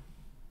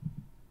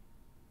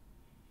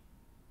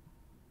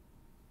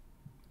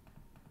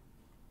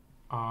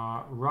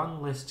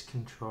 Run list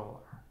controller.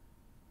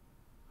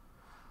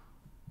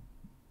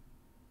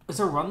 Is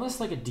a run list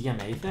like a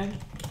DMA thing?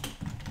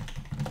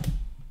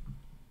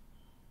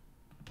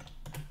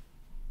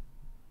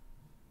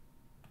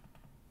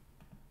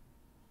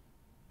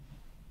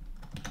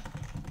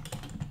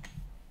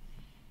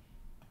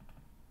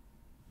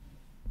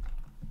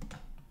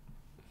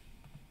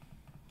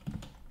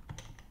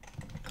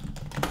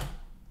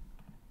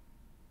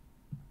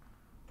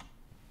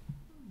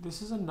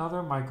 This is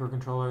another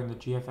microcontroller in the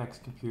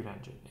GFX compute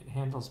engine. It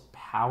handles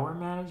power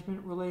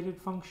management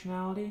related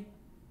functionality.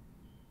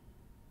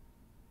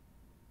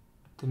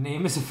 The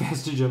name is a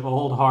vestige of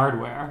old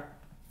hardware.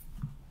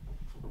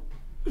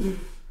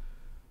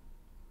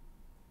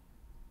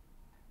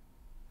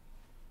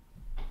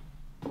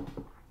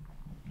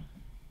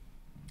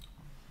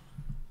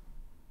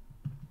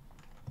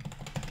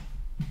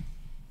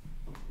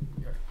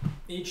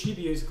 Each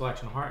GPU is a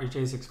collection of each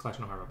ASIC is a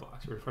collection of hardware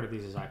blocks. We refer to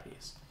these as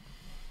IPs.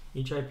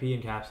 Each IP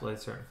encapsulates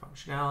certain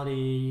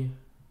functionality.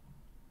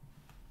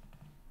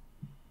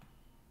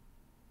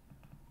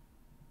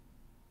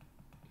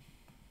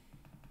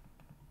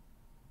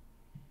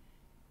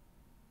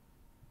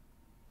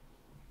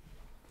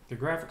 The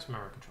graphics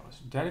memory controllers.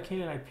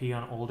 Dedicated IP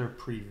on older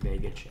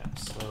pre-Vega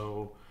chips.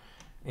 So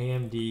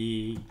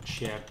AMD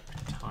chip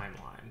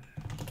timeline.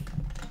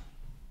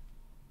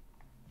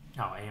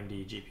 Oh,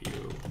 AMD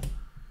GPU.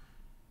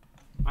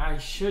 I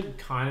should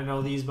kind of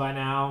know these by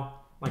now.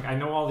 Like, I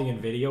know all the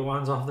NVIDIA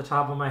ones off the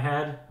top of my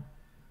head.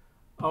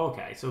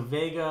 Okay, so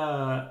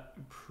Vega,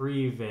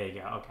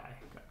 pre-Vega. Okay,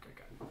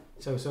 good.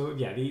 So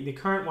yeah, the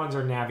current ones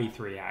are Navi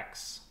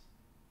 3X.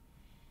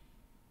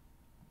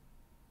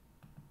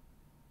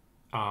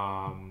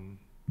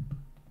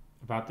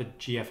 About the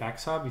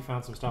GFX hub, you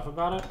found some stuff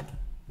about it?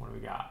 What do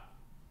we got?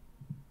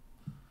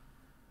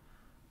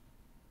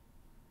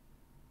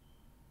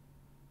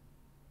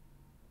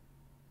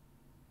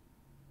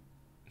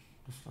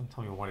 Just don't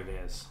tell me what it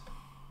is.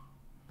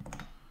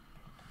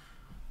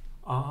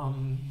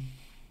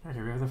 Okay,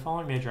 we have the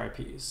following major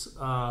IPs.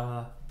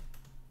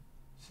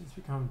 Since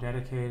become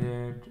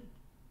dedicated,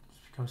 it's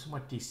become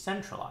somewhat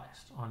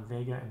decentralized on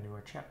Vega and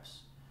newer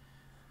chips.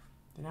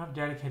 They now have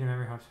dedicated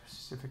memory hubs for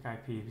specific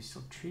IP. We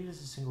still treat it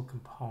as a single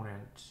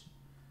component. It's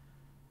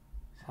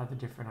how the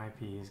different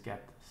IPs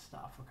get the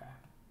stuff. Okay.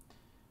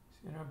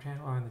 So interrupt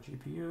handler on the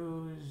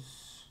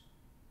GPUs.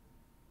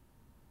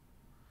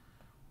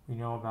 We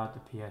know about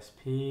the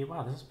PSP.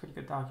 Wow, this is pretty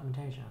good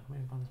documentation. I may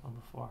have done this one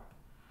before.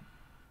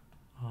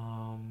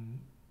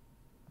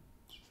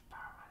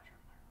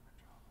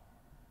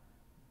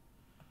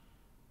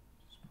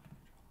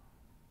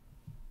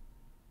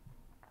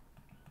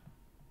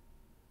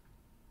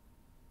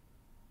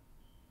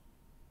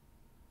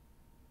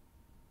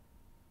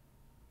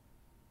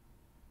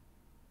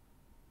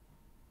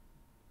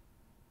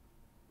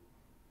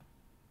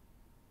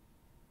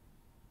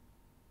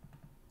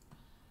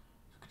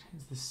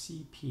 Contains the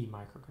CP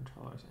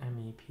microcontrollers,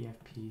 ME,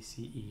 PFP,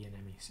 CE, and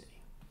MEC.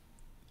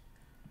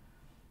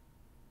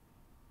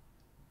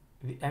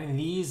 I mean,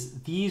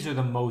 these are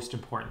the most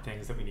important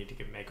things that we need to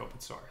make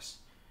open source.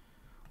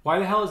 Why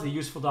the hell is the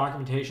useful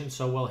documentation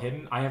so well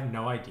hidden? I have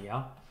no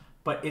idea,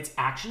 but it's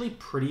actually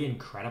pretty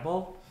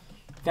incredible.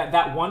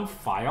 That one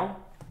file,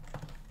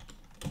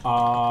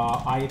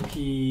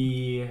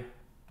 IP,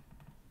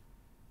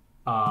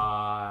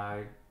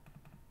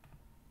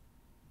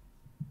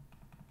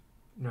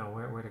 no,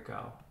 where'd it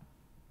go?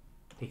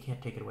 They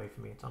can't take it away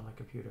from me. It's on my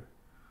computer.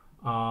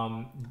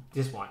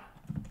 This one.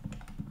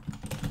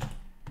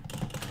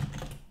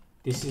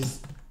 This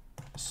is,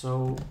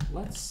 so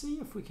let's see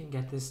if we can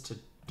get this to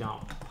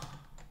dump.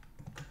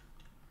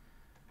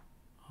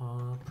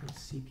 Print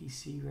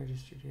CPC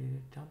register data,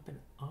 dump an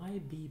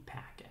IB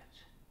packet.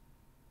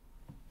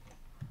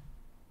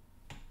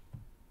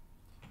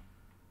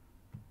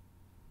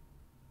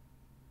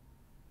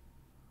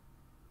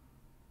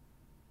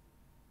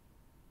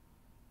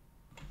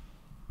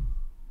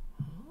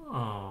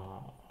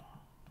 Oh,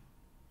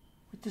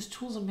 this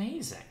tool's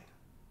amazing.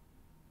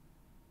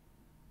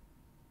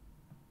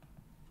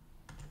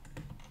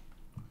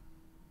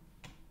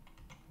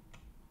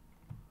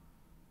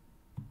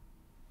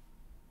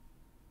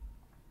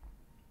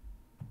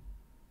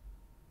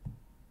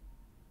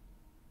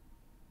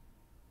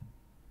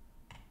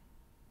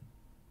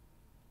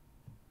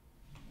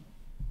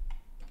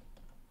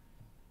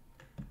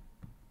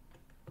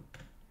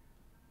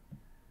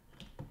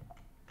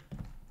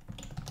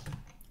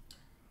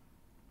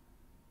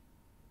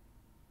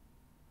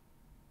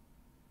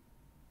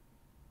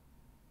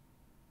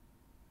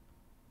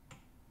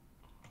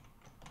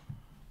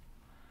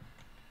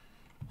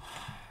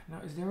 Now,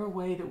 is there a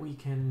way that we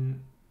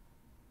can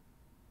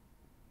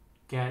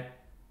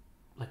get,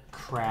 like,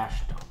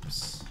 crash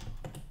dumps?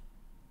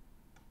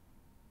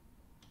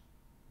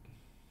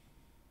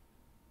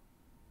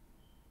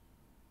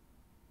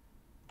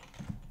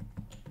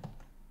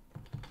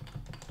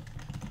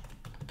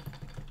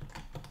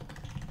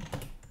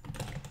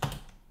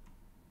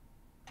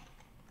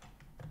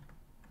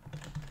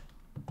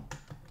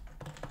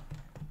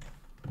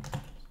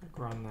 Let's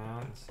run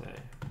that and say...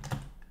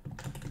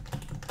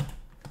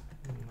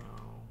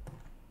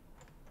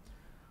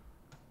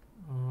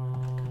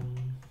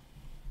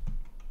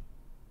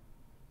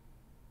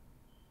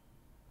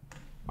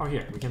 Oh,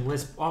 here, we can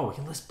list, we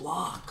can list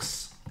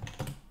blocks.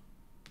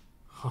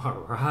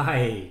 All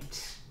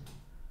right.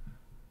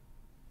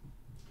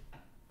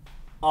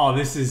 Oh,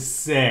 this is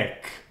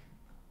sick.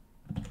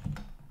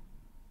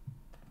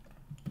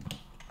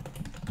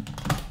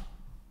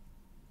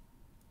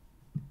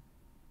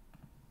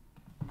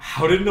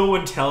 How did no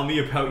one tell me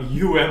about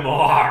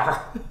UMR?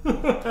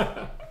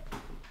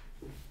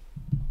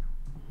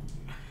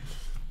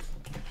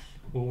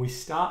 When we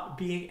stop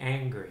being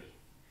angry,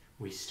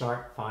 we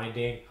start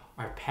finding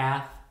our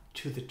path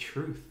to the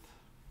truth.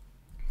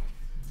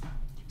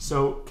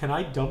 So can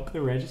I dump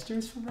the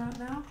registers from that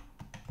now?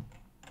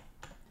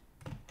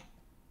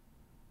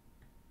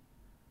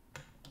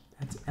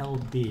 That's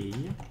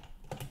LB.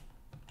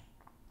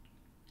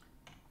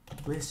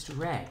 List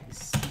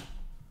regs.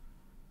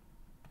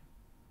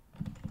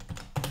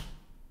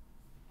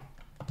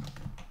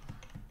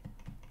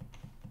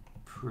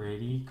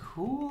 Pretty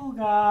cool,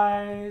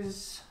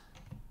 guys.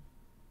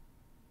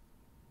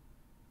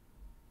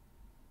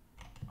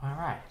 All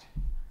right.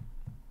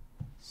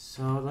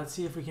 So let's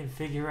see if we can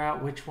figure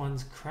out which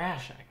one's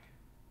crashing.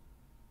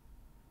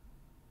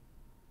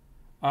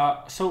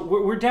 So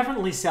we're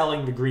definitely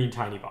selling the green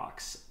tiny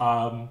box.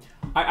 I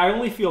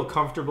only feel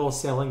comfortable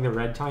selling the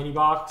red tiny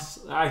box.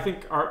 I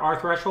think our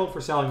threshold for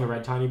selling the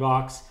red tiny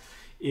box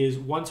is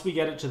once we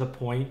get it to the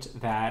point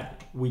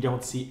that we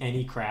don't see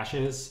any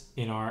crashes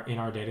in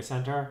our data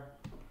center,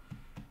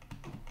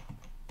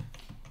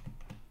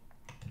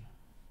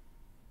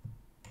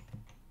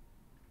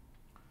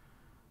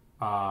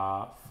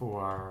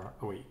 for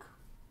a week.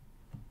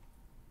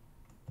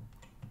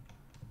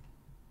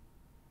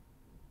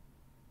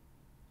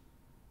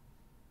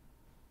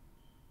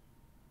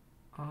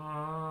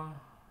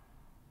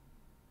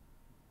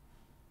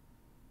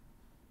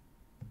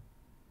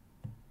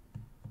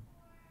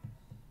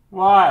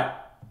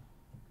 What?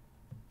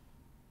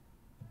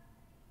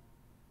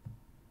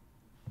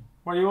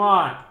 What do you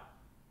want?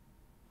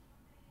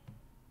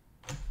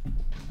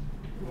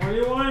 What are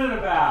you whining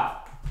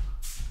about?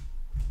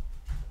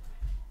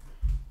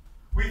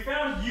 We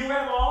found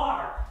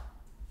UMR.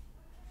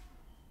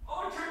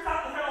 Oh, it turns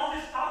out they had all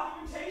this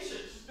documentation.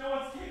 Just no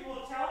one's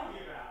capable of telling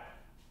me about it.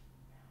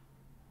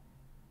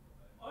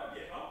 Oh, I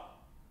get up.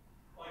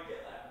 Oh, I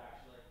get that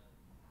actually.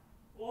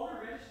 All the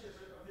registers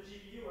of the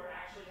GPU are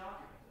actually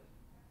documented.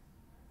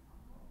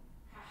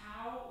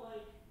 How,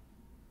 like,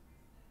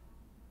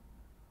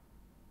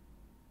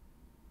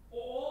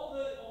 all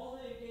the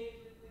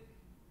engagement, like,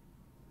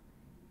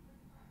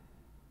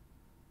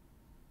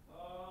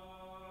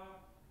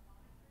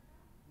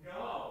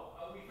 no.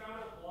 We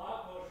found a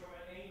blog post from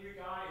an angry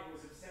guy who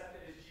was upset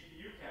that his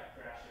GPU kept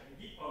crashing, and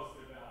he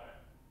posted about it.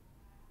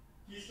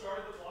 He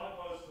started the blog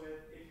post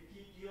with, if you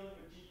keep dealing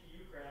with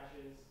GPU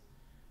crashes,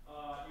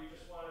 you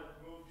just want to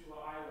move to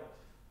an island.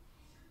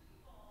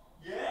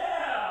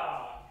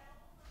 Yeah!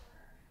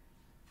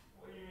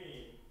 What do you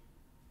mean?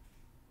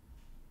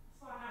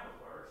 That's not how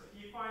it works. If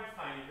he finds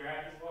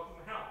tinygrad, he's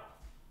welcome to help.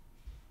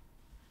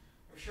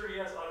 I'm sure he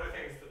has other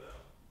things to do.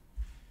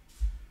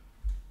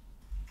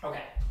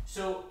 Okay,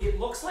 so it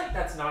looks like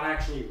that's not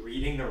actually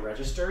reading the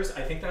registers.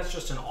 I think that's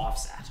just an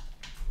offset.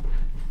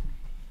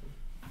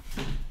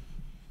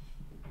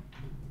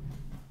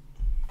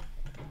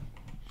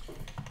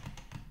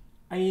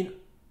 I mean,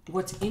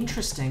 what's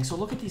interesting, so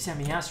look at these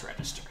MES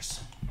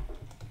registers.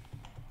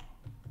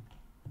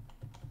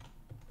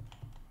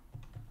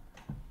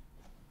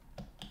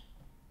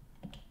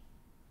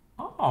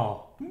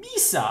 Oh,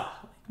 Misa.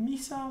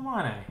 Misa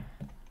Amane.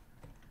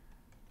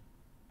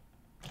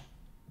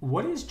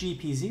 What is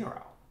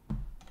GP0?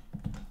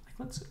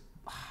 Like,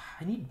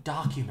 I need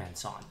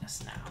documents on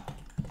this now.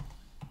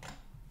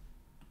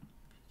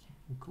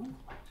 Google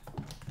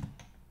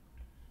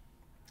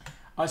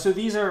it. So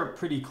these are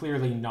pretty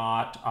clearly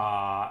not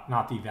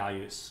the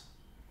values.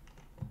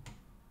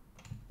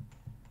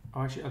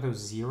 Oh, actually, are those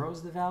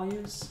zeros the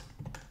values?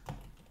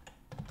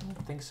 I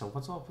don't think so.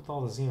 What's up with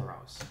all the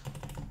zeros?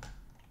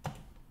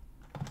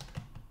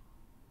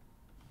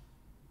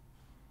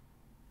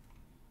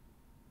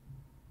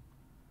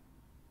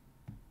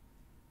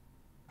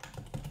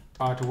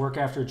 To work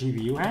after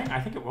GPU hang? I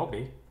think it will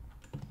be.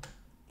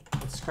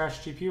 Let's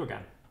crash GPU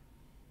again.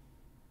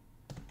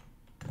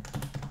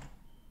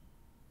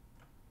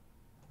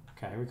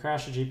 Okay, we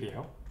crashed the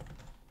GPU.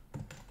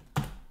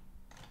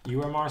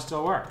 UMR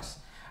still works.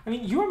 I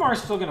mean, UMR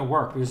is still going to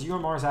work because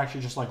UMR is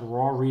actually just like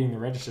raw reading the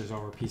registers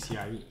over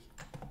PCIe.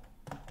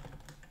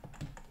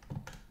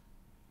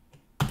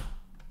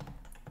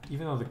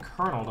 Even though the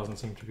kernel doesn't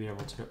seem to be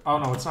able to. Oh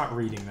no, it's not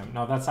reading them.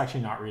 No, that's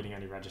actually not reading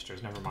any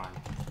registers. Never mind.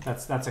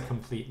 That's a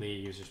completely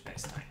user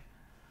space thing.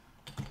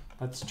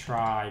 Let's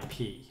try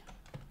P.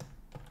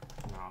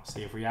 No,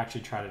 see if we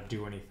actually try to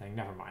do anything.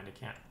 Never mind, it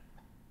can't.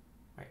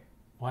 Wait,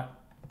 what?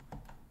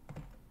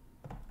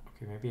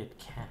 Okay, maybe it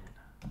can.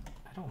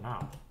 I don't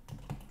know.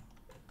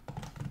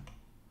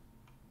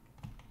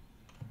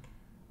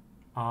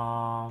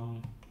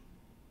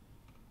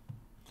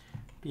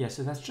 Yeah,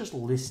 so that's just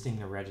listing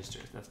the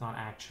registers. That's not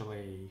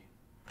actually.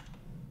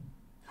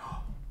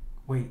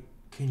 Wait,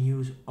 can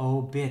use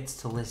O bits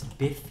to list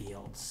bit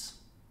fields.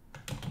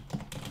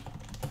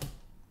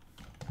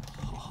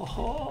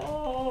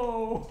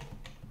 Oh,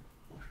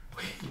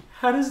 wait,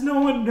 how does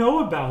no one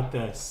know about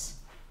this?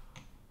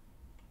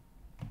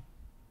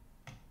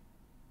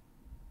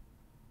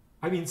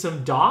 I mean,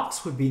 some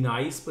docs would be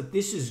nice, but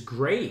this is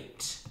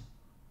great.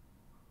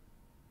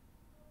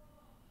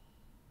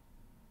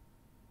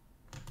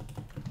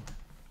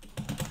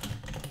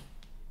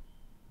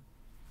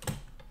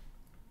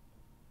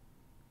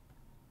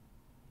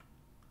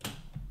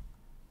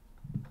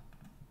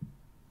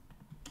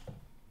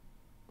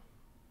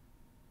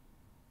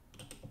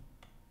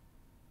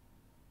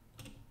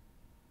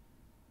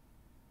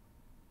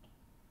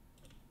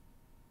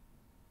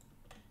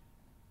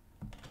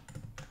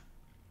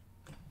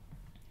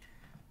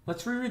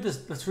 Let's reread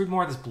this. Let's read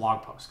more of this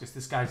blog post because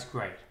this guy's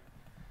great.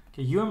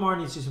 Okay, UMR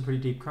needs to do some pretty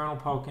deep kernel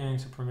poking,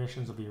 so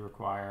permissions will be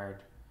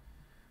required.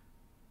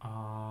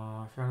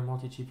 If you're on a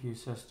multi-GPU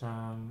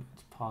system,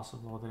 it's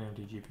possible that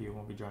AMD GPU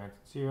won't be joined at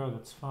 0.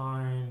 That's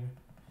fine.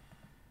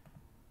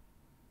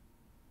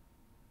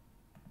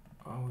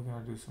 Oh, we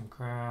gotta do some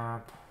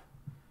crap.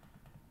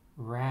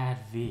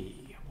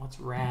 RADV. What's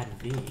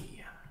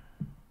RADV?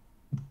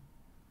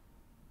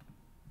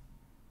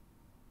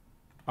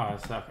 Oh,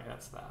 that's okay.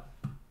 That's that.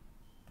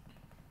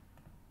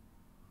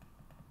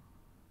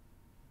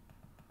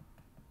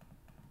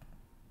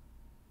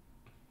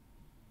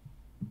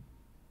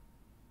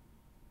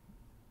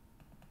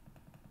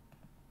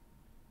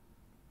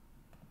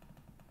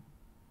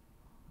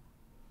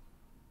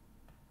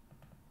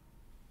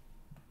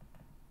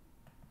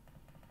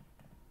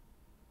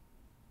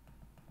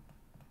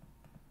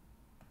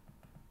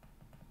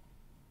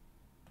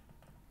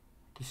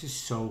 This is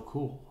so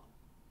cool.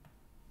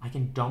 I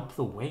can dump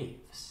the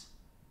waves.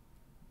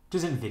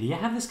 Does NVIDIA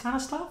have this kind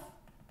of stuff?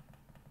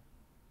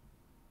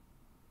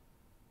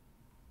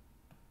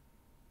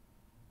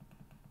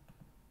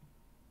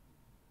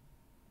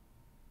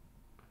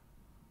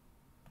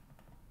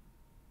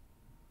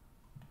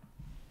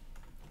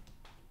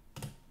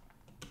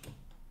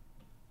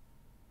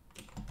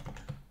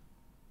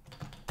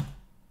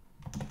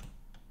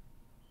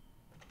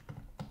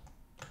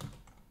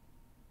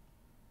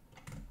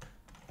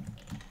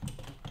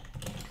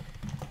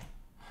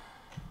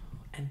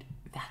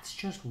 That's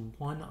just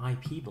one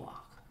IP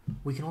block.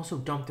 We can also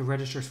dump the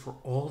registers for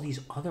all these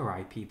other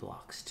IP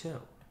blocks too.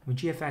 I mean,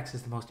 GFX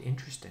is the most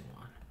interesting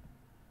one.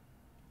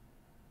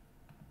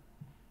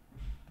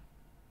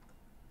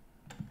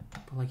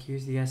 But like,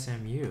 here's the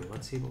SMU.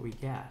 Let's see what we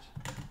get.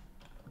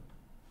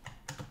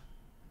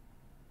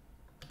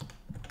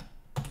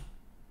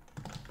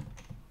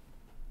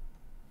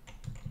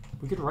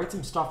 We could write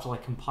some stuff to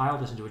like compile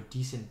this into a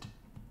decent...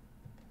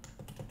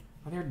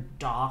 Are there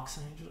docs?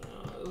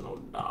 There's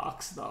no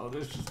docs though.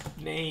 There's just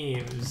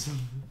names.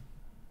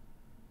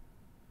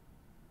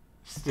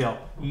 Still,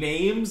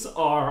 names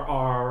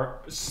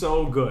are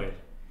so good.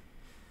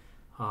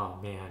 Oh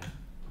man.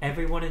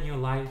 Everyone in your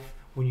life,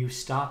 when you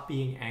stop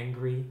being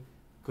angry,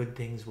 good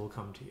things will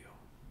come to you.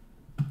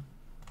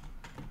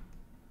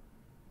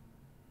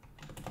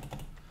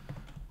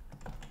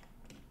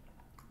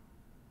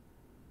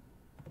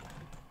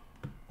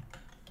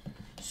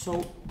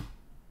 So,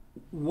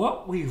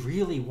 what we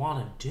really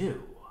want to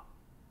do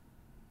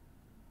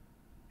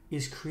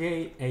is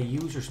create a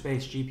user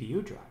space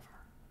GPU driver.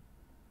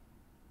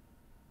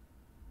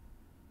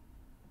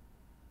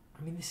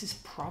 I mean, this is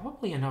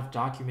probably enough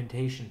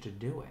documentation to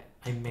do it.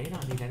 I may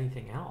not need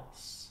anything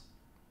else.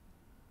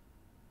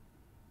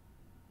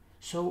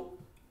 So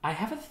I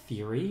have a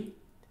theory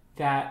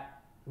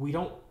that we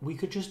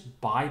could just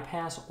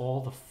bypass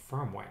all the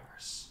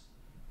firmwares.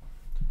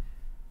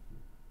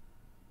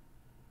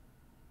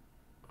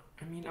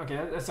 I mean, okay,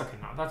 that's okay.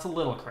 No, that's a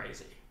little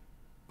crazy.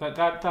 That's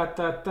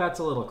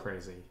a little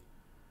crazy.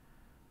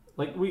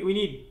 Like we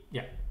need,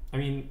 yeah. I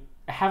mean,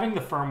 having the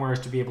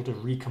firmwares to be able to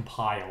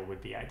recompile would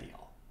be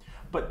ideal.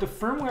 But the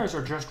firmwares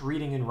are just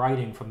reading and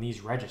writing from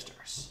these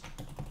registers.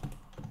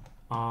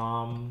 Okay.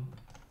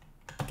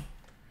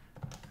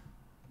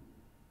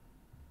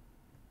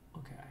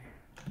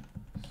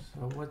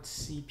 So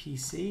what's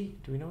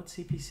CPC? Do we know what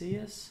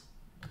CPC is?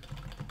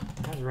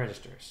 It has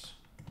registers.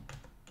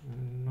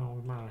 No,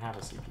 we might not have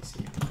a CPC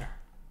in there.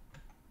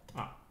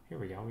 Oh, here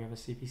we go. We have a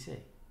CPC.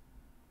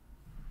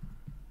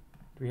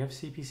 Do we have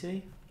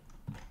CPC?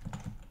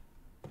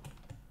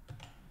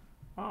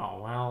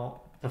 Oh,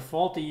 well, the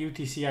faulty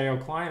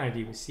UTCIO client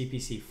ID was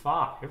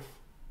CPC5.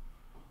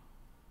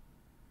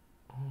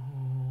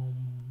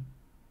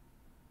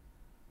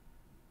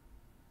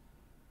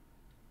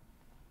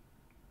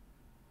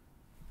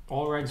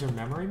 All regs are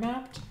memory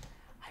mapped?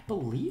 I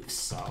believe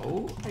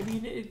so. I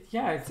mean,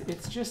 yeah,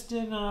 it's just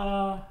in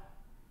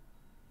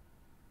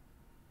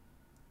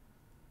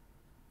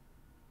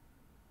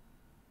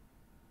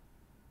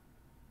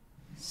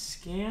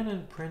scan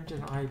and print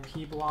an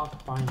IP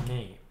block by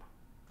name.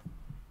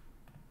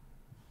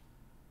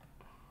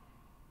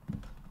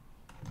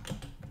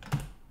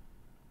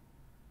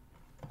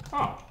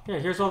 Oh, yeah,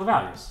 here's all the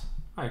values.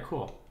 All right,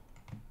 cool.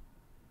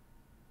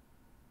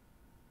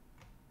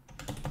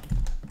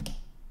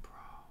 Bro,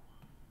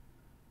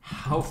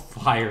 how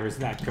fire is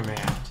that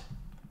command?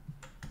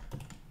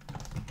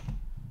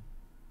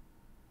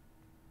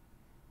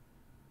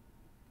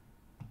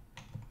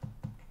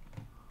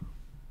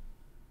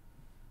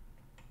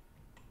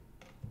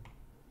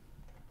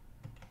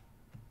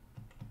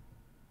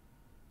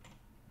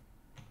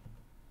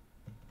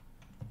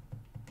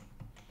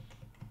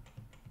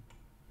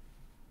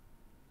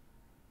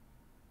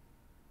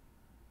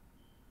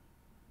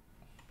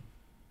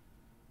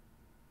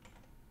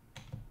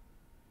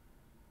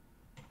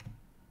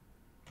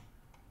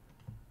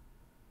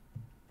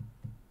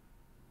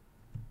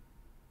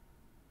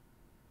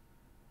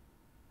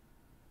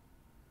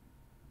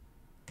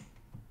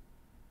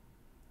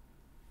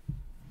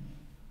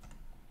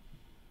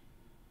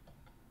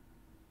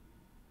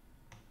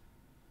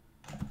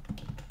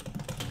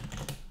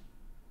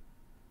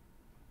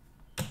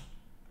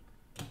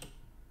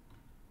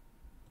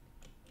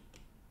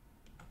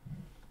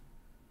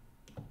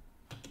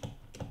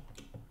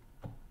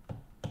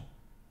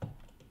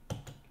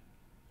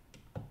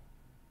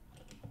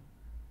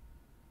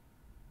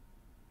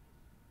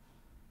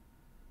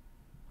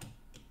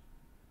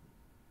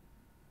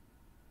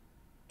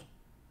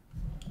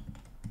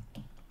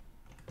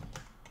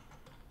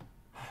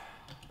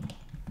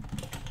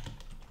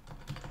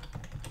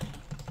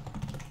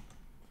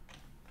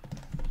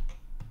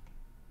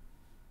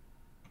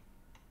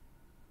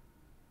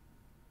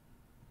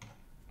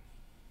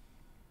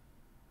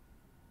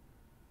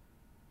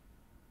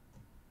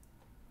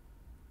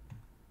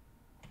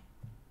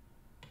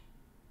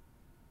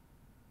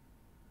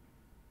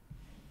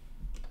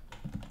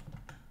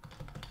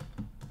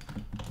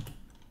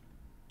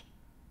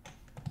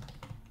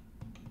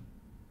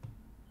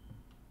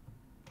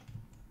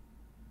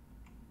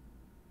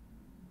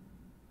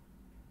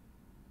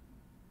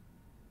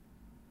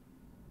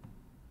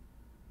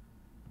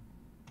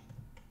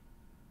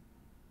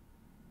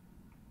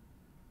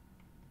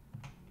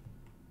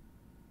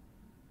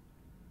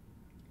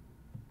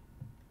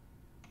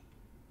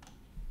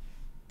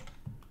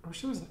 wish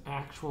there was an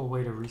actual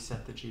way to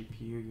reset the GPU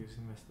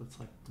using this that's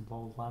like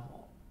low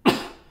level.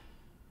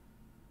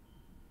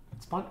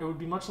 It would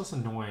be much less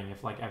annoying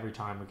if like every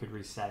time we could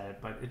reset it,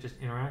 but it just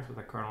interacts with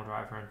the kernel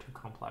driver in too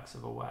complex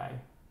of a way.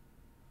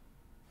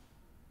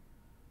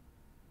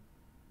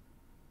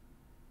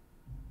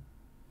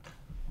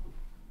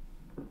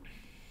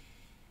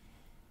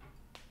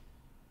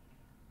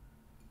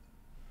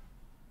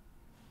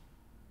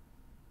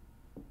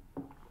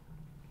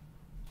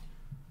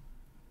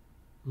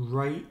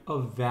 Write a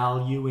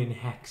value in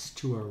hex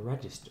to a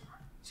register.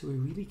 So we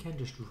really can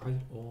just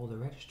write all the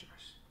registers.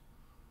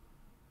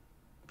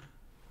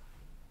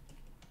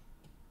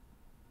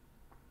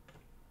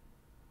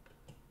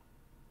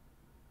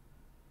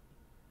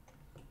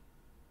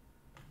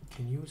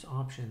 Can use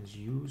options,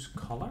 use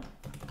color?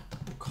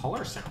 Oh,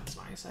 color sounds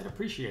nice. I'd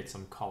appreciate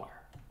some color.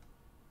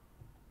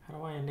 How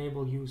do I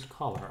enable use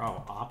color?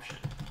 Oh, option.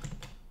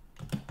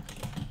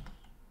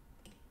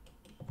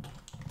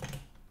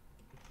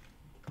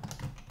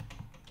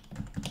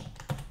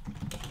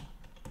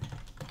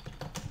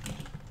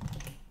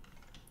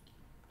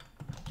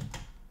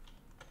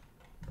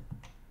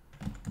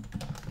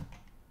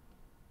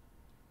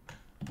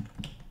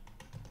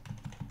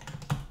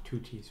 Two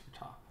T's for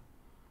top.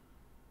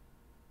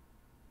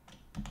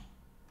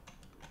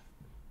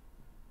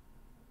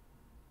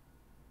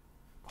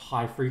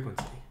 High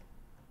frequency.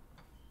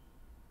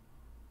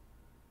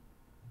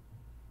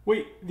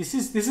 Wait, this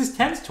is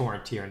tens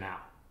torrent tier now.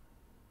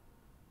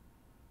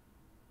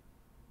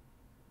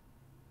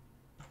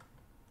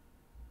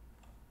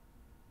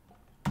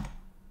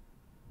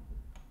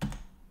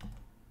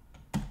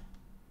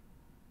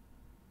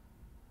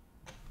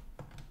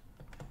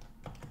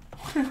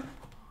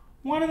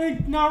 Why do they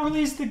not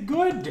release the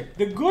good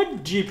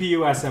GPU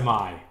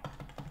SMI?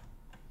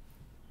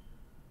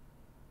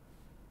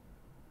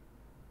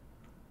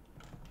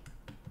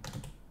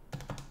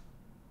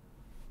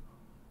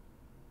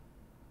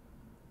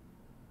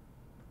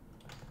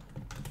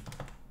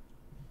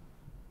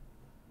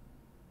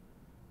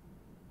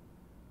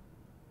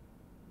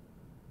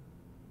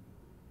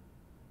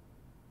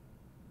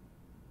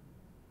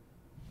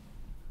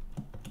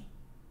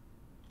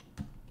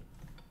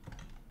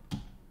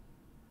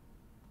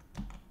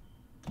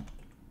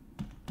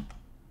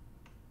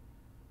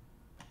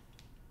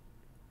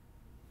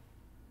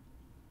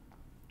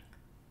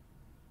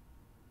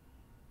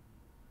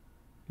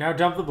 Now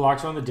dump the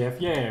blocks on the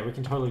diff. Yeah, we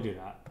can totally do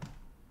that.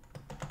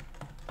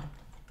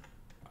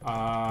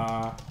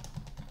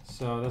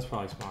 So that's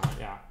probably smart,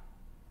 yeah.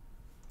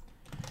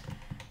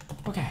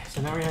 Okay,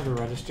 so now we have the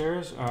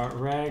registers.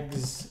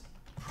 Regs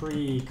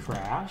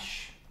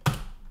pre-crash.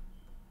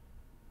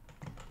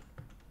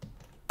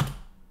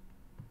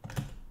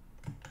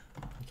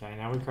 Okay,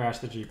 now we crash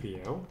the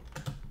GPU.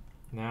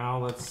 Now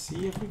let's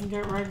see if we can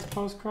get regs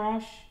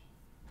post-crash.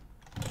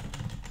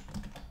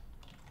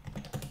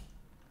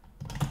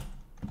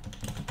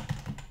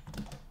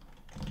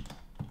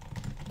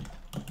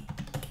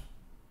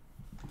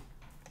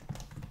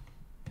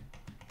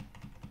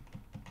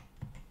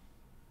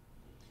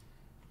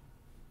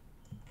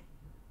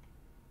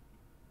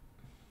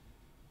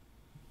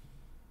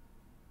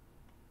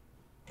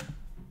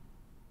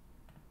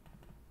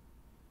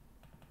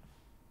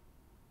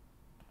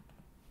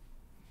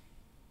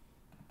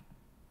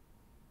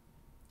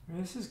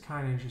 This is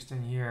kind of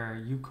interesting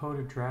here. Ucode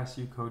address,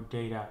 Ucode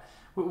data.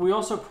 We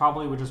also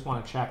probably would just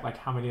want to check like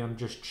how many of them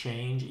just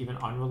change, even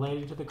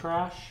unrelated to the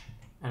crash,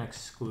 and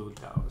exclude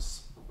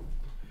those.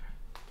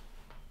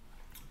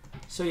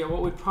 So yeah,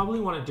 what we'd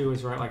probably want to do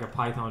is write like a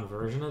Python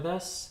version of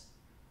this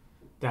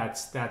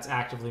that's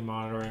actively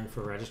monitoring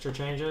for register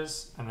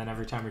changes, and then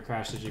every time we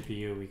crash the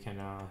GPU, we can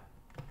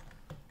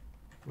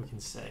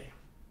say,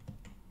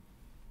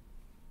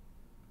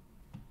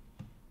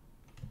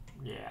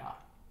 yeah.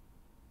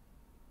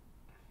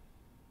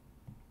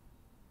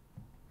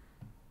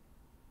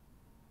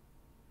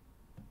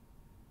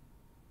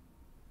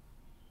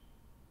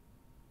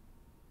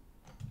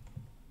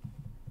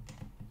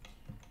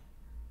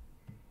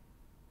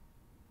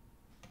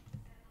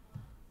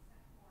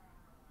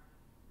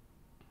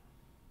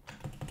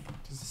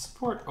 Does this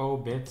support O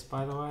bits,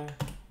 by the way?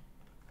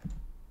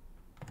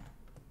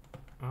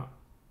 Oh.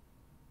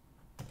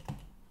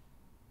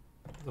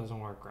 It doesn't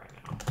work right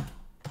now.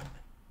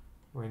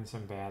 We're in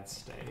some bad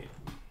state.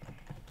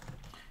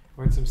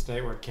 We're in some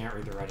state where it can't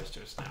read the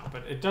registers now,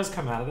 but it does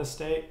come out of this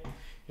state.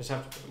 Just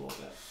have to wait a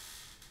little bit.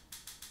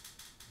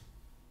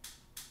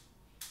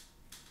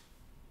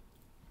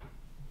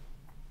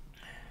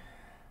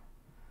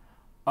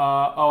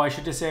 Oh, I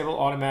should disable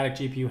automatic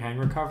GPU hang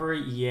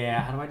recovery.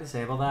 Yeah, how do I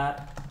disable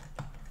that?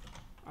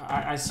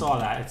 I saw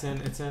that.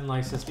 It's in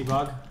like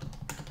sysdebug.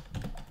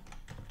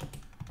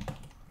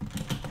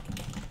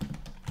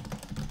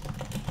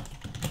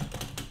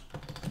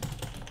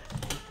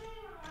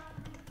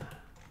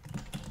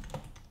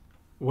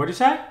 What'd you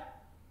say?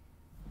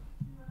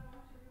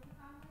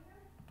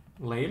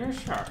 Later?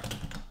 Sure.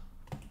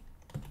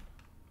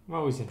 I'm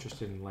always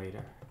interested in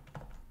later.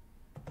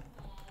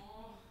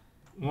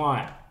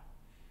 What?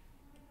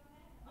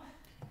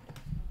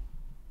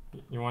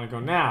 You want to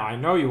go now. I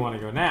know you want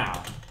to go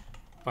now.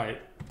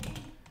 But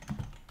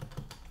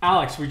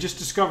Alex, we just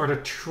discovered a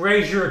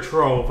treasure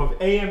trove of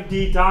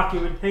AMD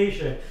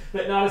documentation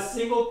that not a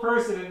single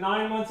person in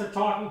 9 months of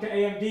talking to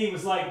AMD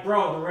was like,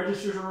 bro, the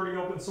registers are already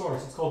open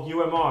source. It's called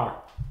UMR.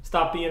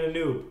 Stop being a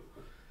noob.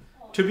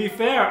 To be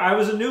fair, I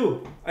was a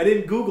noob. I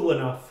didn't Google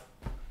enough.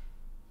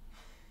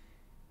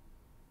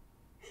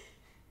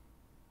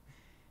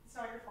 It's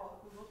not your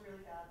fault. Google's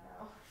really bad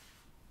now.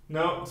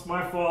 No, it's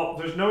my fault.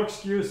 There's no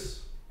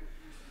excuse.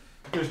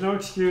 There's no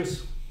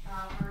excuse.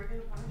 How are you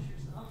going to punish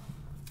yourself?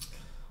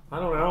 I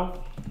don't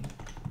know.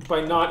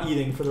 By not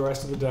eating for the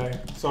rest of the day.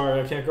 Sorry,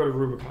 I can't go to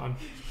Rubicon.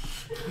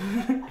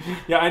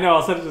 Yeah, I know.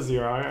 I'll set it to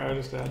 0. I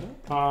understand.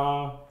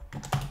 Alright.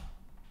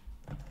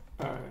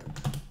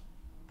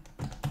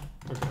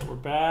 Okay, we're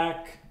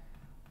back.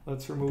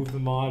 Let's remove the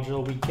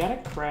module. We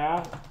get a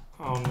crash.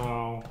 Oh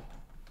no.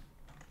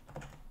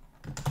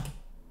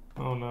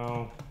 Oh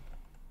no.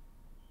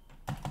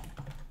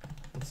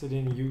 What's it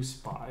in use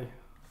by?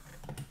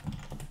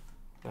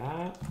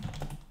 That?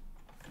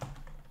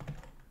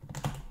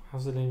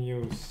 How's it in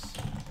use?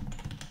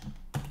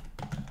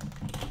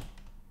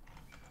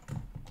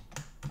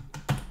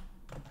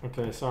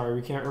 Okay, sorry,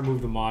 we can't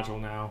remove the module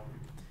now.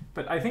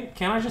 But I think,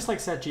 can I just like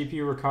set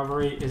GPU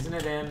recovery? Isn't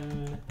it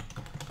in...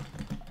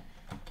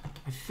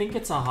 I think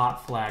it's a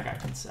hot flag I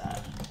can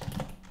set.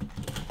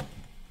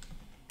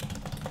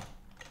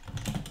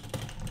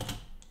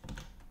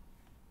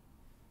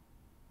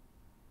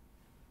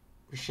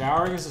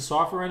 Showering, is the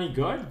software any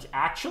good?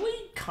 Actually,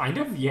 kind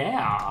of,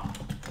 yeah.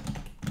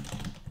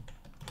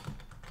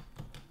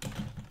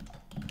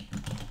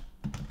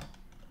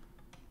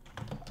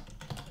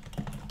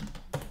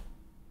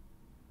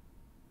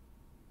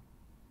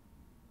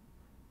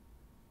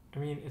 I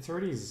mean, it's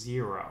already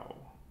 0.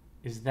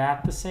 Is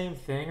that the same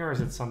thing or is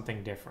it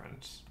something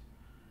different?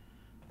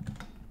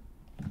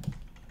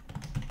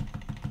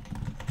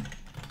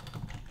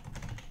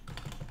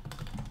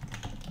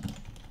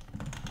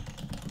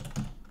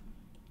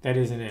 That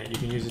isn't it. You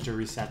can use it to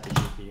reset the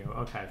GPU.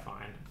 Okay,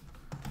 fine.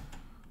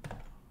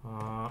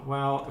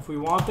 Well, if we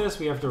want this,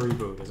 we have to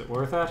reboot. Is it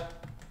worth it?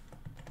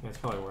 Yeah, it's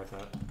probably worth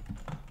it.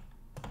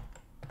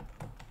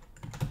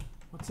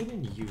 What's it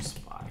in use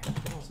by? I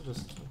can also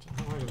just...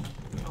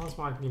 Unless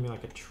mine can give me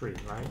like a tree,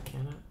 right?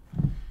 Can it?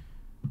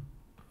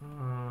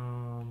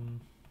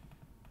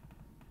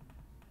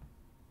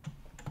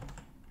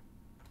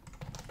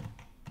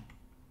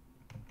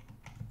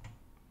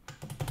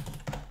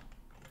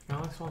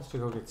 Alex wants to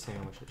go get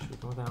sandwiches. Should we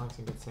go with Alex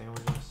and get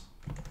sandwiches?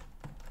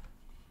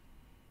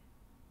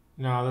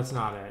 No, that's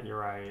not it. You're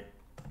right.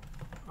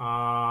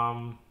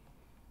 All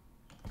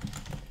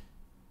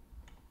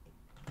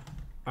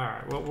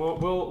right.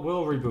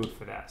 We'll reboot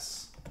for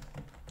this.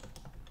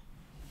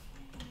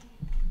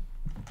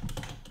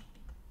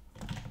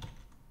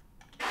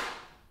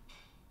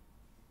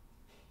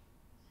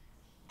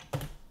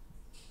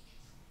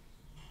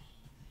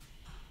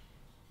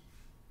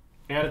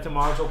 Add it to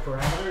module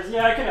parameters?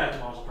 Yeah, I can add it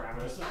to module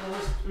parameters.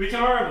 We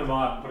can arm the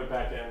mod and put it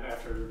back in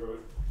after reboot.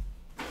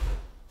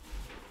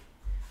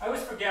 I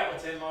always forget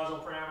what's in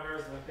module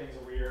parameters and then things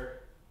are weird.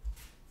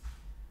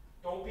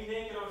 Don't be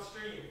naked on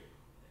stream.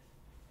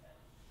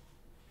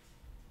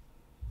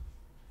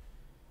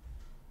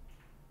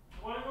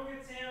 You want to go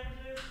get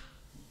sandwiches?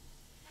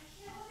 I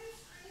can't look at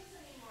screens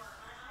anymore.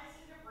 My eyes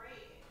need a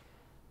break.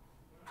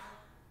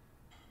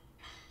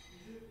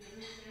 Is it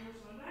Sandwich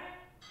Sunday?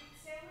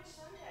 It's Sandwich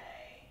Sunday.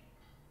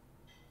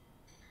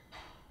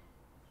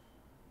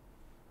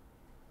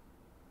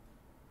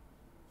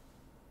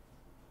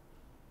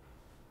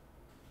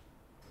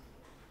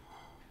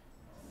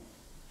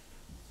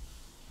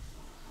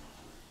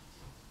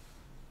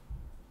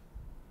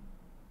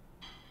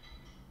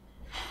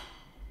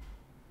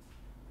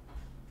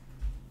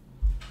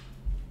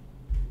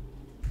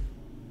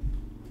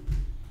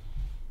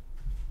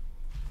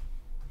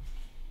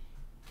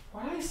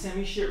 Why do they send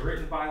me shit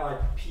written by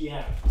like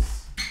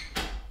PMs?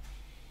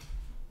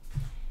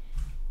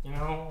 You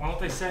know, why don't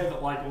they say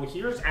that like, well,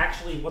 here's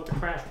actually what the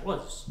crash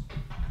was.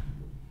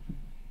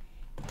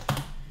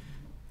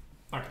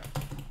 Okay,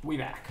 we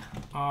back.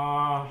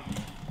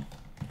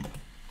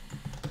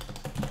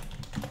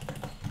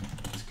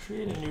 Let's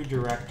create a new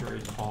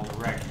directory called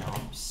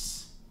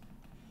regdumps.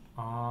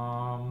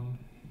 Oh,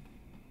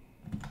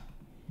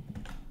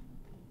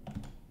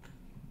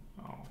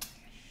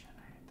 shit,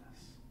 I hate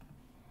this.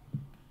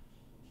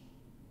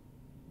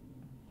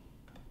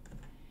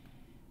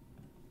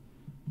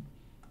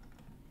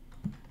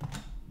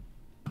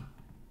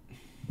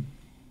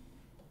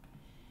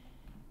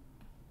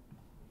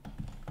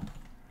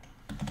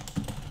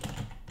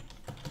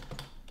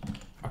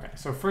 Okay,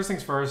 so first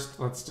things first,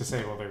 let's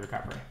disable the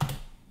recovery.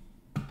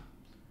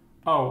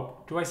 Oh,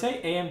 do I say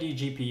AMD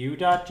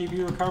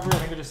GPU.GPU recovery? I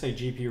think I just say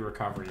GPU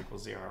recovery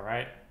equals 0,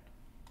 right?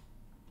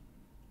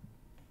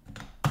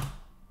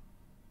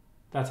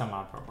 That's how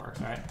modprobe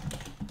works, right?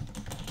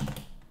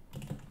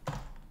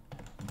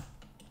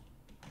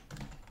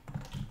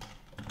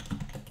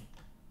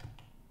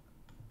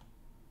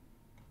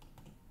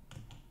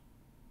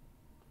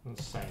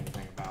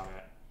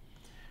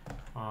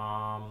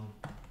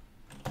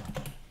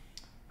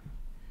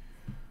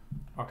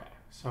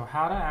 So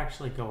how to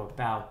actually go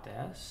about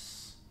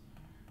this?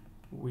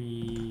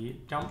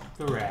 We dump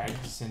the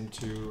regs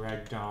into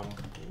reg dump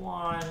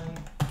 1,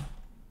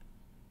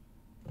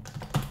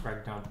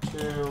 reg dump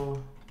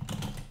 2.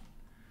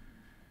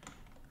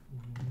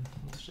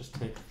 Let's just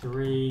take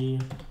 3.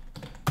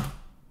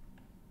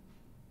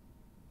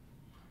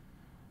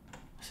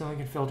 So we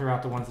can filter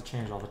out the ones that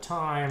change all the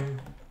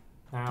time.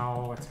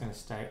 Now it's going to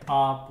stay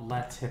up.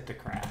 Let's hit the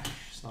crash.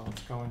 So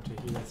let's go into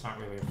here. It's not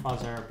really a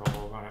fuzzer, but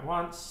we'll run it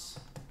once.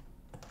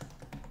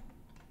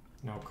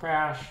 No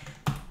crash.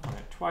 Run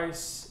it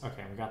twice.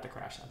 Okay, we got the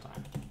crash that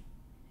time.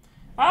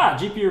 Ah,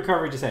 GPU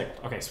recovery disabled.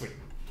 Okay, sweet.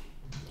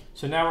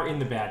 So now we're in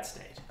the bad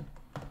state.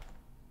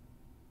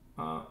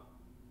 What?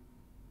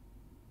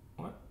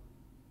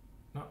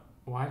 No,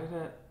 why did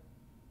it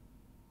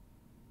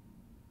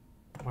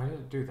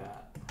do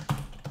that?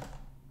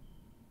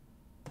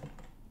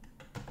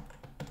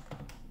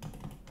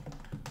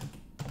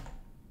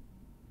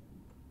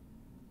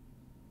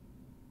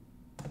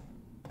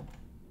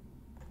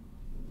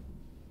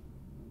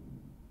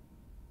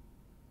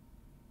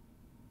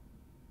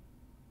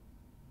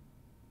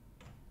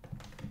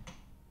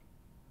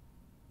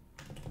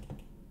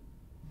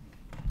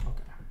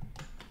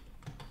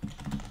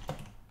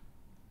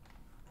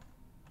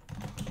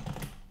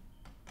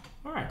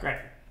 All right, great.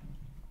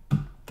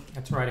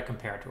 Let's write a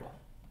compare tool.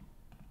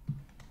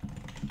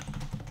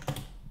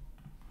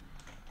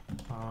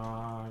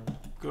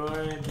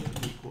 Good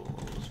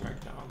equals reg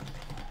dump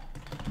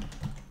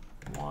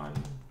 1.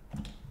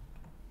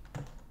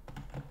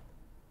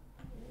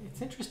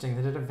 It's interesting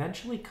that it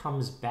eventually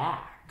comes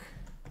back.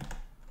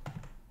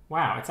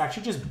 Wow, it's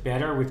actually just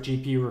better with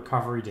GPU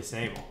recovery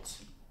disabled.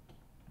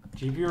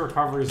 GPU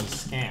recovery is a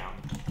scam.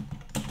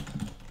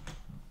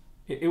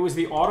 It was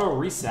the auto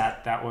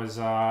reset that was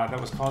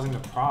causing the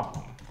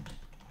problem.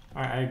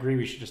 All right, I agree.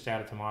 We should just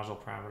add it to module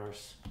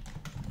parameters.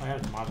 I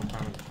added to module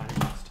parameters to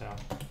tinybox too.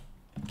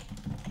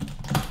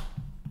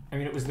 I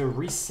mean, it was the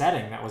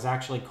resetting that was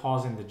actually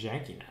causing the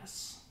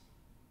jankiness.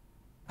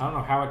 I don't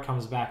know how it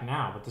comes back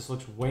now, but this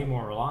looks way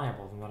more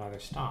reliable than that other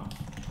stuff.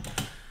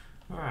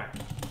 All right,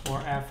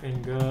 for f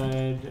in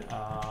good,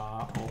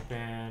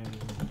 open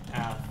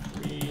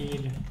f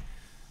read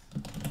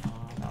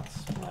dot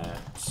split.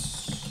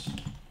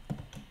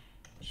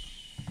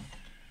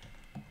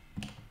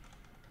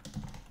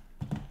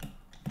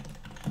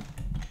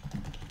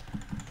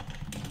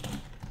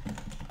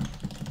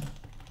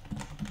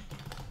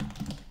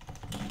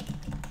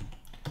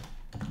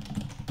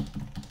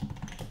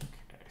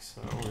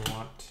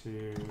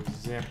 To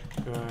zip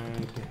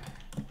good.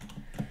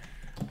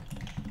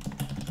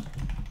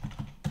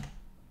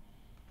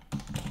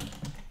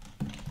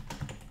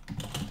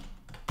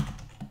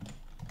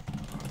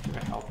 I'll give a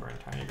helper in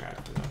tinygrad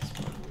for this,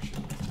 but we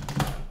shouldn't do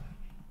that.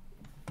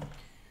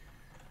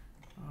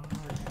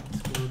 Alright,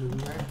 let's go to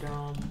reg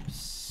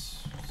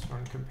dumps. Let's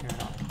run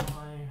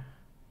compare.py.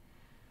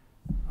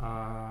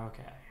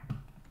 Okay.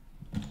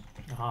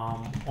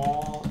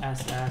 All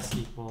ss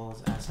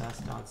equals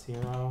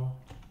ss.0.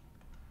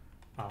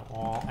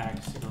 All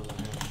x equals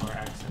for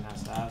x and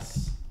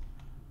ss.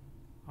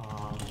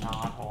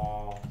 Not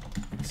all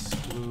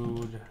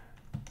exclude.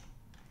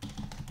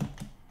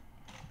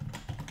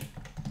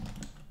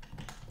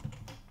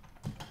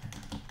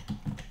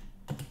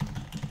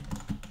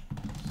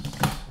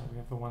 So we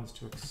have the ones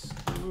to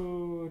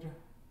exclude.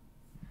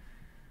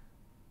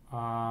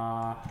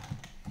 Or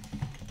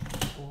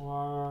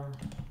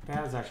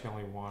bad is actually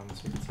only one,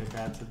 so we can say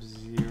bad sub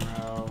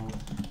 0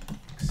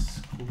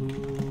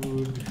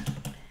 exclude.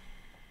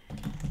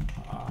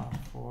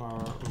 For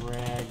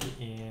reg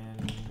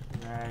in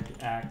reg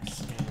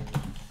x in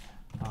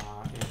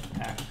if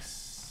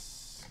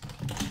x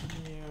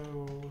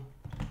continue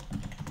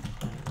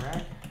print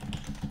reg.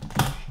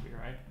 Should be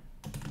right.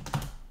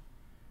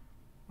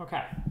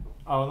 Okay.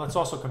 Oh, and let's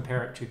also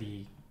compare it to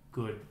the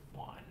good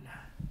one.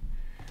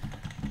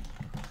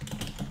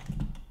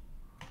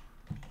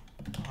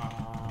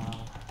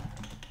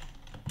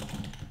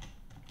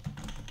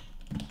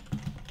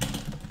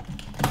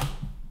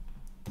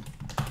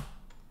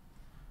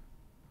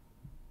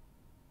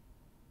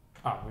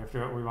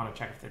 We want to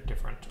check if they're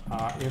different.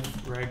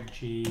 If reg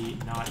G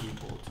not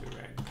equal to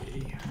reg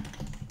B.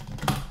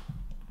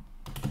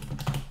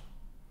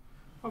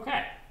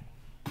 Okay.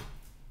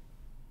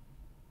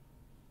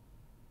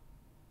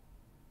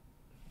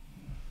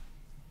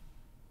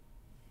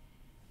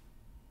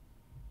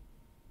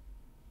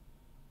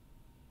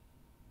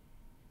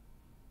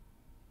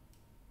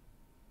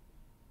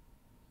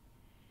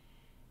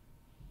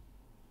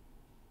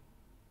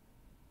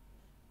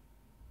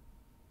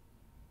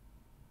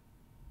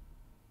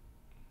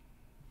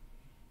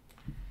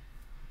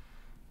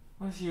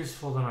 Less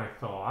useful than I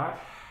thought.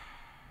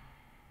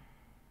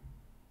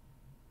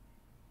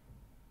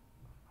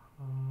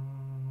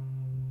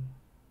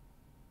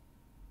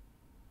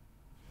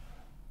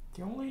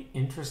 The only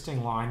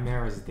interesting line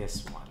there is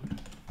this one.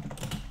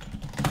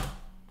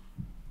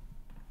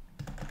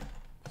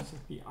 So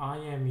the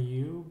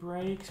IMU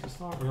breaks. We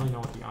still don't really know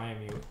what the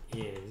IMU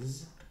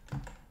is.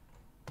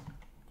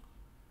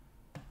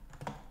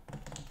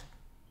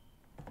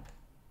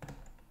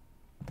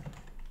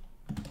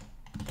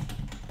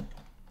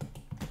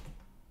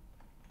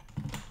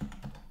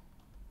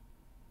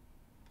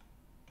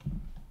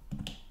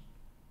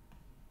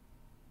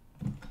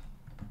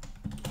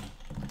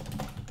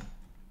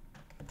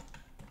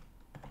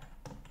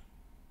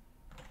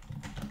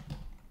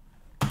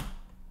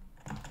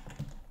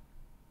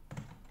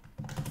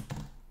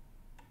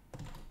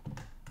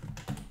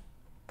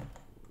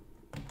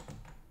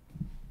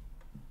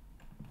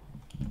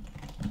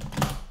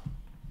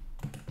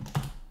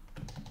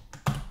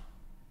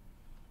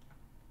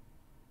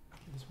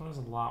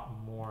 lot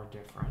more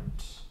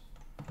different.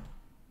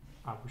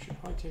 We should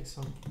probably take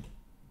some. Okay,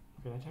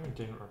 that time it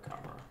didn't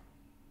recover.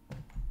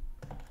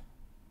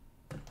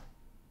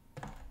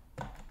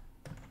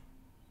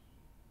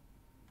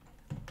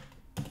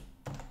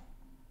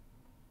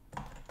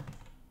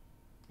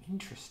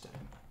 Interesting.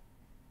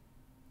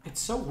 It's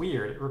so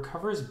weird. It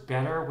recovers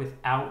better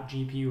without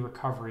GPU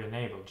recovery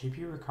enabled.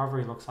 GPU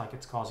recovery looks like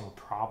it's causing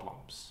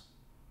problems.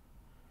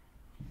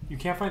 You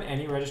can't find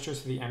any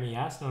registers for the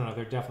MES? No,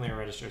 there definitely are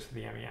registers for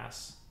the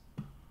MES.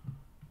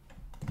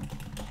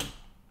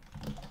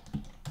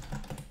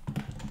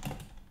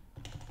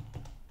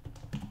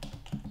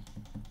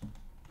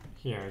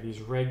 Here,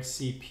 these reg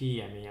CP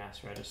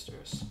MES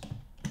registers.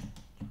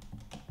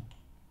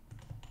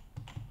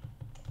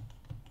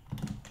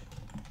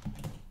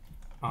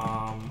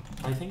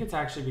 I think it's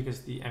actually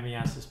because the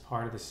MES is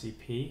part of the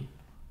CP.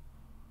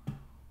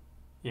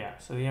 Yeah,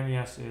 so the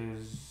MES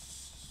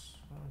is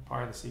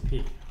part of the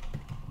CP.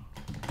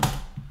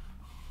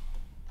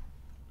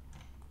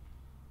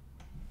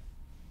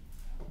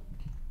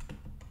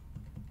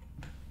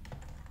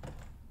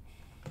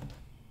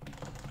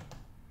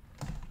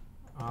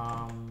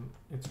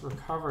 It's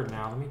recovered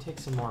now. Let me take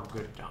some more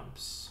good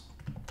dumps.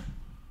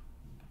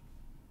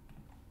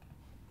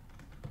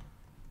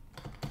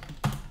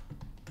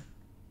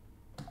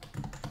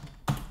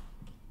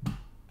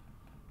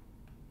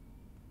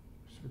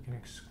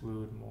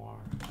 Exclude more.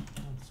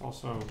 Let's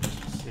also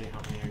just see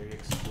how many we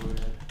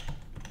excluded.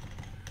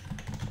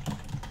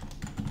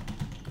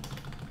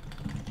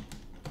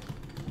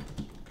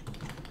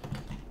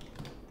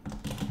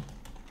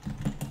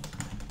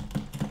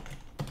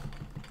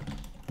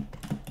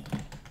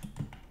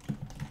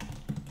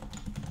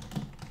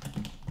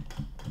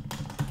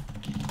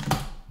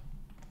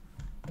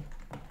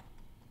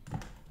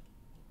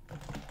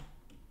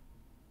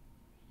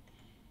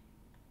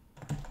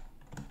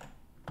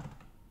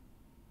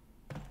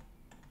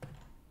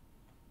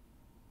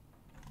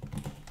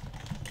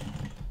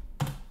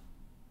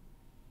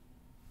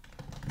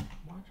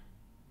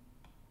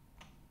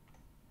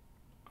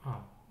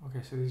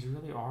 Okay, so these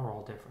really are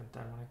all different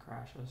then when it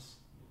crashes.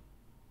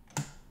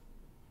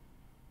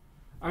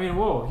 I mean,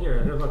 whoa,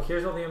 here, look,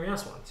 here's all the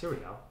MES ones. Here we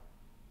go.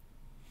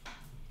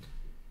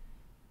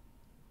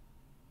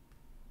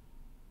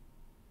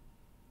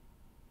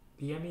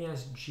 The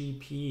MES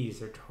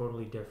GPs are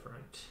totally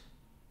different.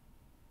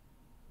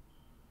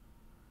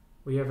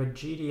 We have a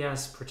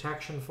GDS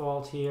protection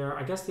fault here.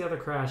 I guess the other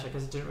crash, I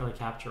guess it didn't really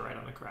capture right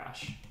on the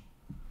crash.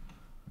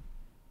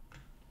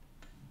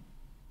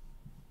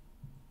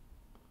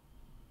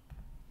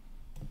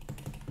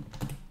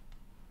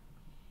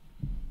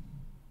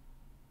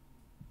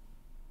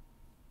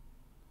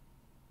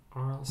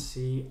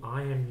 RLC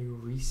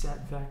IMU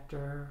reset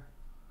vector.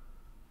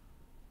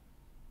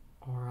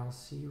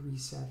 RLC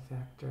reset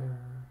vector.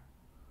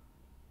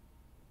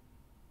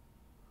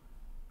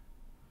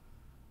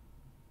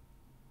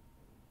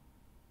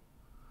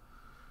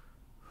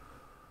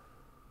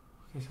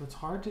 Okay, so it's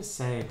hard to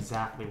say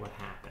exactly what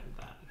happened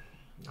then.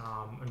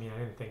 I mean, I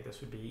didn't think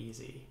this would be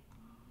easy.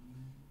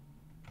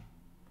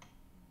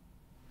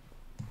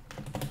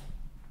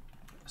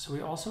 So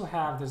we also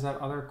have, there's that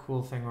other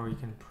cool thing where you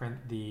can print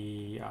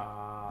the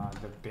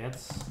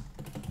bits.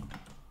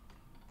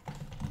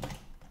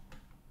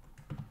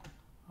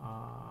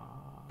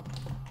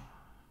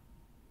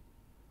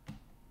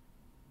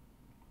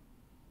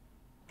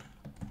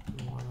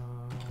 We want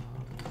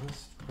to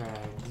list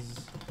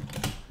regs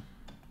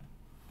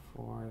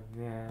for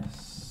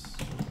this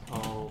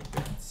with O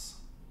bits.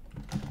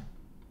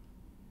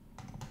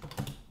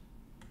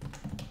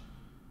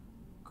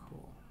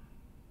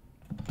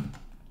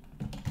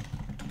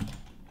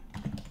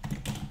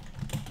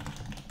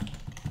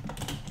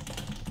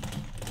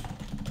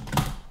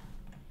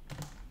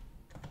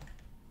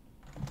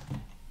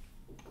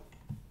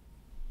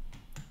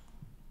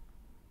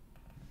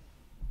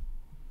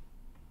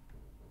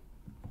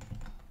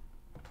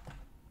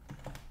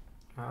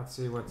 Let's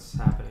see what's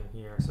happening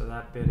here. So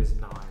that bit is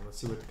 9. Let's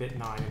see what bit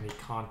 9 in the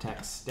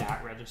context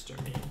stat register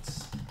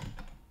means.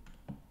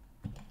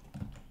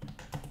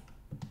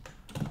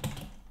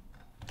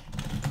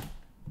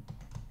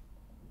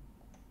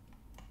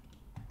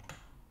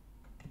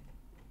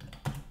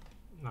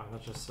 No,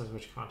 that just says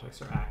which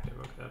contexts are active.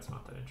 Okay, that's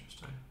not that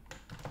interesting.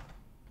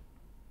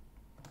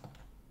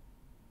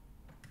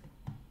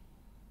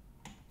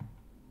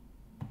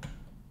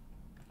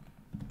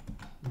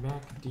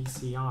 Mech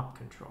DC op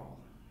control.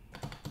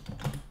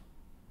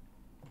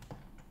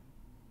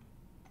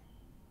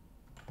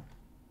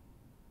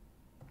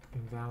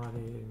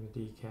 Invalidating the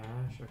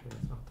Dcache. Okay,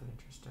 that's not that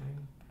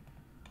interesting.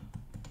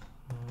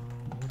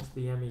 What's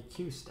the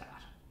MEQ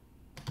stat?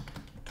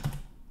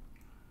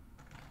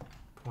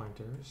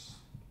 Pointers.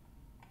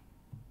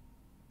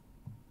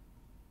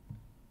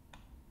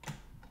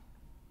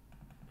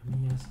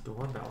 MES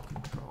doorbell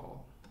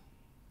control.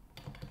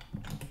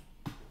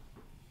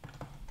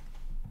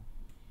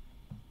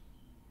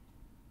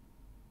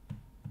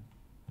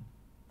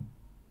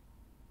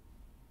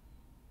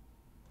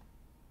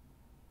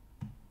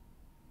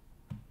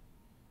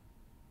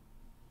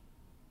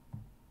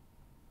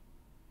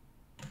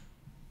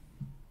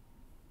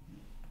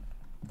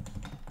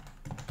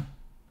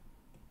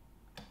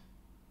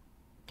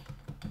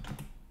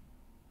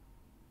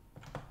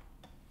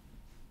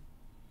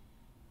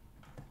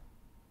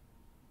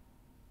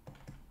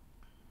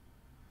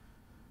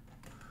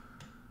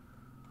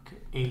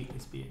 8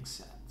 is being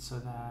set. So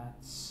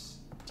that's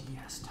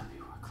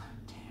DSW.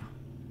 Damn.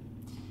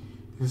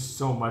 There's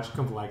so much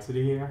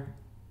complexity here.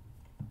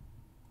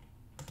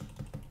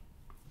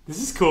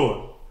 This is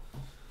cool.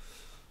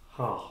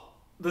 Oh.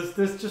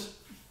 This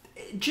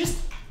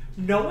just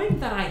knowing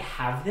that I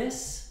have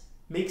this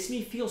makes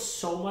me feel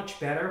so much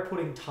better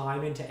putting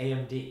time into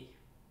AMD.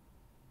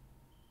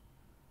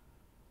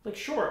 Like,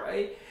 sure,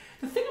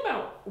 the thing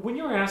about when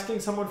you're asking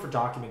someone for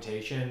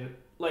documentation,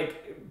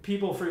 like,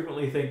 people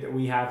frequently think that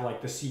we have,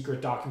 like, the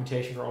secret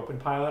documentation for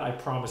OpenPilot. I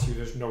promise you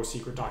there's no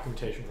secret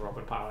documentation for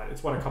OpenPilot.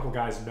 It's what a couple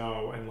guys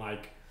know, and,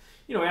 like,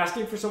 you know,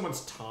 asking for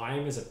someone's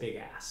time is a big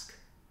ask.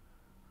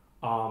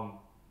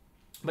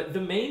 But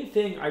the main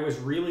thing I was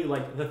really,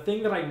 like, the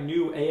thing that I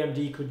knew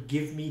AMD could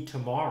give me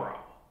tomorrow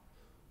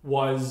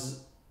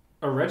was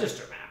a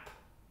register map.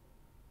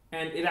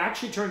 And it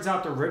actually turns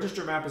out the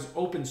register map is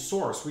open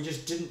source. We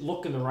just didn't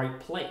look in the right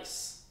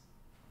place.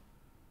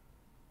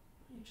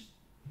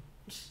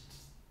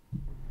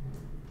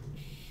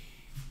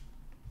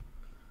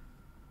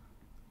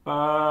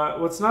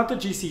 Well, it's not the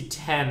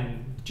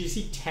GC10.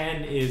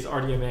 GC10 is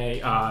RDNA,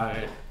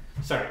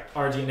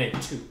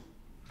 RDNA 2.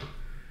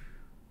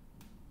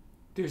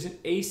 There's an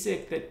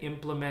ASIC that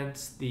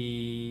implements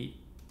the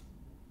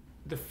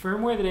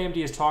firmware that AMD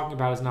is talking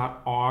about is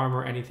not ARM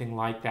or anything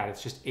like that.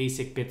 It's just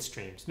ASIC bit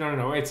streams.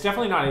 No. It's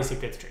definitely not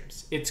ASIC bit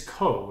streams. It's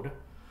code.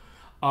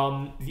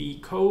 The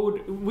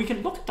code, we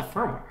can look at the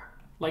firmware.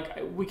 Like,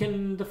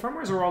 the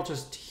firmwares are all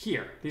just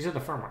here. These are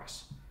the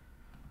firmwares.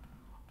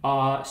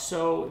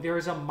 So there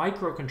is a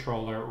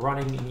microcontroller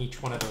running in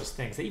each one of those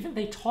things.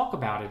 They talk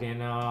about it in,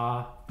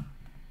 man.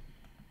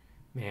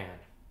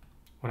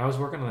 When I was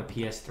working on the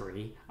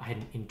PS3, I had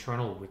an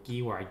internal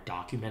wiki where I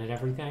documented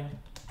everything.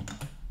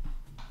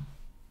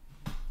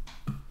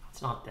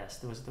 It's not this.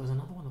 There was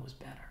another one that was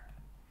better.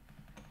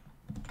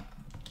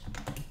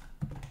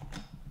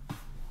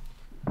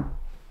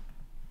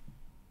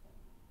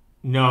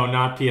 No,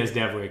 not PS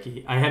Dev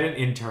Wiki. I had an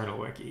internal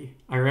wiki.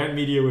 I ran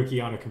Media Wiki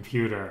on a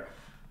computer.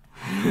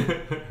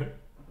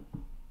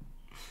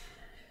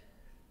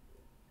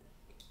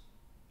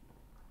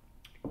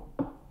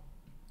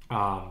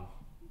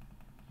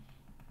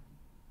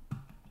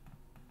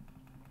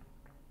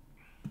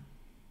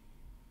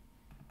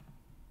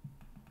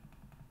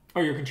 Oh,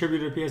 you're a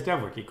contributor to PS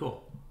Dev Wiki.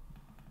 Cool.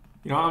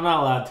 You know, I'm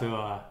not allowed to.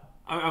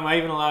 Am I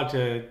even allowed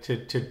to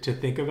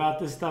think about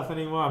this stuff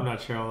anymore? I'm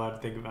not sure I'm allowed to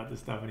think about this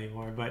stuff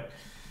anymore. But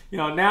you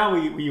know, now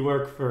we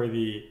work for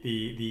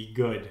the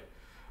good.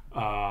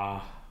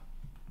 No,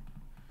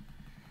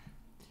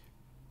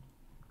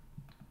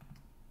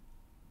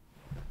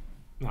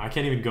 I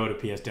can't even go to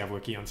PS Dev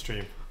Wiki on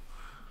stream.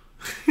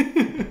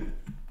 It's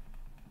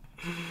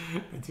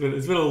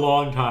been a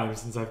long time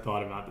since I've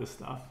thought about this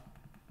stuff.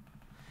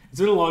 It's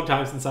been a long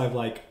time since I've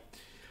I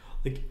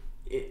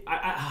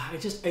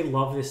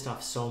love this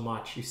stuff so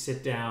much. You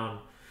sit down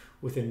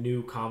with a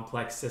new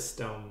complex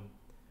system.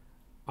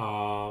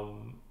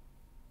 You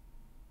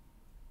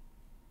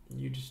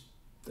just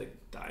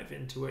dive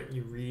into it.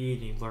 You read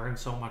and you learn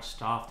so much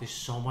stuff. There's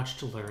so much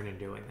to learn in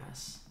doing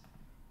this.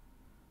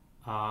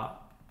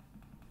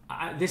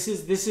 This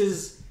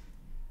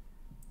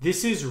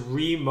is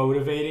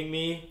re-motivating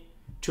me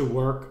to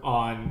work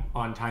on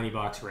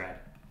tinybox Red.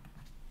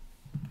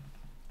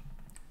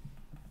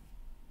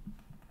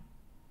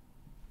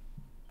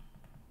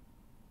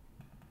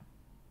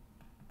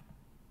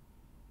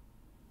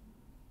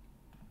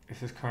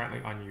 This is currently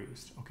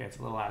unused. Okay, it's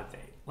a little out of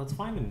date. Let's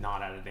find the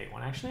not out of date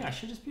one. Actually, I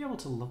should just be able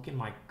to look in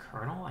my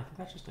kernel. I think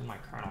that's just in my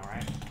kernel,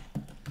 right?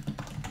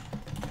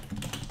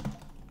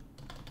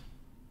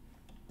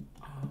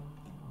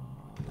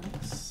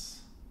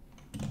 Let's...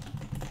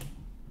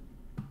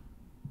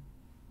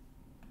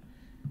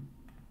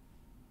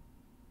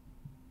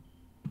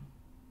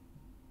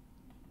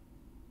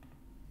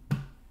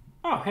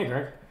 Oh, hey,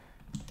 Greg.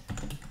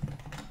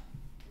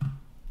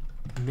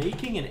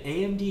 Making an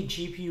AMD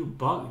GPU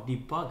bug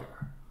debugger.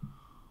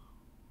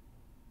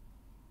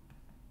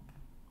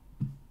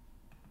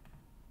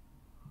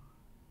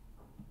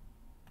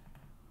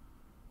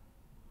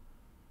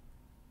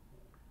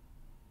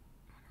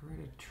 Rid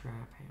a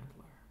trap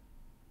handler.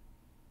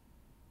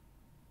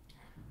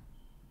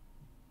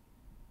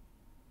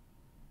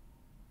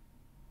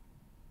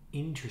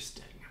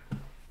 Interesting.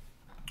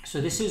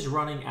 So this is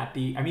running at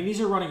the, I mean, these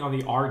are running on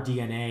the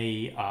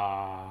RDNA,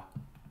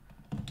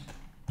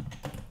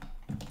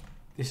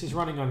 this is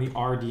running on the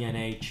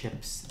RDNA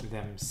chips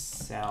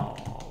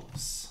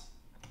themselves.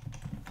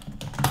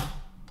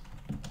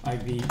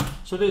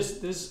 So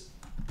this,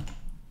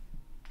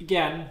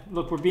 again,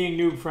 look, we're being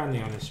noob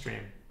friendly on this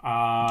stream.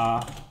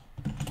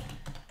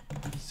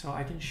 So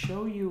I can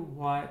show you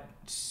what,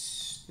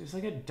 there's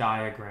like a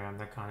diagram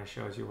that kind of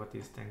shows you what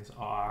these things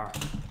are.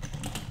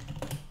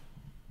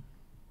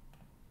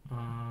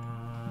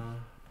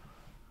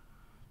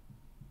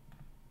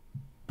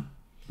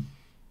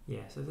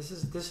 Yeah, so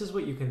this is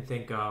what you can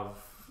think of.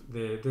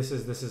 This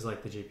is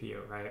like the GPU,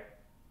 right?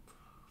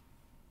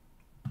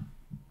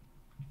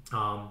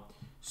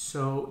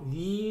 So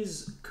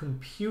these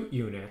compute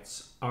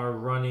units are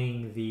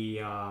running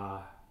the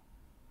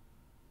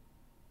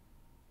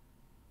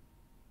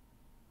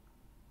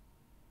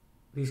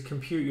these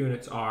compute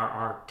units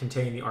are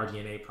containing the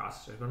RDNA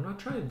processor, but I'm not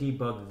trying to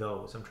debug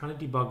those. I'm trying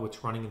to debug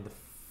what's running in the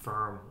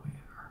firmware.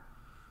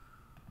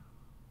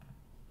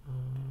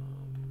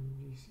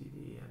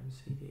 UCD,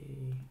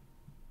 MCD,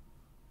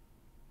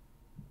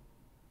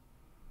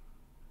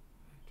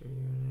 vector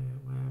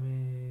unit,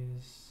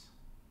 WAMAs.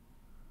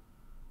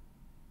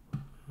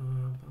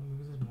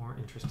 There's more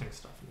interesting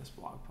stuff in this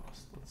blog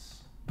post.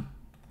 Let's.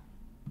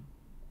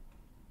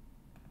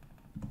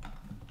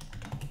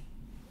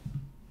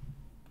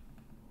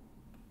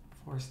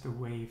 Force the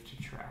wave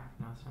to track.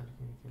 Now it's time to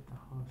communicate the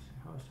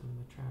host from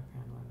the trap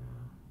handler now.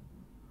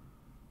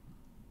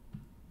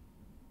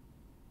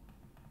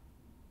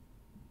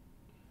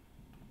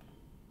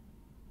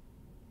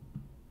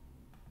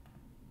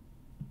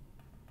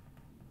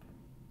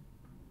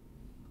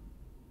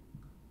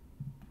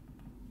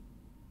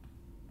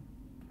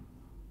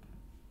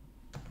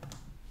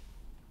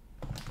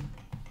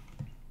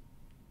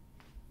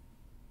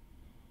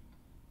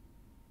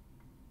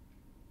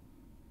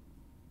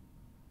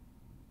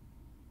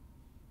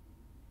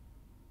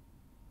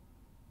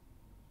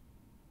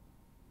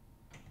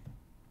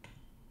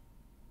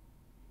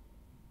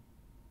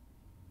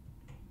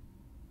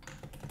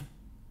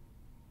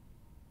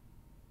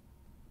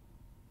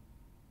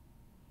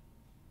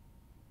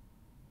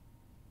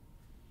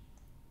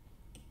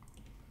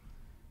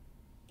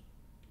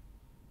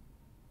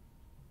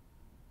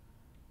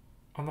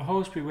 On the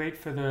host, we wait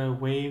for the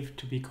wave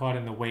to be caught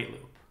in the wait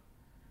loop.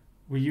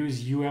 We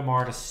use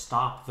UMR to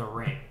stop the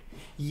ring.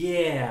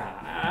 Yeah,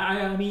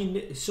 I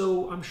mean,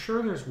 so I'm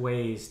sure there's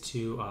ways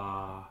to,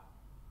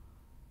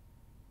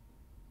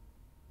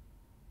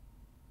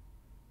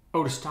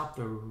 to stop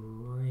the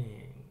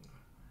ring.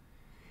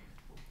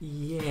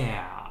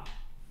 Yeah.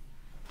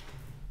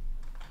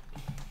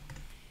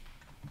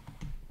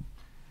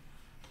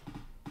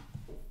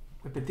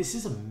 But this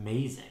is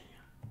amazing.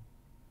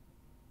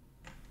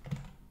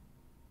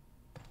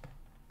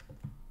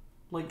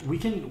 Like we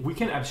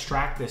can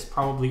abstract this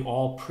probably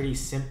all pretty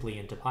simply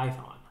into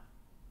Python.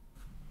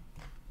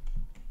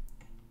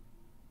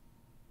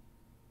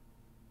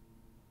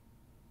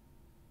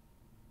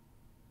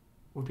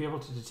 We'll be able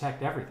to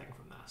detect everything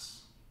from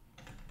this.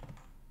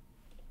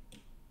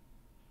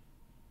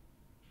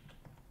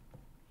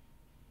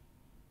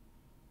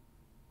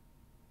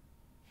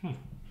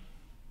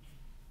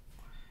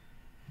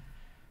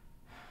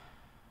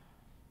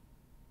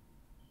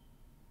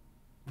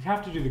 We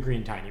have to do the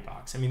green tiny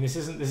box. I mean, this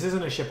isn't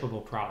a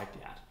shippable product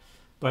yet,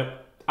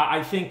 but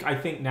I think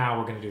now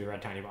we're going to do the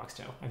red tiny box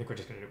too. I think we're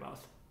just going to do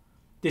both.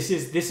 This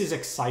is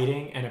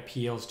exciting and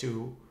appeals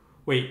to.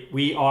 Wait,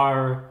 we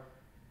have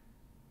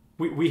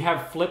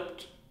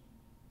flipped.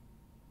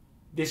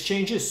 This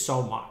changes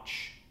so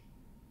much.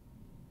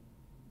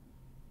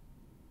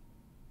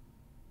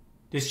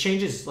 This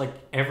changes like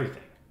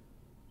everything.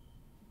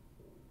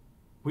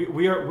 We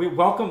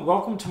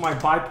welcome to my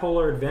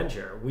bipolar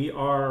adventure. We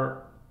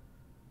are.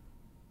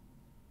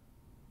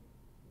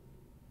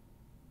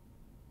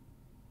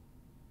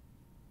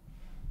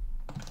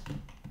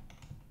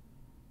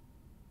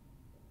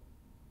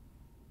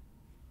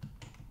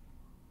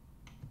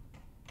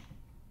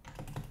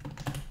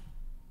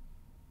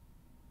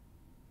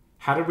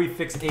 How did we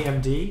fix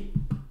AMD?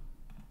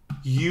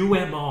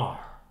 UMR.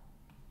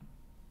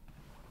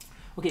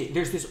 Okay,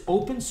 there's this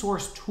open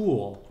source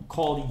tool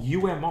called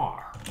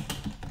UMR,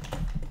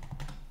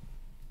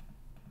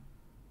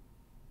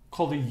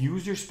 called a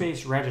user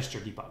space register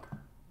debugger.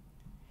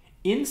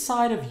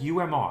 Inside of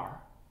UMR,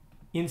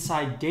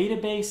 inside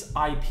database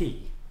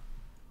IP,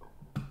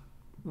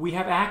 we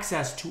have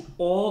access to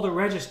all the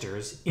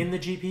registers in the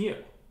GPU.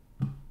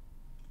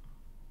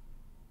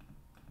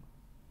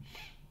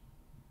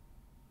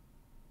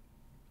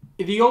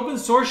 The open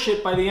source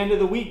shit by the end of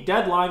the week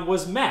deadline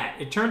was met.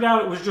 It turned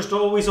out it was just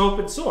always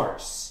open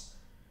source.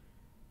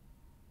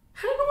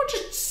 How did no one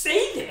just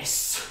say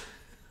this?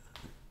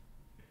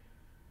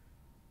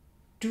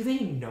 Do they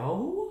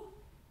know?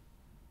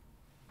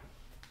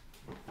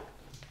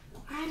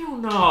 I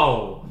don't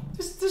know.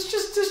 This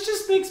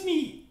just makes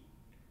me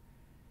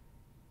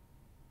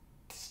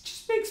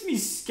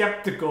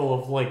skeptical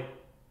of like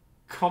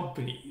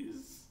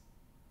companies.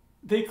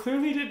 They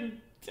clearly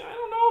didn't. I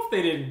don't know if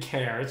they didn't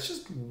care. It's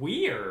just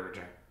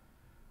weird.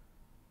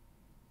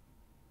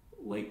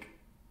 Like,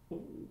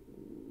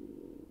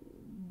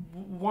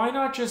 why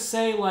not just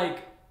say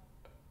like,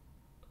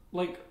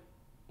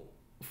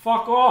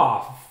 fuck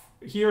off.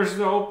 Here's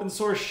the open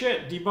source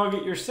shit. Debug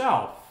it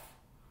yourself.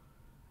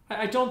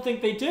 I don't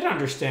think they did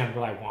understand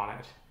what I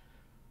wanted.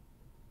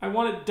 I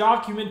wanted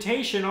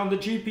documentation on the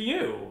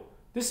GPU.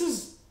 This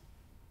is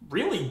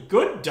really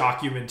good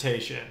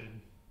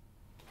documentation.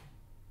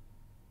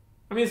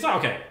 I mean, it's not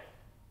okay.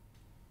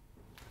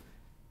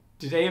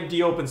 Did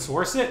AMD open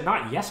source it?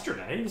 Not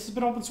yesterday. This has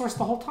been open source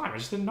the whole time. I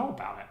just didn't know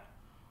about it.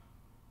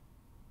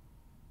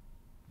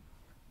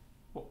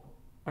 Well,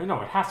 I know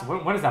it has to.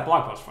 When is that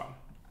blog post from?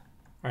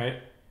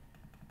 right?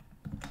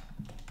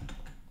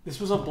 This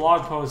was a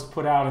blog post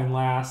put out in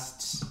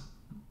last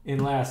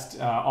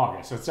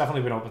August, so it's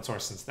definitely been open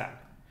source since then.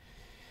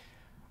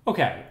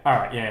 Okay, all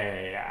right,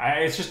 yeah.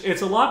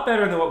 It's a lot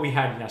better than what we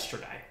had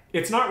yesterday.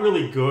 It's not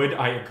really good,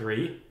 I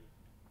agree.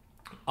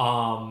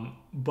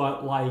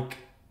 But like,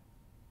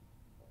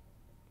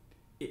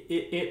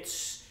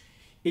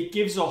 it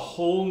gives a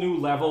whole new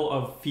level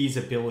of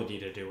feasibility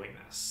to doing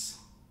this.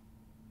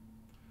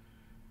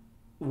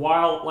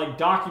 While like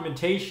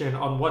documentation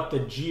on what the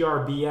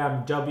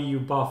GRBM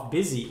wbuff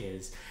busy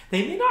is,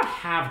 they may not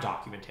have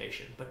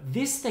documentation, but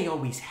this they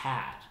always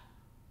had.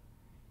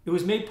 It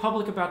was made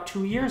public about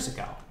 2 years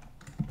ago.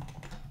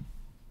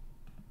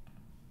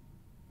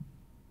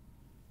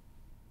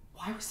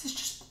 Why was this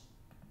just...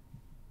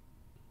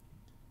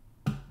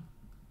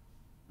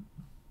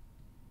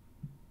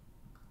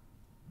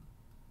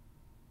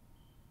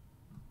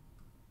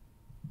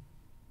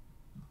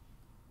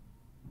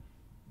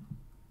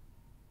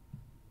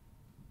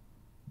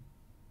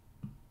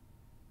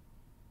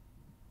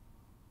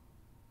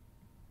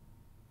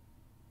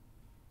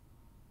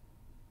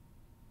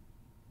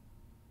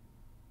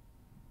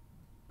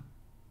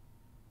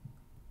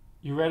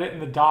 You read it in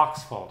the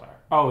docs folder.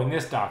 Oh, in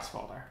this docs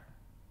folder.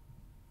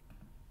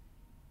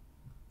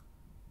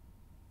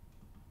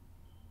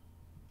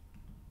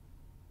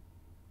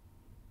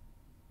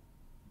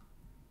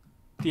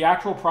 The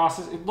actual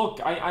process, look,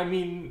 I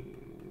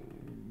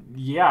mean,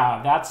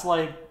 yeah, that's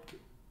like,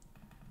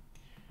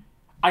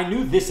 I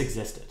knew this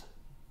existed.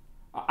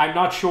 I'm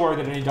not sure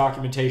that any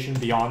documentation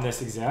beyond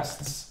this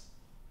exists.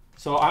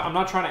 So I'm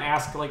not trying to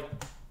ask, like,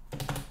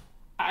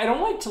 I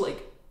don't like to,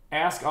 like,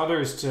 ask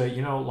others to,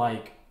 you know,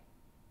 like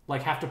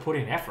have to put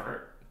in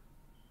effort.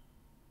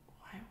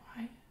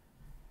 Why?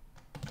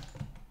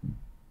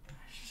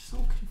 It's just so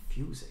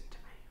confusing to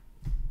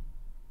me.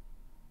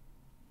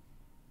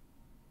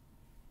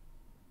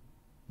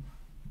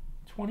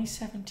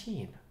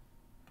 2017.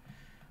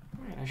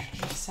 All right, I should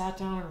have just sat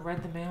down and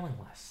read the mailing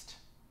list.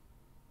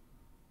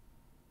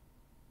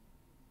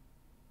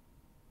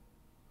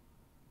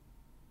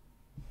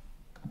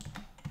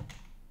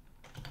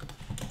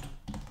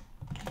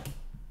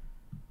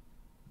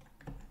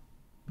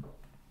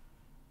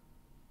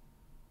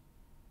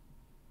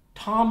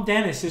 Tom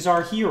Dennis is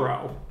our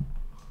hero.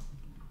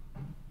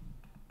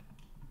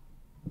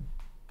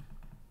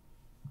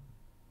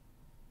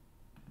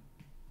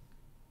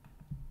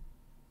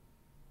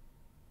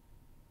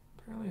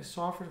 Apparently a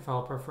software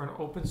developer for an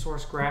open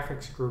source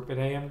graphics group at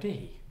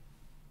AMD.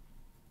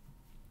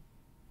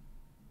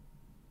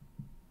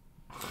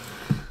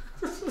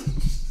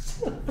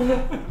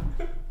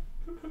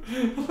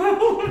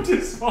 Level of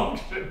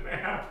dysfunction,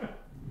 man.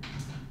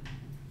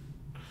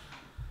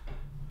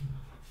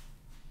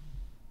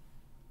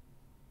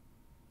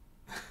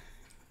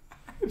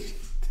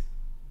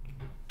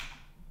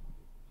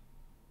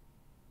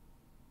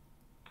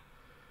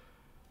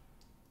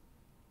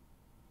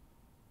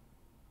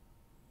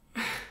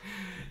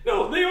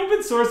 No, they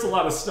open source a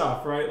lot of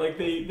stuff, right? Like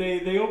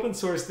they open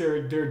source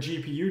their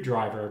GPU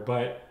driver,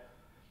 but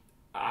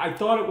I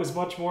thought it was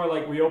much more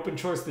like we open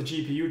source the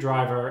GPU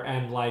driver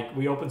and like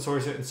we open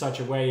source it in such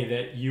a way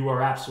that you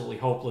are absolutely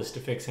hopeless to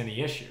fix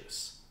any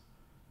issues.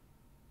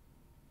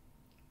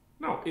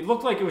 No, it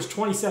looked like it was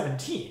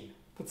 2017.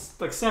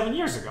 That's like 7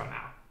 years ago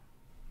now.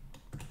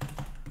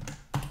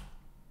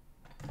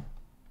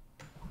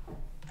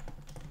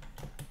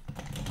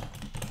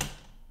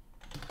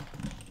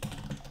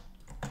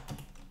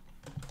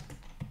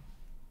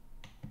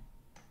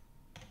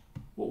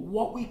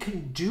 What we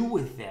can do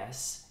with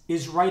this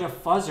is write a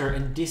fuzzer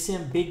and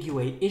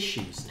disambiguate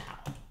issues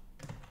now.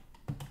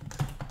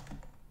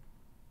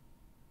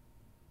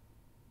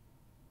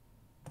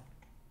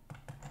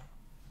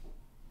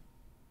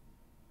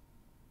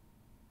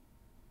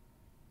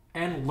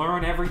 And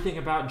learn everything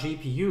about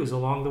GPUs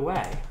along the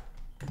way.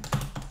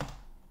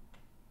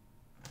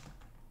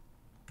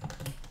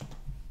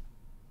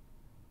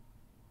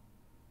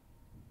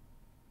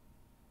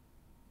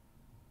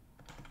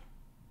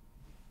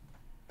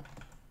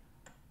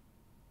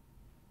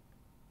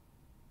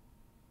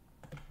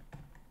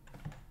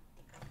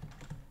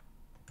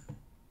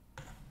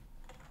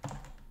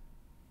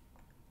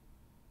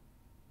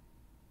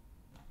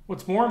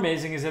 What's more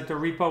amazing is that the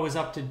repo is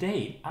up to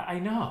date. I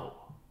know.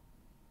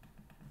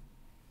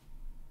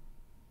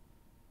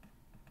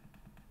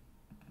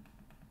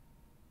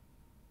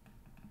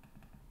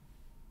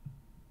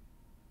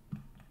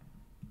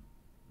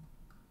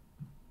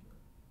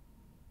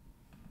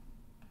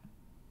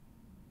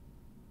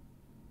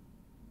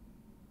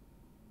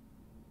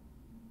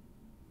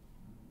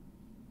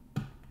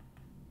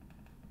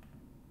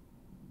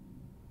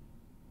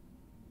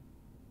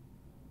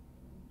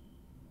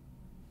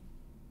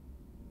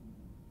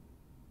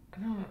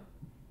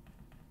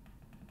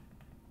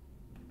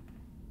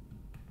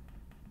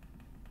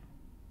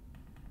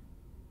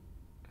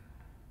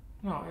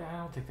 No, I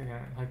don't think they're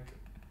gonna, like,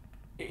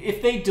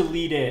 if they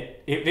delete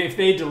it, if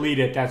they delete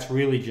it, that's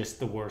really just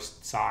the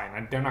worst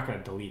sign. They're not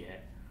gonna delete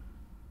it.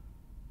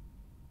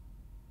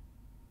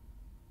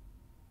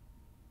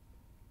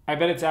 I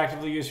bet it's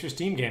actively used for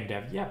Steam game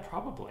dev. Yeah,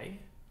 probably.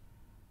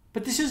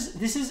 But this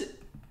is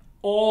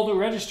all the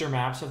register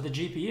maps of the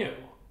GPU.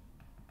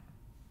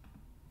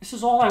 This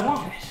is all I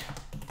wanted.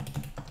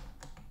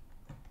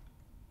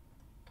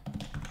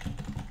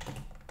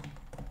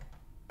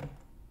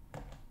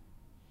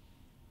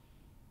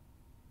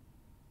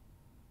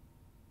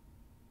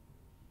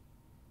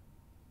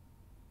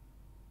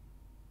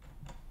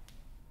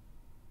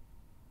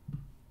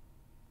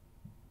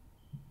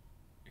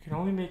 You can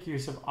only make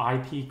use of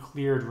IP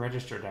cleared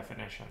register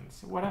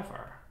definitions.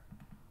 Whatever.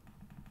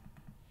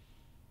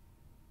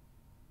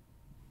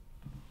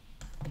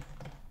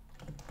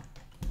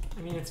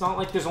 I mean, it's not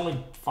like there's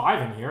only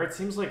 5 in here. It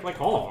seems like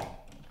all of them.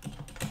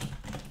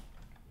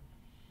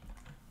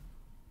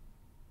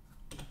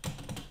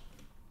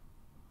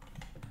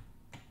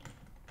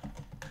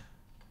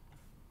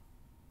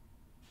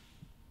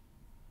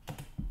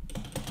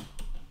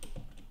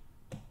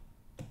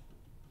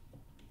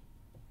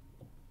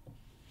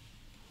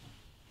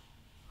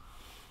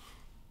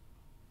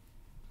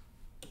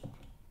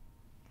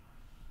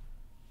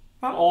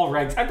 Not all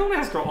regs. I don't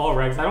ask for all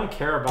regs. I don't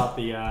care about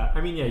the. I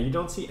mean, yeah, you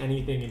don't see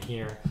anything in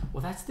here.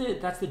 Well, that's the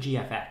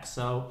GFX.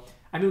 So,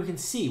 I mean, we can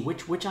see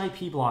which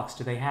IP blocks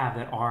do they have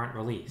that aren't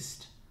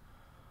released.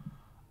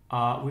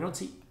 We don't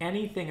see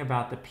anything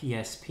about the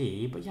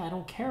PSP, but yeah, I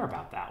don't care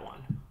about that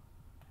one.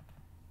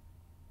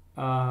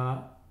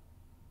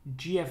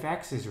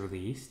 GFX is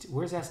released.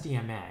 Where's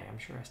SDMA? I'm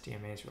sure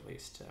SDMA is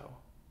released too.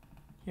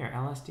 Here,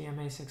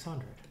 LSDMA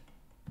 600.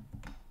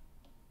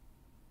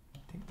 I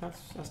think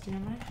that's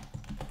SDMA.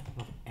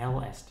 Well,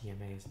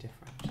 LSDMA is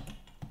different.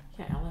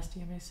 Yeah,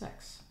 LSDMA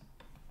 6.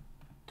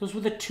 Those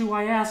were the 2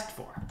 I asked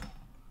for.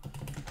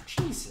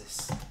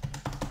 Jesus.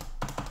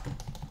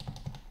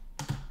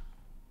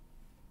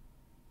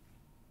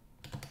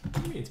 What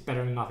do you mean it's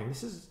better than nothing?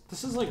 This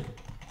is like...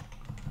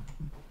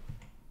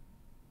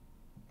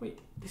 Wait,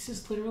 this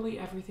is literally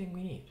everything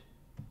we need.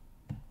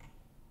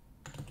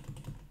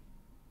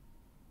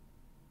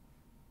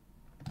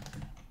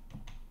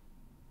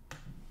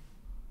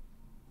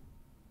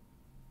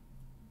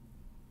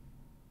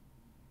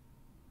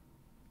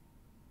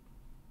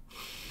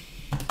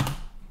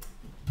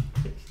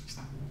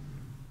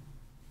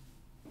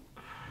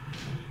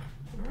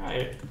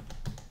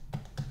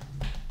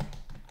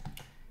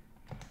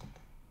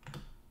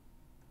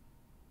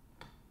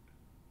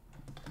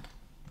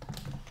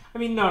 I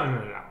mean,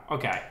 no.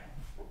 Okay.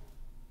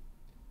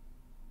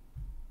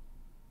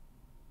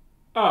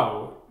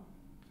 Oh.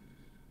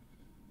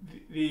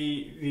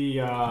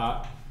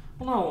 Well,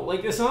 no,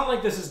 like, it's not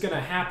like this is going to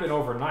happen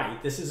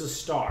overnight. This is a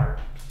start.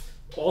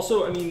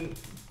 Also, I mean,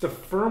 the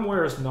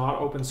firmware is not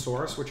open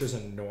source, which is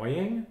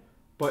annoying,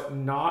 but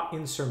not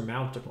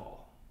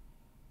insurmountable.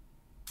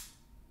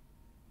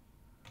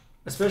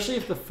 Especially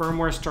if the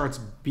firmware starts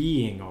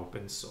being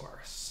open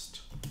sourced.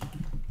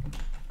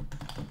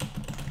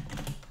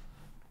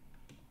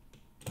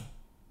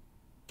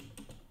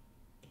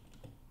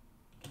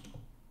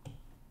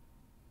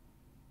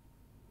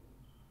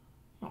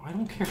 I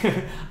don't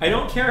care. I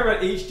don't care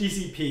about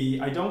HDCP.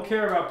 I don't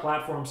care about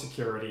platform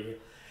security.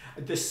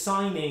 The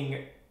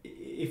signing,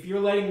 if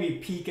you're letting me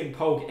peek and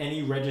poke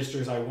any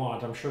registers I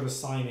want, I'm sure the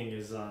signing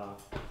is, you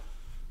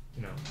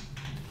know.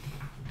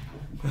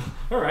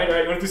 All right.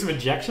 You want to do some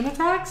injection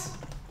attacks?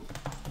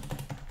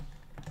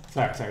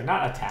 Sorry,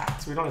 not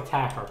attacks. We don't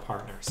attack our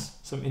partners.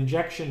 Some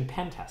injection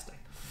pen testing.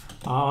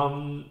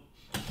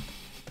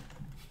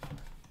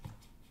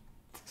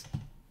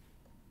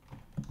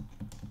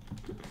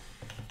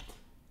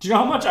 Do you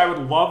know how much I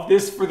would love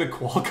this for the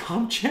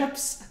Qualcomm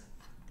chips?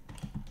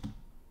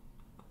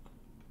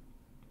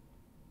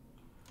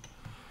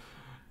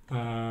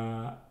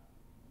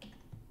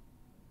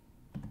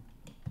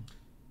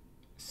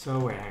 So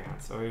wait, hang on.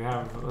 So we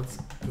have, let's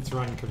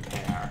run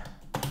compare.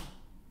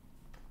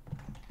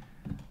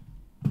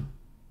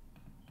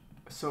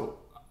 So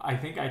I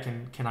think I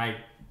can I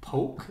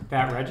poke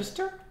that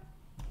register?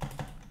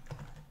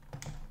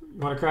 You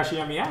want to crash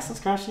the MES?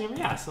 Let's crash the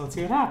MES. So let's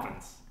see what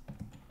happens.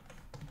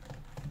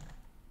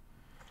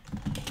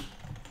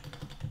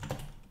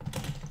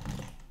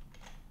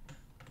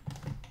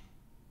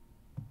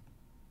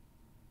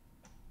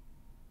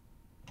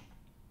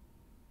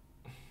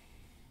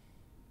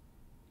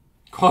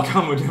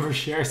 Qualcomm would never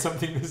share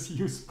something this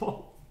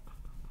useful.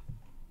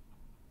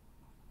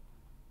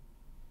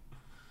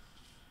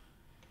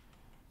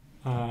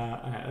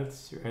 Alright,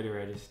 let's write a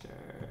register.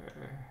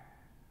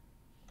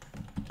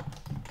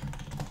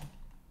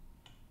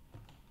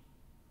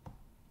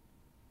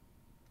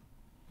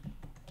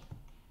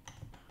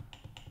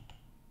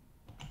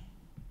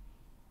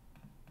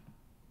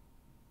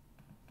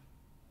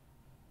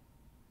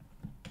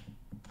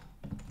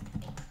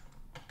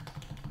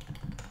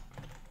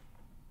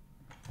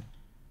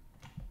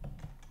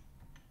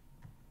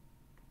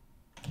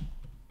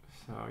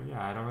 So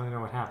yeah, I don't really know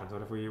what happens.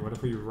 What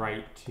if we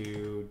write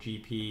to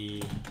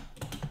GP?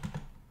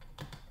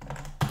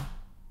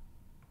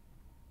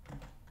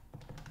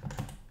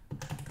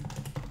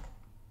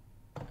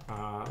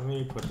 Let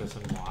me put this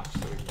in watch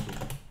so we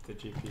can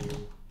keep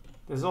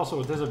the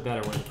There's a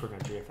better way to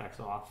prevent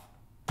GFX off.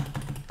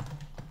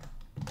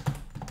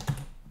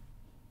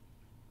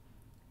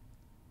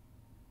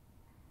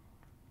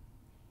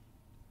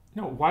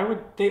 No, why would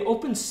they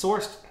open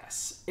sourced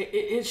this?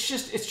 It's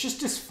just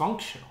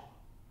dysfunctional.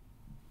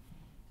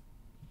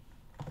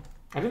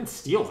 I didn't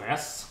steal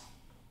this.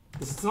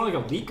 This is not like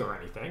a leak or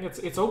anything.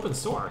 It's open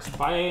source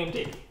by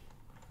AMD.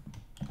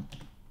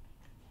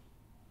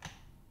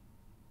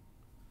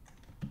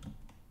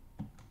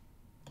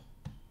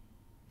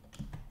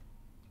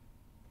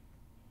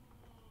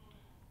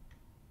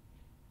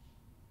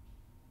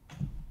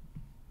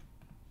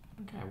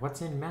 Okay,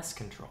 what's in mess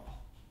control?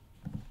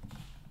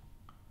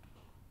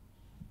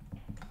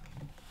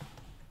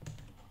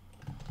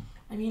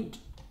 I mean,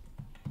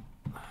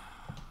 I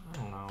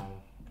don't know.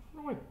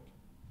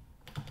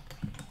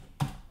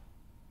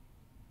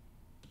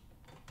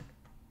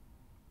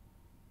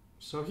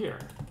 So here,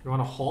 you want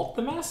to halt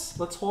the mess?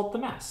 Let's halt the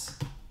mess.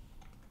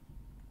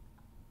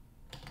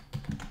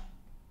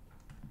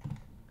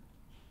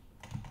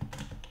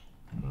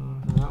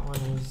 That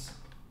one is...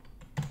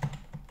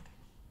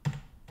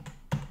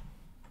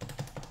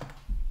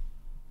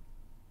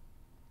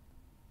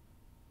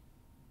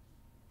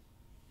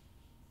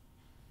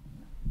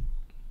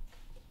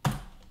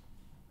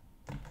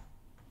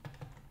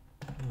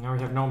 Now we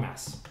have no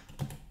mess.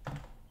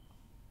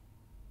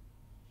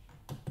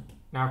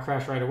 Now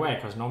crash right away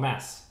because no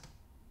mess.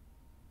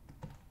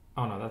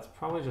 Oh no, that's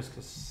probably just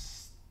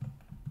because...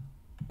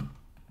 Put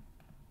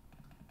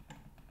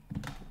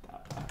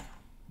that back.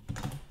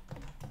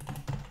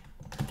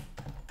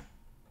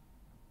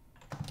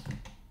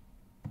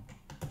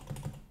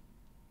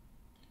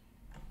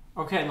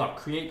 Okay, look,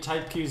 create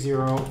type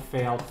Q0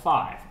 failed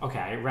 5.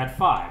 Okay, red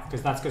 5,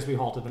 because that's because we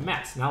halted the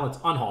mess. Now let's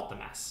unhalt the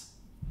mess.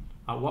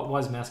 What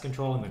was mess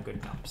control in the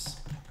good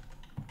dumps?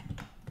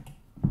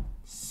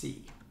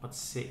 C. Let's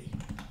see.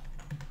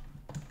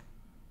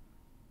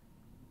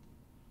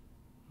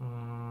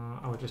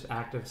 I would just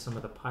active some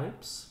of the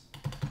pipes.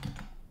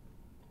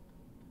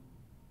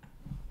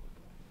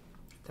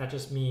 That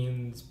just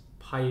means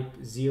pipe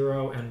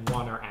 0 and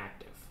 1 are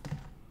active.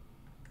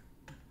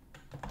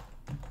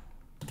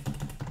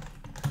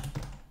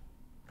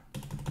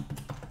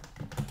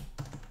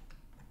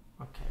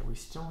 Okay, we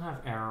still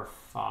have error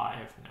 5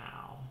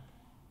 now.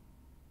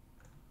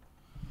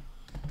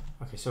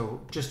 Okay, so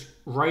just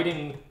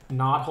writing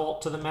not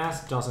halt to the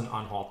mess doesn't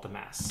unhalt the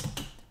mess.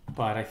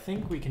 But I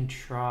think we can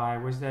try,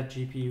 where's that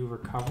GPU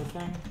recover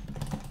thing?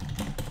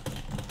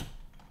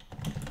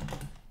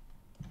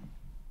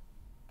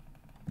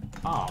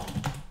 Oh.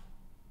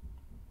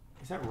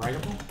 Is that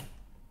writable?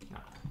 No.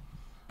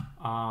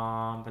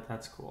 But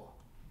that's cool.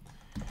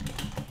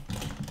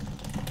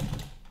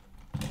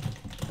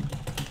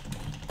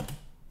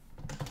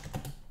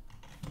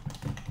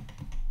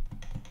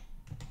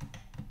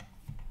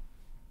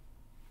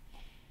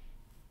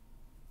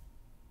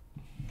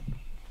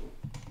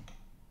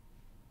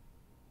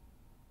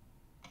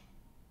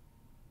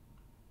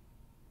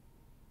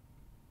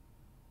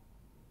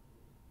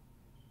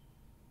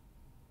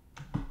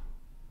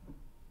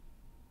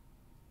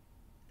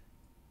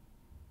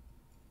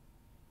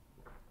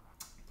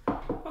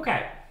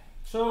 Okay,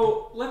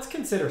 so let's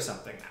consider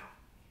something now.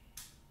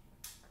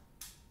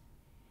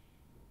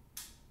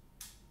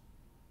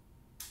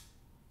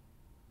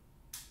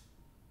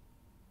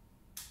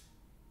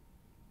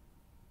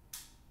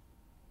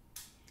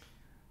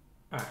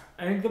 All right,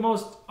 I think the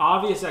most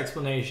obvious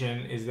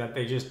explanation is that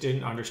they just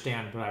didn't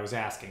understand what I was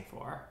asking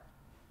for.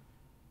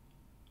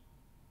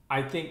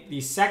 I think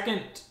the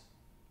second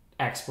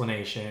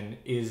explanation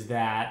is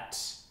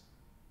that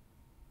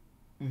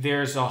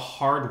there's a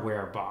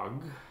hardware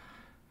bug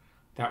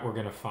that we're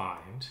going to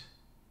find.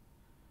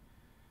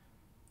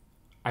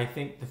 I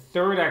think the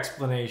third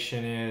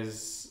explanation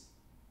is,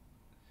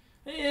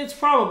 it's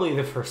probably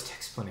the first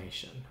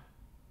explanation.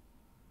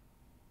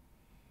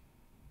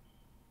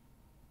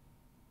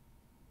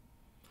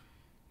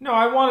 No,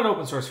 I wanted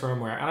open source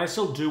firmware, and I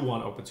still do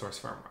want open source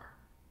firmware.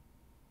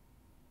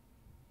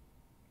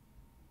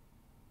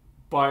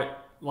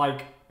 But,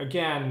 like,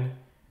 again,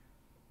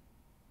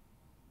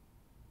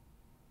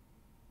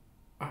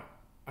 I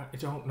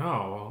don't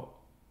know.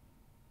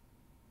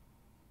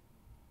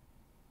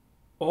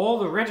 All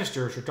the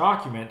registers are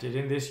documented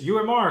in this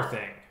UMR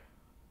thing.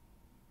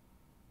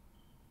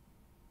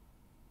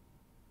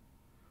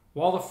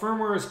 While the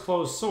firmware is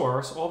closed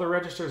source, all the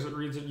registers it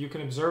reads, you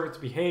can observe its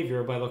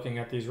behavior by looking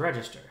at these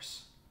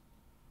registers.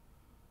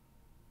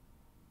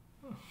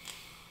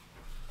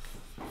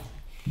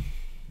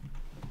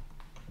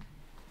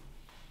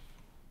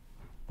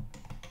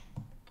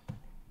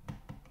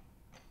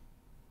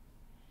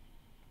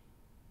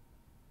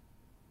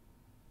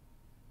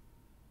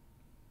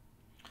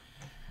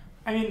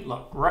 I mean,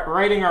 look,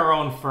 writing our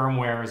own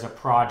firmware is a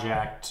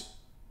project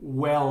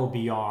well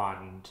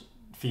beyond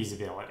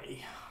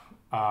feasibility.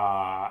 No,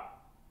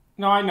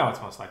 I know it's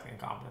most likely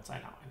incompetence.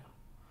 I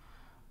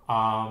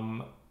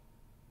know.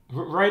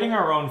 Writing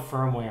our own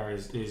firmware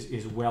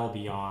is well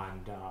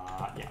beyond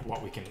yeah,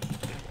 what we can do.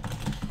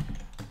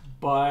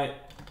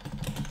 But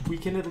we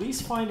can at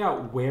least find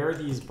out where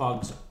these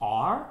bugs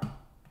are.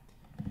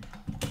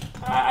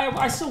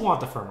 I still want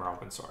the firmware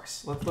open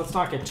source. Let's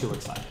not get too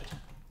excited.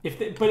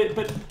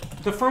 But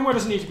the firmware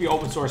doesn't need to be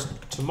open source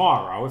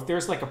tomorrow. If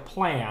there's like a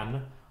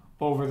plan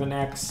over the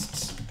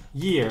next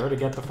year to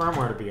get the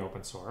firmware to be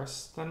open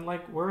source, then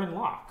like we're in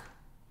luck.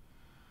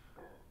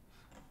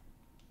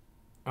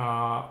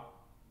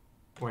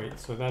 Wait,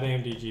 so that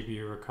AMD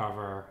GPU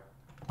recover.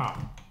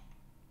 Oh.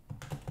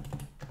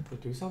 Did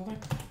it do something?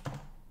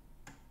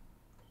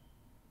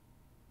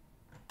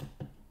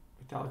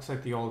 That looks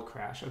like the old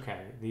crash. Okay,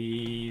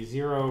 the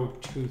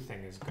 0.2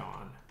 thing is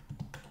gone.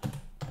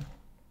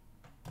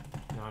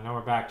 No, now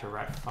we're back to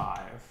Ret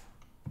 5.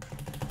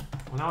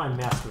 Well, now I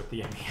messed with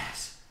the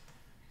MES.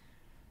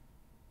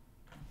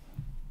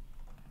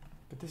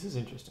 But this is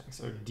interesting.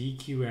 So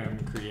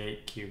DQM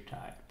create Q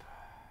type.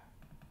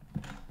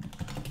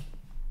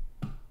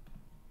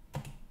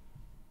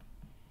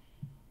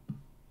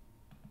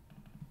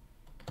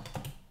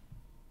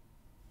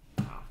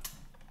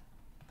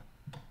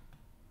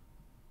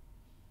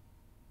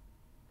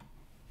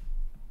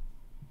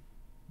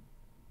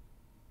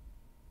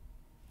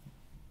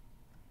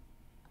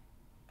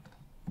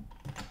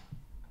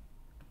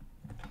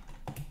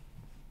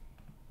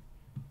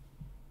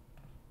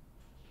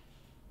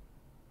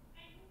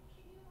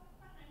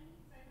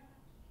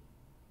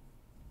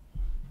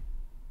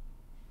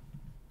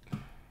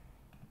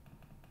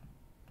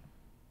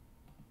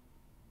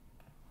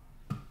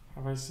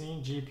 Have I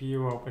seen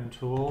GPU open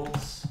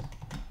tools?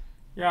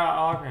 Yeah,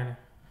 I'll grant it.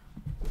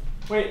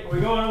 Wait, are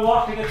we going on a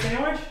walk to get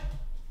sandwich?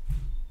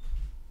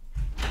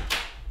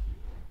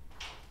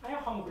 I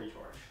am hungry,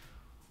 George.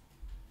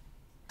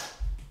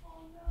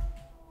 Oh no.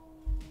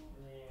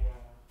 Yeah.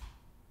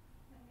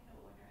 I'm gonna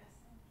order us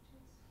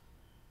sandwiches.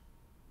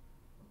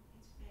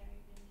 It's very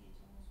windy. It's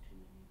almost too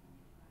windy for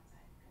me to go outside.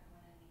 I don't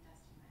want any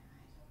dust in my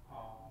eyes or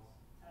Oh,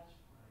 that's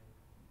fine.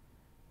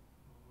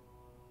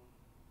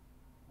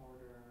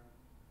 Order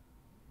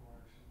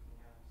something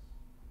else.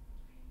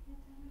 I can get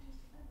sandwiches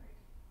delivered.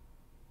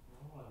 I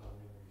don't want a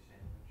delivery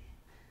sandwich.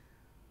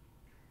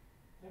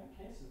 Every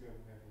case is good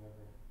when they're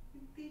delivered.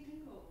 They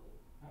do.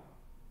 Oh,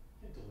 you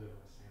can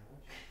deliver a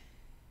sandwich.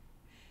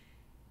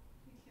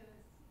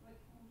 Ridiculous. What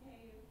can I get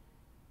you?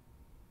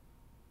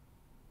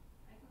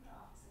 I go to the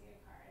office, I get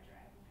a car, I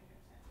drive and pick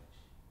up sandwich.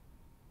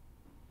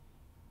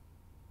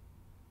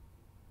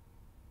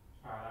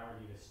 Alright, I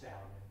would eat a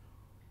stallion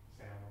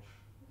sandwich.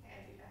 Okay,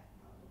 I do that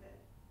in a little bit.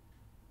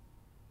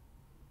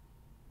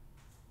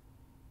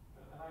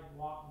 But I like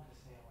walking to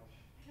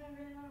sandwich. I don't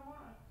really want to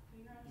walk, but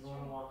you're on the You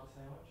want to street. walk to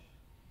sandwich?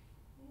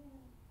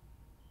 Yeah,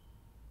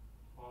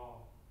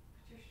 Oh,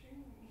 but you're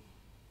streaming.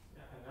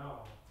 yeah, I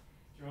know.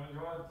 Do you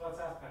want to let's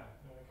ask them.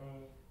 You want to come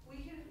in? We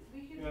could,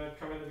 You want to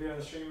come in to be on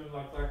the stream and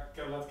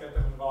let's get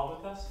them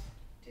involved with us?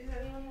 does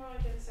anyone want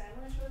to get a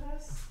sandwich with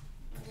us?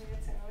 I'm gonna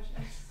get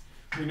sandwiches.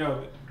 We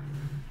know that.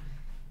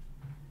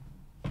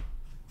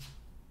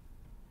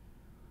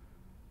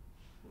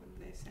 What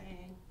are they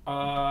saying?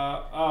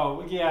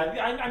 Oh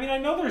yeah. I mean I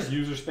know there's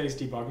user space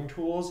debugging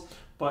tools,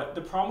 but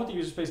the problem with the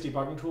user space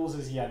debugging tools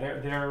is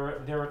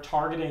they're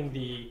targeting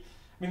the.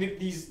 I mean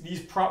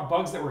these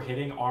bugs that we're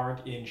hitting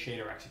aren't in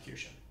shader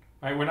execution,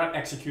 right? We're not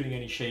executing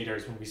any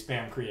shaders when we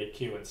spam create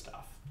queue and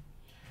stuff.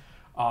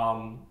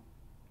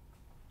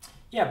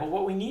 Yeah, but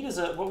what we need is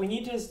a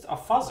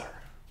fuzzer.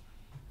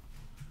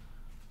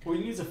 What we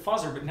need is a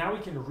fuzzer, but now we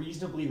can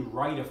reasonably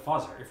write a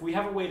fuzzer. If we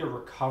have a way to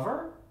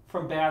recover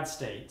from bad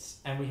states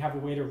and we have a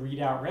way to read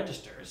out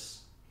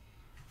registers.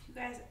 You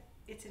guys,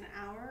 it's an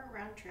hour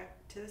round trip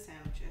to the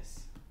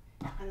sandwiches.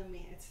 And then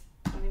it's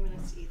 20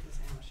 minutes to eat the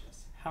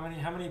sandwiches. How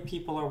many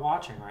people are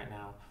watching right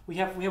now? We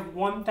have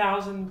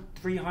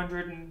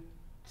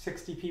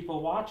 1,360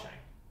 people watching.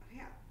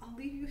 Yeah, I'll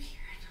leave you here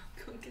and I'll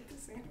go get the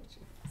sandwiches.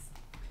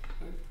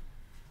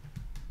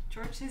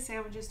 George says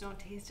sandwiches don't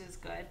taste as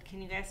good.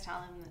 Can you guys tell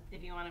him that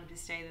if you want him to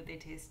say that they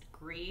taste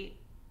great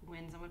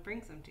when someone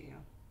brings them to you?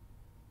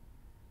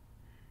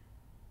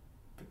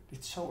 But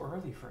it's so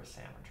early for a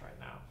sandwich right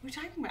now. What are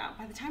you talking about?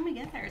 By the time we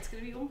get there, it's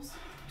gonna be almost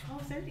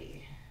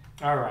 12:30.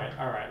 All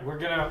right. We're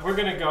gonna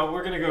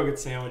go get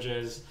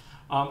sandwiches.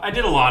 I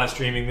did a lot of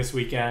streaming this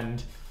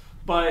weekend,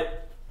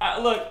 but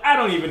look, I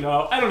don't even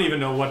know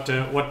what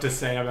to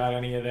say about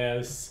any of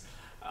this.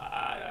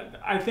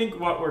 I think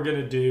what we're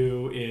gonna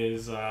do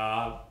is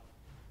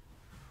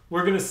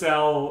we're gonna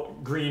sell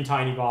green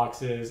tiny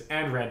boxes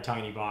and red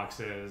tiny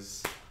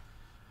boxes,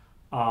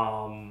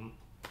 and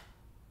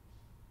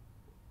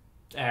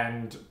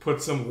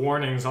put some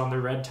warnings on the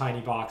red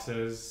tiny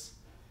boxes.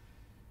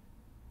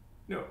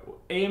 No,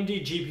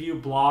 AMD GPU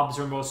blobs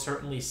are most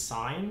certainly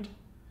signed.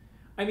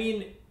 I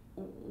mean,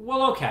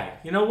 well, okay.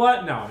 You know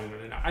what? No.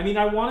 I mean,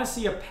 I want to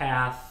see a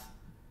path.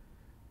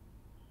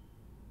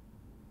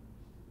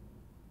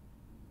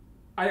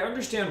 I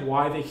understand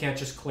why they can't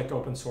just click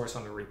open source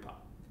on the repo.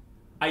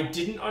 I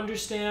didn't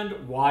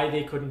understand why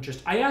they couldn't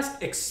just... I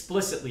asked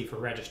explicitly for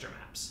register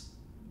maps.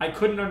 I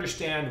couldn't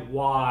understand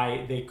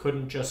why they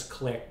couldn't just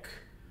click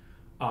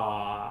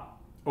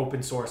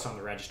open source on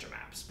the register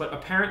maps, but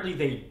apparently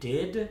they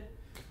did.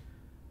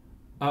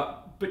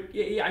 But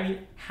yeah, I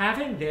mean,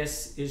 having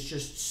this is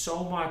just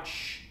so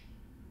much.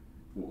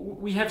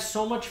 We have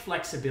so much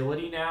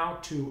flexibility now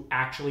to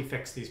actually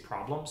fix these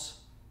problems.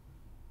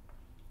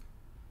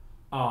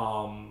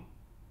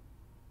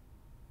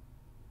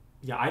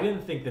 Yeah, I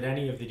didn't think that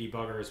any of the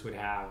debuggers would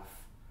have.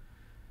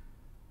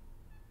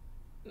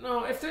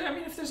 No, if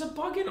there's a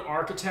bug in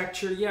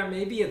architecture, yeah,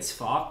 maybe it's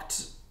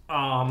fucked.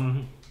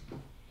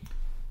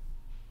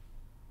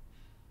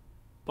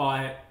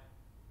 But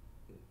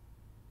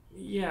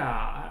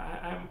yeah,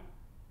 I'm.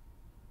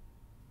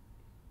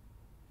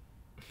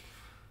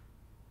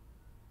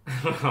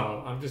 I don't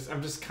know. I'm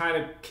just kind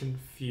of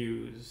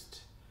confused.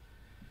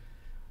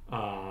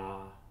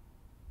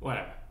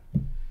 Whatever.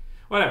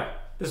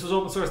 This was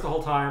open source the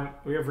whole time.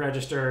 We have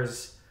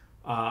registers.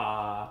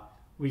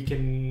 We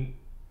can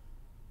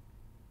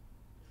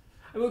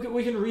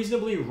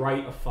reasonably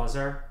write a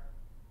fuzzer.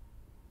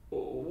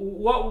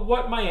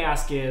 What my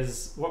ask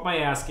is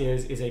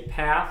a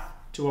path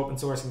to open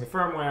sourcing the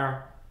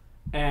firmware,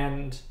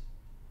 and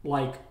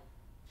like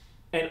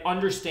an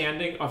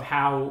understanding of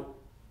how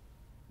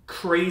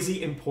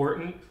crazy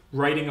important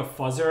writing a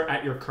fuzzer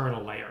at your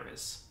kernel layer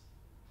is.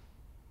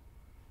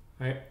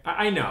 Right?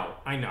 I know.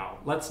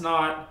 Let's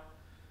not.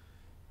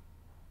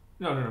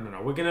 No.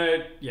 We're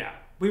gonna, yeah.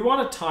 We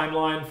want a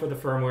timeline for the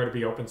firmware to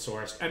be open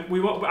sourced, and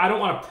I don't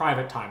want a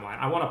private timeline.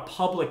 I want a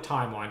public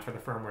timeline for the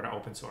firmware to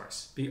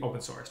be open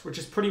sourced, which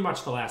is pretty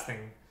much the last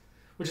thing,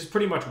 which is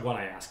pretty much what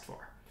I asked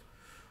for.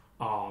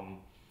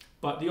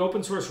 But the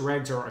open source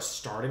regs are a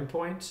starting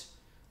point.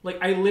 Like,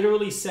 I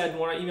literally said in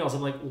one of my emails, I'm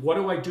like, what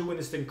do I do when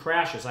this thing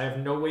crashes? I have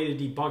no way to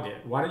debug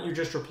it. Why don't you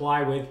just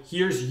reply with,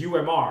 here's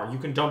UMR. You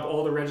can dump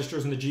all the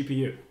registers in the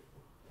GPU.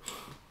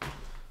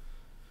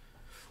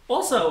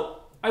 Also,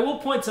 I will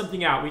point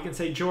something out. We can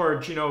say,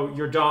 George,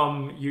 you're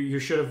dumb. You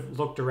should have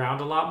looked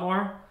around a lot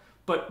more.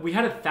 But we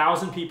had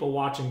 1,000 people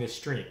watching this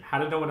stream. How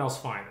did no one else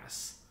find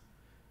this?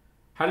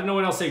 How did no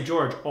one else say,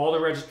 George, all the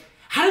registers?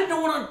 How did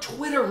no one on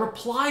Twitter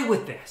reply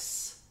with this?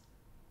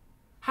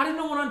 How did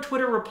no one on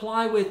Twitter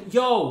reply with,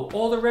 yo,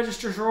 all the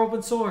registers are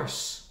open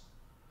source?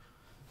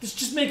 This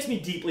just makes me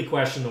deeply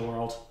question the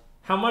world.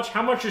 How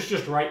much is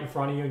just right in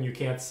front of you and you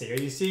can't see?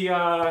 You see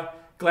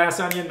Glass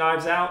Onion,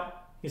 Knives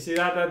Out? You see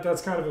that?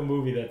 That's kind of a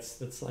movie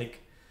that's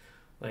like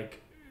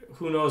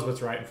who knows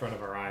what's right in front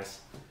of our eyes.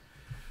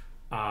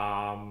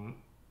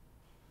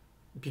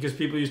 Because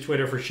people use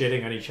Twitter for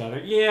shitting on each other.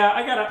 Yeah,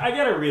 I gotta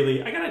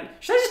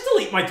should I just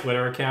delete my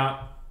Twitter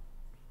account?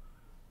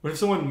 What if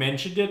someone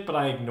mentioned it but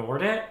I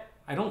ignored it?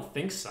 I don't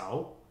think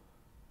so.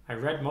 I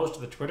read most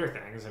of the Twitter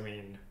things. I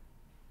mean,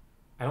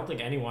 I don't think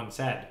anyone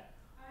said.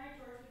 Hi,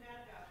 George, we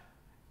gotta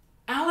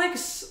go.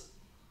 Alex,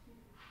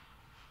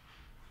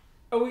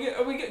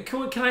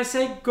 can I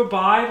say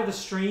goodbye to the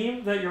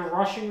stream that you're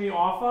rushing me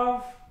off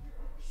of?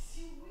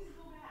 You always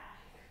go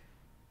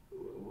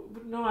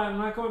back. No, I'm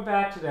not going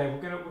back today.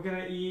 We're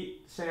gonna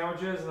eat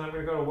sandwiches and I'm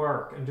gonna go to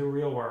work and do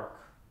real work.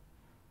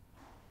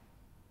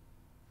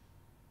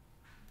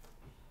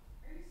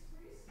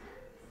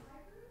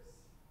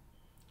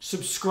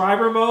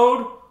 Subscriber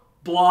mode,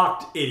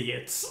 blocked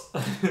idiots.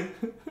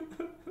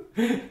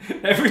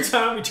 Every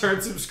time we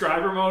turn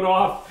subscriber mode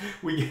off,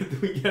 we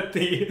get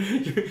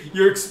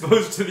you're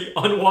exposed to the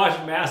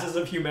unwashed masses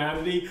of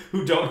humanity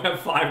who don't have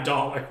 $5. I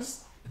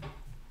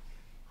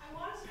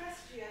wanted to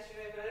message you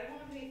yesterday, but I didn't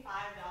want to pay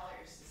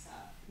 $5 to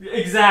sub.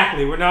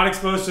 Exactly, we're not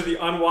exposed to the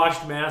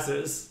unwashed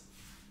masses.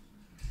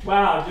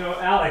 Wow,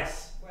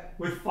 Alex, What?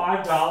 with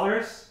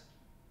 $5,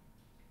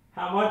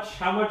 how much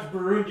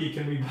Burundi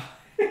can we buy?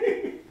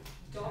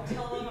 Don't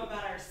tell them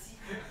about our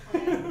secret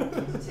plan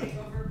to take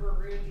over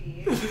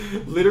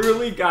Burundi.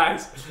 Literally,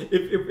 guys,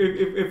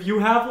 if you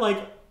have like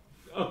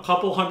a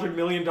couple $100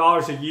 million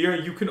a year,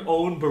 you can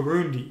own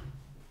Burundi.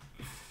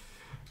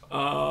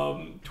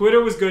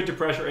 Twitter was good to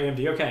pressure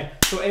AMD. Okay,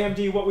 so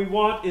AMD, what we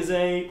want is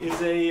a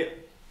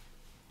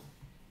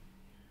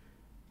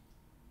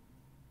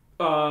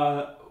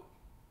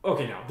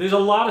okay, now there's a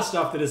lot of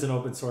stuff that isn't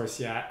open source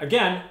yet.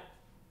 Again,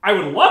 I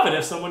would love it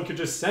if someone could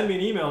just send me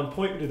an email and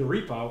point me to the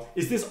repo.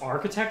 Is this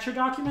architecture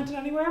documented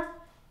anywhere?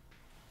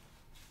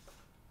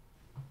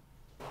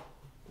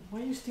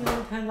 Why are you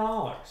stealing $10?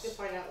 You'll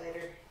find out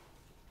later.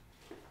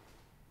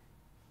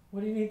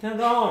 What do you need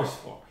 $10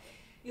 for?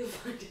 You'll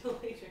find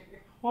out later.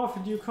 How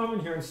often do you come in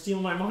here and steal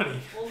my money?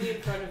 Only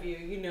in front of you.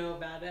 You know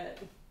about it.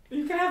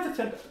 You can have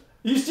the 10. Are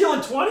you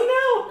stealing 20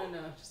 now?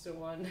 No, just a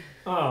 1.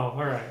 Oh, all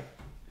right.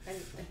 I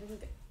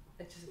think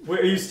I just. Wait,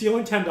 are you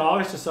stealing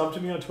 $10 to sub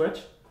to me on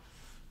Twitch?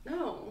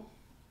 No,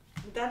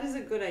 that is a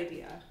good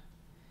idea.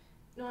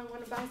 No, I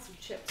want to buy some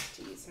chips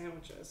to eat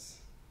sandwiches.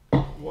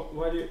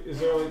 Why do you, is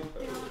there like...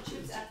 They have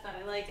chips that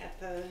I like at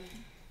the...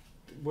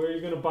 Where are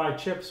you going to buy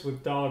chips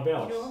with dollar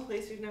bills? You know a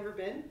place we've never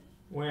been?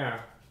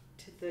 Where?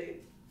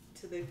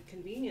 To the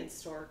convenience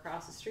store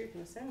across the street from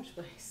the sandwich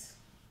place.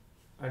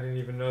 I didn't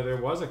even know there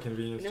was a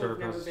convenience store we've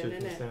across the never street been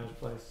from the in it. sandwich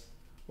place.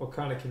 What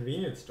kind of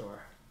convenience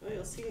store? Well,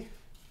 you'll see.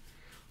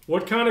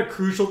 What kind of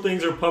crucial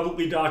things are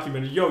publicly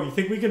documented? Yo, you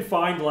think we can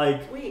find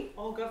like... Wait,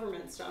 all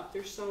government stuff.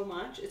 There's so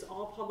much. It's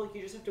all public.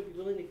 You just have to be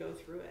willing to go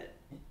through it.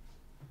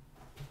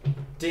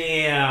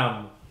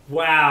 Damn.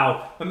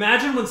 Wow.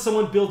 Imagine when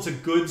someone builds a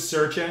good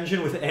search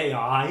engine with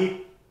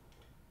AI.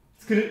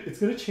 It's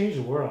gonna change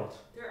the world.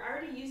 They're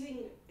already using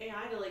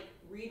AI to like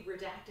read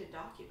redacted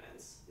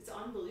documents. It's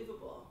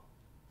unbelievable.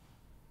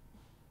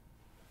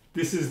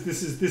 This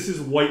is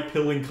white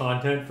pilling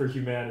content for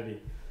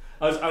humanity.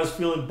 I was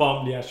feeling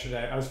bummed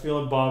yesterday. I was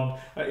feeling bummed.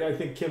 I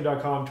think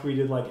Kim.com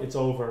tweeted like it's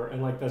over,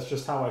 and like that's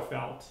just how I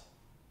felt.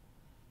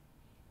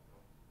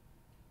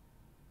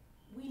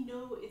 We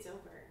know it's over.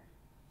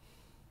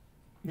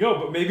 No,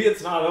 but maybe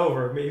it's not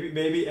over.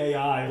 Maybe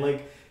AI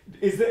like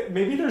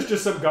maybe there's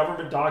just some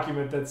government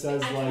document that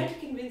says I like. tried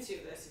to convince you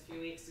of this a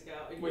few weeks ago,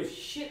 and you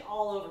shit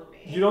all over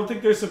me. You don't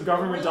think there's some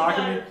government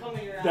document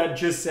that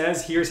just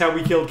says here's how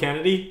we killed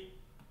Kennedy?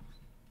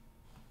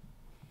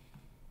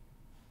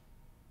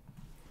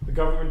 The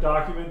government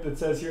document that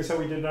says here's how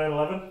we did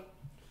 9/11?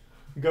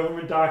 The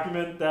government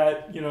document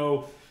that, you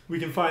know, we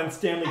can find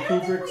Stanley Kubrick's... I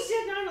don't think we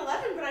did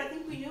 9/11, but I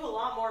think we knew a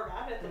lot more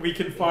about it. We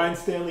can find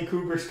Stanley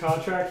Kubrick's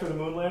contract for the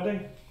moon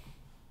landing?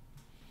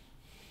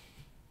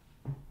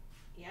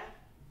 Yeah.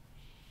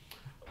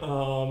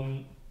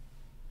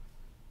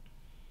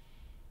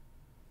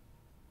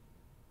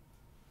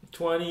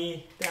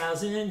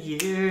 20,000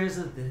 years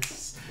of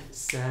this,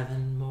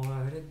 7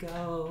 more to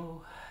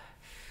go.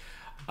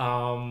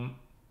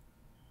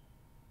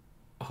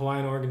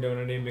 Hawaiian organ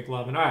donor named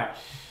McLovin. All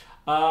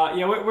right.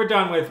 Yeah, we're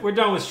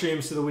done with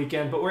streams to the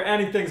weekend, but we're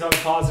ending things on a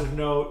positive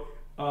note.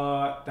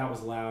 That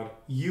was loud.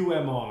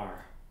 UMR.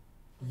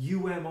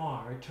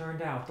 It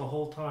turned out the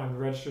whole time the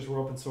registers were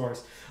open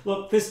source.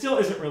 Look, this still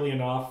isn't really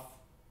enough.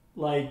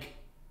 Like,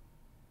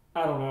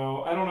 I don't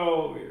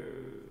know.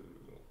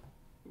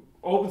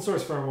 Open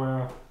source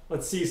firmware.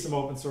 Let's see some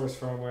open source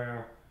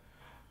firmware.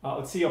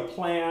 Let's see a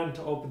plan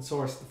to open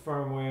source the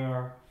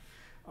firmware.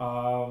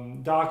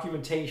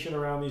 Documentation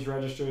around these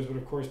registers would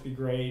of course be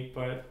great,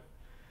 but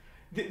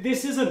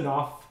this is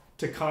enough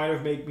to kind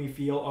of make me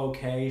feel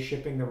okay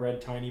shipping the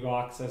red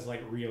tinybox as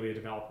like really a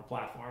developer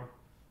platform.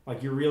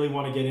 Like you really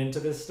want to get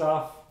into this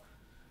stuff,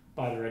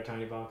 buy the red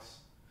tinybox.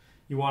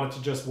 You want it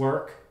to just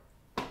work,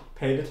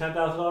 pay the $10,000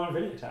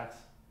 NVIDIA tax.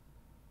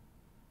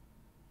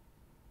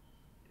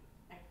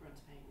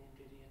 Everyone's paying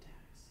the NVIDIA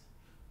tax.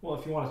 Well,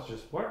 if you want it to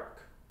just work.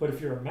 But if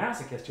you're a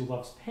masochist who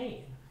loves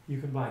pain, you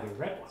can buy the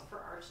red one. It's for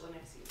Arch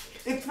Linux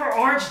users. It's for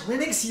Arch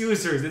Linux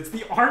users. It's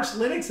the Arch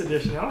Linux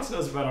edition. Alex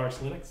knows about Arch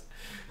Linux.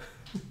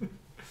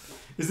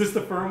 Is this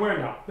the firmware?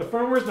 No. The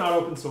firmware is not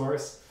open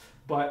source,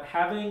 but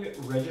having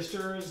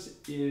registers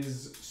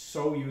is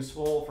so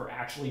useful for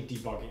actually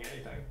debugging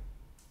anything.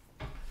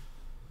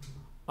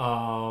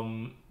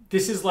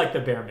 This is like the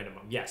bare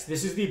minimum. Yes,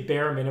 this is the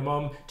bare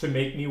minimum to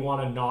make me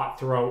want to not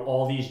throw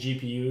all these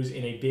GPUs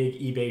in a big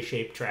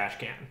eBay-shaped trash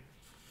can.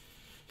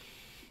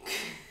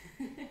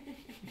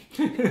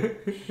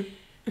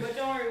 But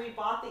don't worry, we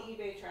bought the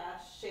eBay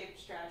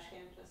shaped trash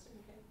can just in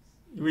case.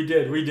 We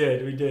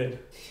did.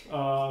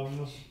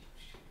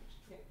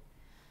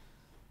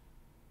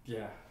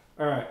 Yeah.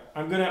 All right.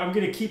 I'm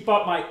gonna keep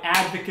up my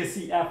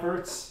advocacy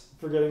efforts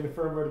for getting the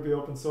firmware to be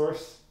open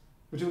source.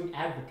 We're doing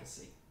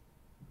advocacy.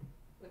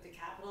 With the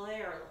capital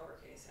A or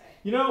lowercase a?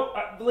 You know,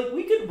 like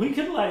we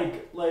could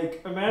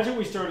like imagine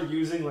we started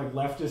using like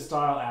leftist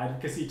style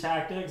advocacy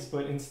tactics,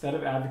 but instead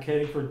of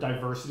advocating for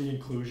diversity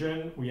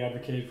inclusion, we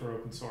advocate for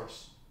open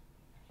source.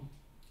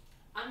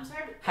 I'm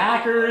sorry.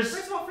 Hackers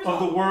first of of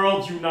the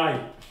world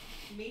unite.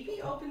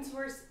 Maybe open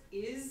source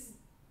is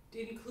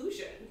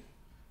inclusion.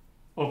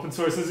 Open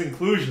source is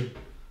inclusion.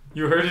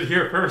 You heard it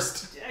here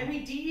first. I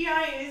mean,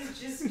 DEI is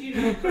just,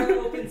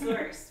 open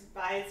source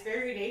by its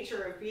very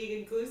nature of being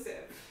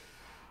inclusive.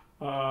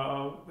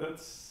 Well,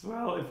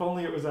 if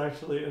only it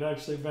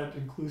actually meant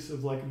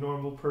inclusive like a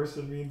normal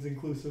person means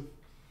inclusive.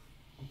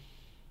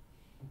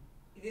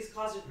 This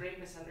caused a great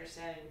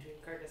misunderstanding between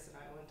Curtis and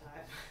I one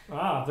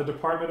time. The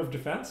Department of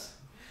Defense?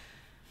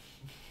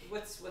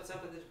 What's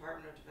up with the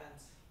Department of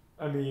Defense?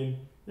 I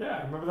mean,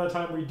 yeah, remember that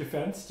time we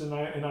defensed in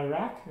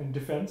Iraq and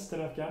defensed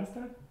in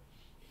Afghanistan?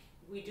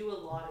 We do a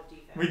lot of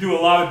defense. We do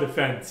a lot of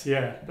defense,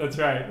 yeah. That's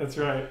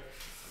right.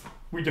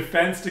 We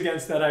defensed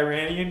against that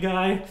Iranian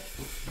guy.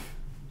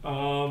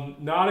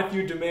 Not if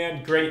you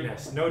demand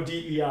greatness. No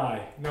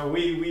DEI. No,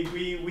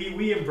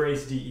 we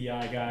embrace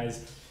DEI,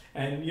 guys.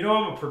 And you know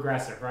I'm a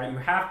progressive, right? You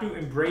have to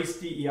embrace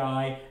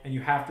DEI and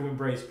you have to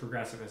embrace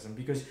progressivism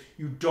because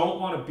you don't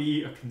want to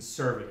be a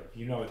conservative.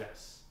 You know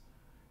this.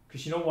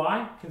 Because you know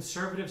why?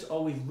 Conservatives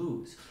always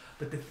lose.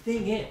 But the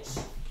thing is,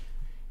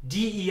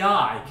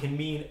 DEI can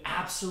mean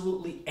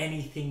absolutely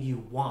anything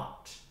you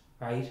want,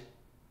 right?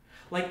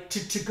 Like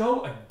to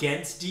go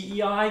against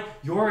DEI,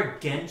 you're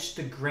against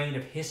the grain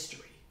of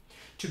history.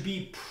 To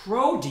be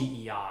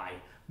pro-DEI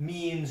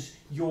means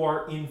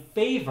you're in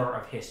favor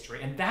of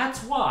history. And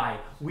that's why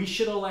we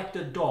should elect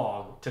a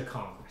dog to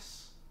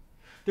Congress.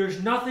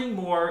 There's nothing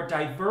more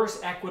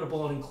diverse,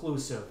 equitable, and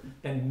inclusive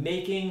than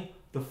making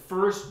the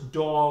first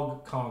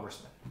dog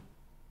congressman.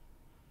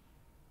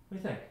 do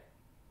you think?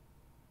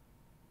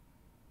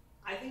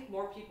 I think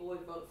more people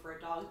would vote for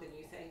a dog than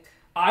you think.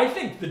 I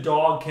think the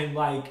dog can,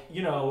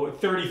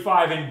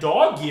 35 in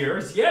dog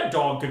years. Yeah,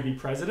 dog could be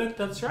president.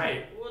 That's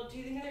right. Well, do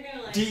you think they're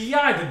gonna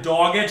DEI, the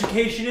Dog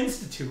Education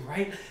Institute,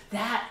 right?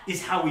 That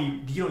is how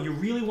we, you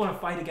really want to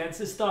fight against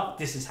this stuff.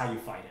 This is how you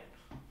fight it.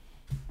 I'm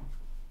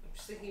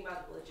just thinking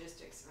about the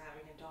logistics of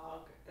having a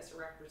dog as a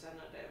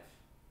representative.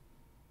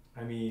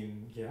 I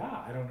mean,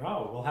 yeah, I don't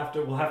know. We'll have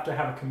to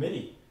have a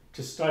committee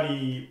to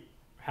study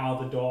how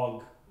the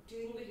dog. Do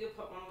you think we could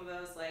put one of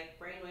those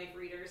brainwave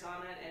readers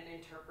on it and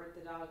interpret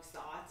the dog's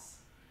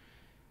thoughts?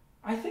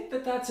 I think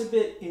that's a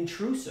bit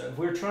intrusive.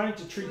 We're trying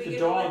to treat the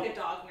dog a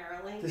dog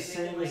Neuralink the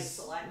same as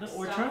select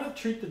we're stuff? trying to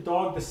treat the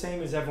dog the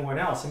same as everyone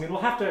else. I mean,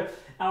 we'll have to,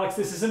 Alex.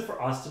 This isn't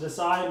for us to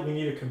decide. We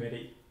need a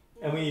committee,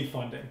 and we need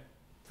funding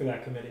for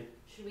that committee.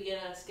 Should we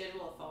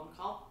schedule a phone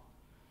call?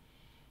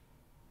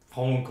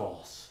 Phone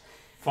calls.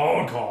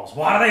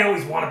 Why do they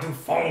always want to do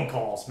phone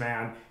calls,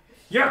 man?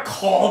 You ever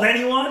called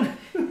anyone?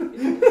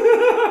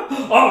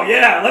 Oh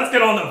yeah, let's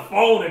get on the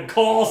phone and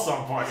call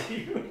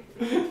somebody.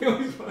 They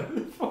always want to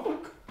do phone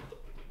calls.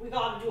 We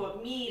gotta do a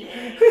meeting.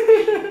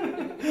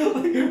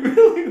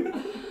 Really?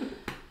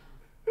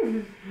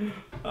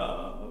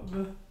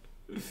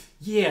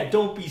 Yeah,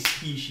 don't be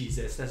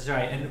speciesist. That's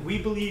right. And we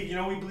believe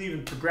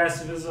in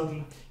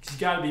progressivism. Because you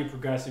got to be a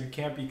progressive. You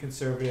can't be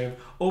conservative.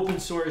 Open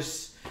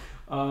source,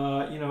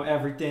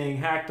 everything.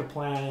 Hack the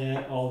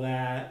planet, all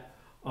that.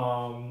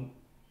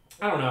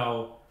 I don't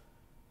know.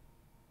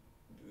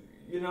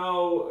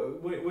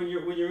 When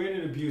you're in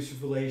an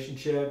abusive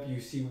relationship,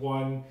 you see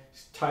one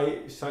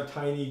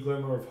tiny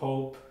glimmer of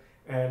hope,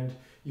 and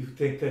you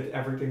think that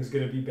everything's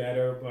gonna be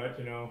better, but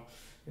never.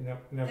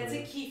 That's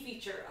a key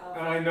feature of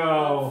an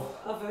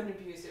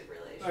abusive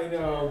relationship. I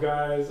know,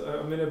 guys.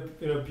 I'm in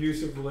an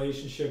abusive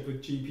relationship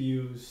with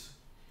GPUs.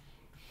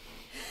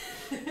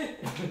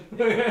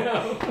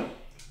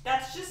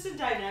 That's just a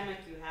dynamic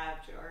you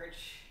have,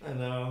 George. I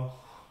know.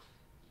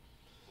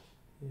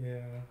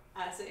 Yeah.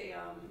 As a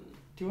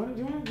Do you want?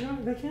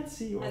 They can't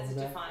see you. As a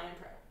that. defiant.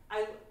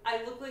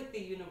 I look like the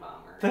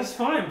Unabomber. That's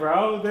fine,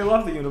 bro. They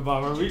love the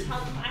Unabomber. Did you tell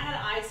them I had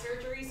eye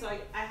surgery, so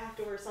I have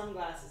to wear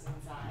sunglasses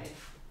inside.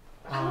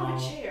 I don't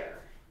have a chair.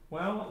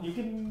 Well, you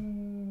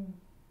can.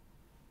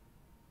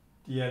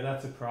 Yeah,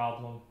 that's a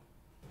problem.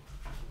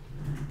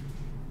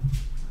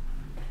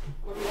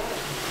 What do you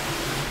have?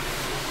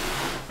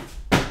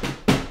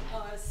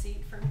 Oh, a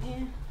seat for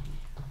me.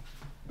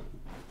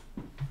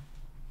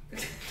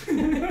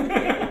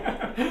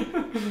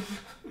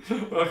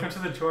 Welcome to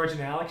the George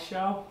and Alex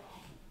show.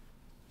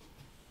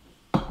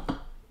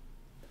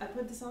 I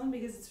put this on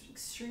because it's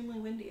extremely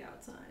windy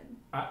outside.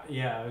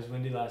 Yeah, it was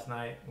windy last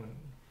night when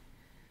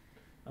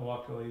I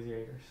walked to Lazy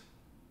Acres.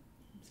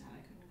 I'm sad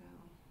I couldn't go.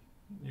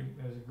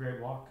 It was a great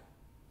walk.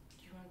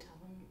 Do you want to tell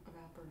them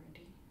about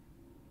Burundi?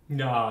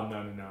 No.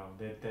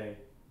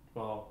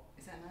 Well.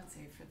 Is that not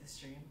safe for the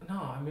stream? No,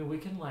 I mean we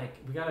can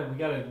we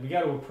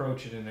gotta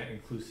approach it in an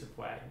inclusive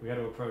way. We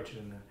gotta approach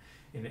it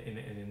in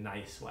a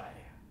nice way.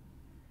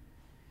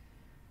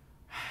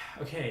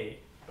 Okay,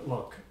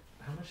 look,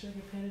 how much do I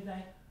get paid a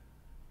day?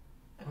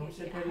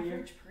 Okay, the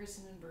average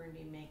person in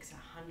Burundi makes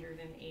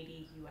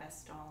 $180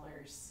 US.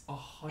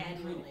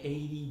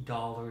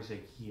 $180 a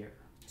year.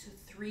 So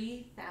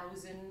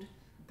 3,000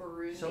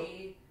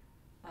 Burundi.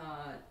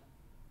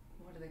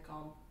 What are they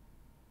called?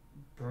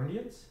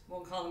 Burundians?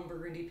 We'll call them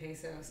Burundi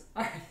pesos.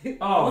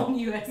 Oh,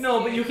 USD.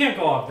 no, but you can't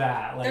go off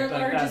that. Their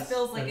largest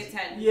bill's a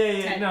 10.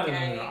 Yeah, no.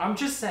 I'm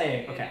just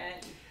saying. Okay.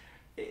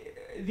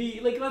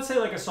 Let's say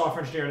a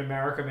software engineer in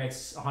America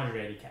makes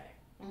 $180K.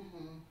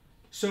 Mm-hmm.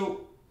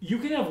 So you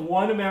can have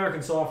one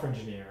American software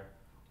engineer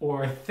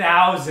or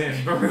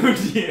 1,000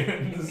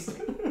 Burundians.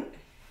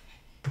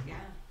 Yeah,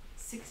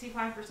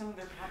 65% of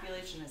their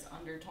population is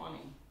under 20.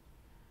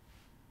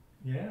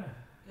 Yeah.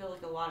 I feel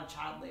like a lot of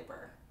child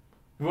labor.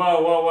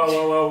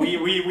 Whoa.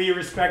 We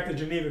respect the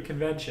Geneva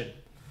Convention.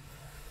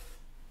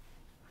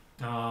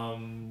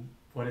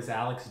 What does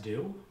Alex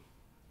do?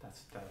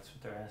 That's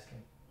what they're asking.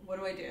 What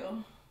do I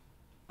do?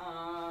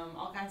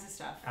 All kinds of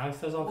stuff. Alex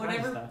does all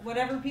kinds of stuff.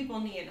 Whatever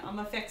people need. I'm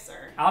a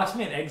fixer. Alex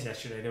made eggs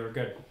yesterday. They were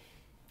good.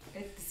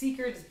 The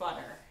secret is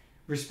butter.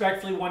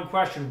 Respectfully, one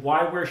question.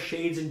 Why wear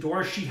shades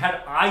indoors? She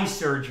had eye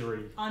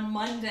surgery. On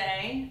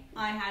Monday,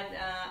 I had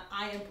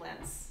eye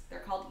implants. They're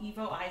called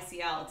Evo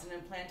ICL. It's an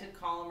implanted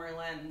columnar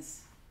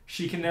lens.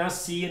 She can now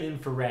see in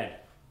infrared.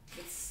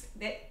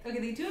 They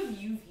do have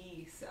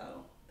UV,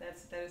 so that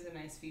is a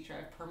nice feature. I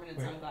have permanent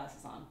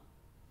sunglasses on.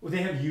 Well,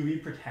 they have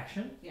UV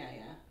protection? Yeah.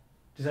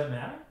 Does that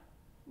matter?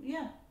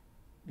 Yeah.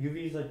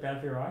 UV is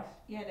bad for your eyes?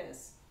 Yeah, it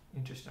is.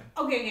 Interesting.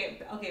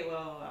 Okay,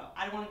 well,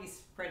 I don't want to be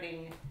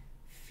spreading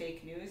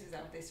fake news. Is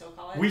that what they still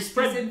call it? We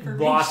spread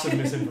lots of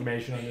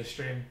misinformation on this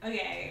stream.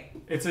 Okay.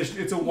 It's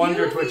a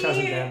wonder UV Twitch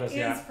hasn't banned us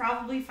yet. It's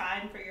probably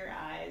fine for your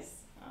eyes,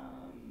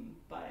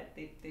 but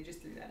they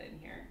just threw that in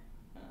here.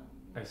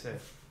 I see.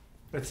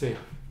 Let's see.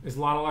 Is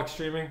Lonalux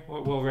streaming?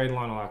 We'll raid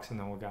Lonalux and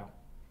then we'll go.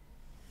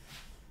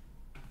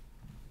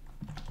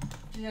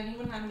 Did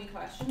anyone have any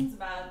questions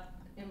about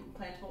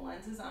implantable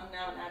lenses, I'm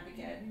now an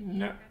advocate.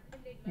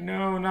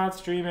 No, not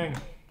streaming.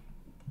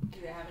 Do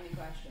they have any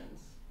questions?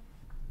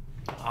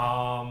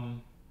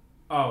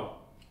 Oh,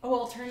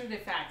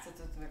 alternative facts. That's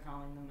what they're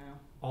calling them now.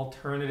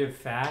 alternative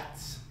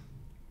facts.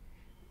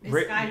 Is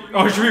Sky Bree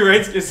Oh, should we on?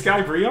 rate? Is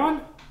Sky Bree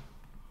on?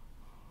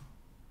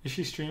 Is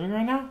she streaming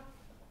right now?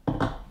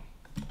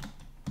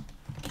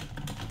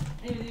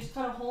 Maybe they just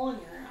cut a hole in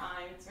your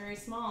eye. It's very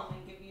small, and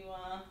they give you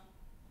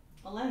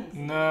a lens.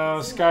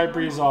 No, Sky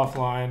Bree's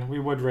offline. We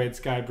would rate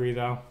Sky Bree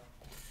though.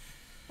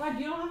 Why,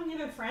 you don't have any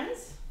other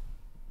friends?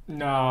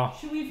 No.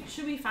 Should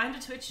we find a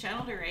Twitch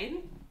channel to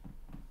raid?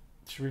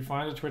 Should we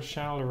find a Twitch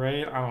channel to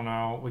rate? I don't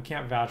know. We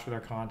can't vouch for their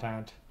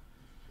content.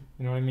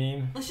 You know what I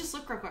mean? Let's just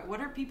look real quick.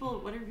 What are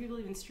people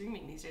even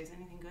streaming these days?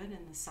 Anything good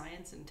in the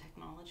science and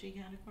technology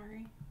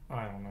category?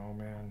 I don't know,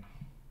 man.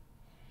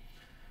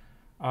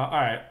 All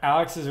right,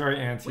 Alex is very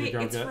antsy. Wait,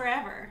 it's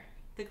forever.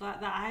 The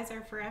eyes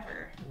are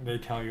forever. They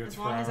tell you it's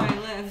forever. As long as I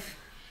live.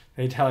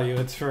 They tell you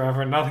it's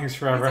forever. Nothing's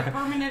forever. It's a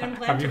permanent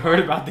implant. Have you heard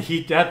about the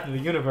heat death of the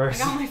universe?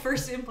 I got my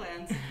first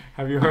implants.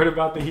 Have you heard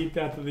about the heat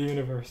death of the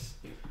universe?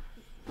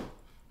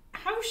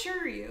 How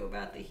sure are you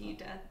about the heat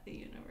death of the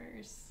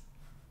universe?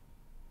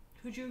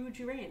 Who'd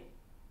you rate?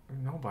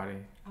 Nobody.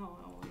 Oh,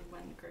 we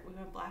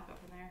went black up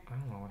in there. I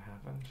don't know what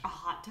happened. A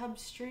hot tub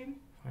stream?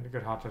 Find a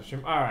good hot tub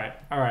stream. All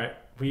right.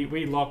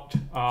 We looked.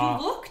 You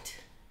looked?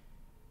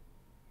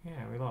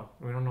 Yeah, we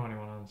looked. We don't know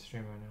anyone on the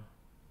stream right now.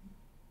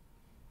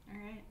 All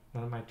right.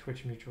 None of my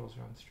Twitch mutuals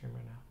are on the stream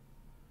right now.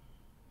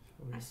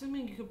 So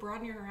Assuming you could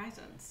broaden your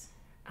horizons.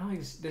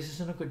 Alex, this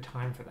isn't a good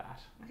time for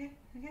that. Okay.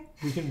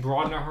 We can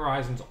broaden our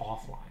horizons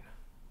offline.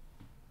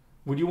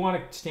 Would you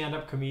want a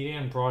stand-up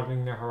comedian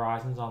broadening their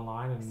horizons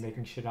online and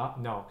making shit up?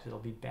 No, because it'll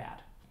be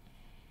bad.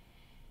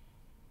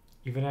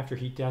 Even after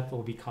heat death, there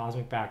will be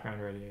cosmic background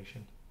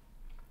radiation.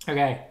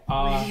 Okay.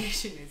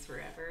 Radiation is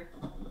forever.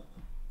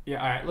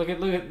 Yeah. All right.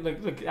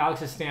 Look.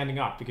 Alex is standing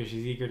up because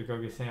she's eager to go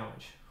get a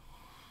sandwich.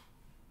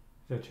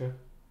 Is that true?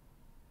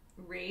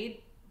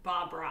 Raid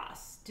Bob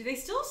Ross. Do they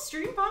still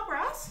stream Bob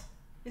Ross?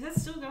 Is that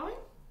still going?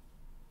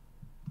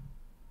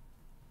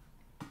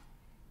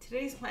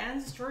 Today's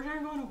plans, George and I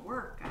are going to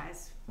work,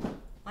 guys.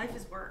 Life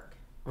is work.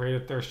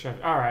 Rated thirst trap.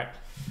 All right.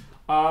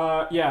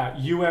 Yeah,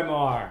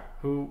 UMR.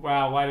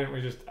 Why didn't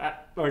we just I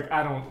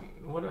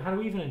don't. How do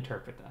we even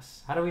interpret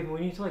this? We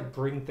need to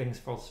bring things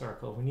full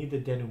circle. We need the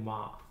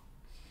denouement.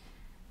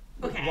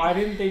 Okay. Why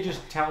didn't they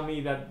just tell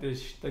me that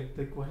this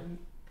when?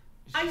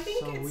 I think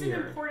so it's weird.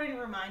 an important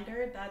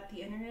reminder that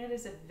the internet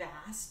is a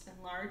vast and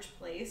large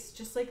place,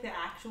 just like the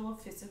actual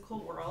physical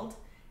world.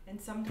 And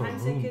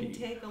sometimes it can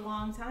take a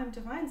long time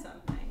to find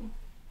something.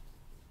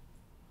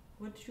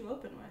 What did you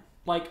open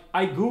with?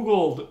 I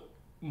Googled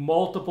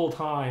multiple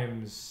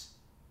times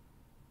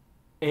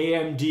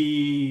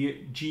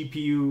AMD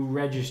GPU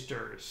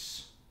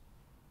registers.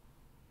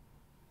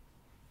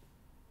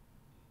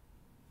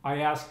 I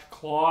asked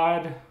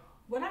Claude.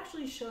 What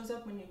actually shows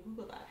up when you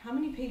Google that? How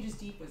many pages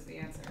deep was the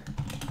answer?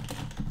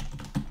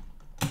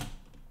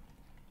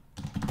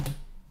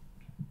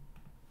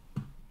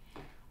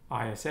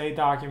 ISA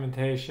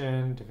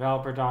documentation,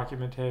 developer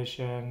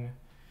documentation,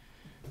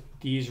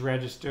 these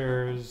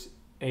registers,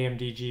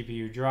 AMD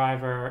GPU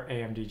driver,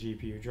 AMD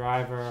GPU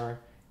driver,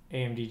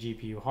 AMD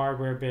GPU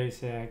hardware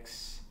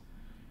basics.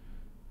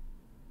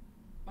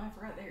 Oh, I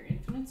forgot their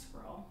infinite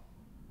scroll.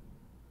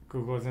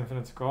 Google's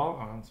infinite scroll.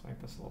 Oh, let's make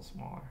this a little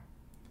smaller.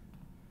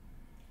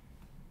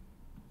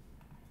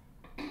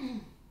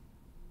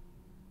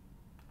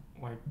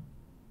 Like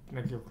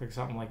you'll click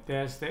something like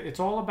this. It's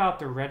all about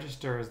the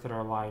registers that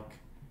are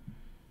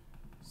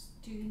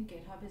Do you think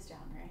GitHub is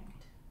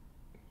downranked?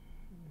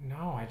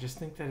 No, I just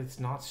think that it's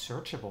not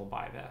searchable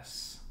by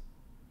this.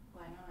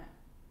 Why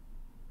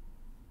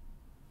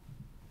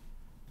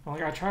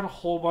not? I tried a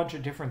whole bunch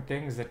of different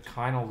things that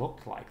kind of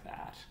looked like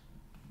that.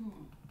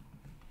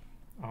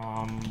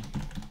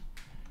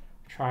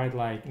 Tried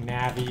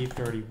Navi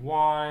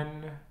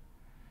 31.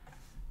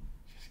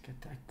 Just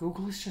get that.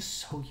 Google is just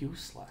so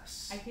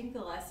useless. I think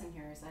the lesson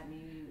here is that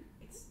maybe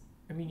it's.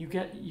 I mean, you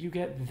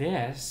get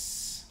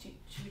this.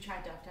 Should we try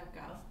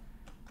DuckDuckGo?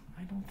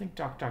 I don't think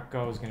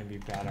DuckDuckGo is going to be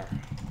better.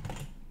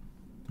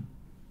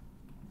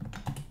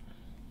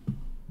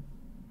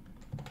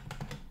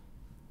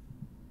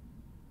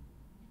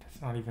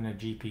 That's not even a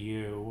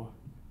GPU.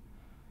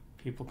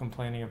 People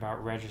complaining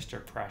about register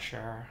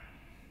pressure.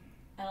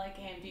 I like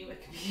AMD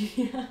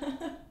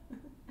Wikipedia.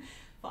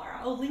 Far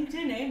out. Oh,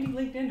 LinkedIn, AMD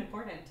LinkedIn,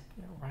 important.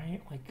 Yeah,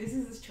 right? This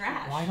is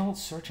trash. Why don't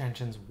search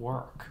engines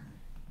work?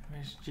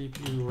 There's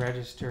GPU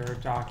register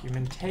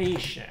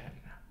documentation.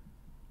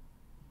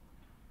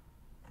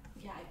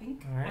 Yeah, I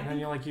think. All right, and then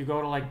you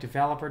go to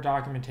developer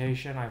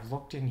documentation. I've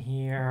looked in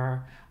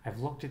here. I've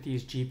looked at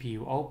these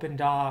GPU open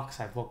docs.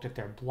 I've looked at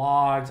their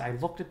blogs. I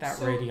looked at that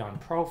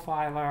Radeon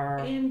profiler.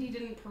 AMD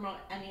didn't promote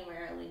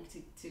anywhere a link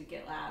to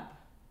GitLab.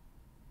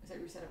 Is that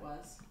what you said it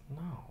was?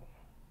 No.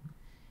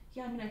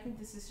 Yeah, I mean, I think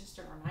this is just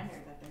a reminder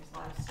that there's a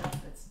lot of stuff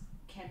that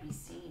can't be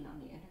seen on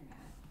the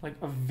internet.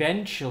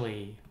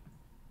 Eventually,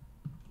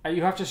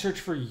 you have to search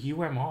for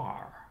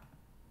UMR.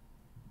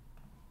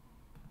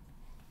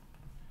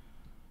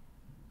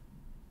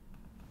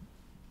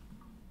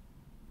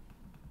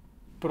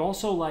 But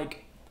also,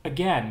 like,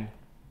 again,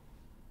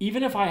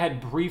 even if I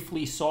had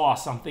briefly saw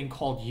something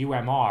called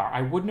UMR,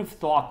 I wouldn't have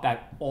thought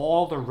that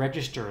all the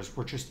registers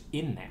were just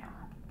in there.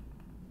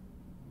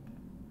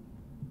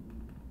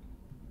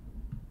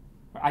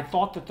 I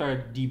thought that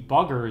the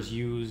debuggers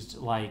used,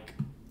 like...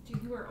 Do you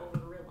think we're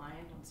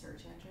over-reliant on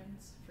search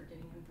engines for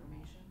getting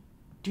information?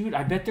 Dude,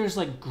 I bet there's,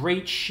 like,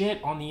 great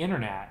shit on the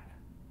internet.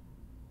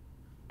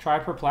 Try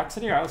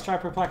Perplexity? All right, let's try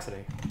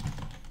Perplexity.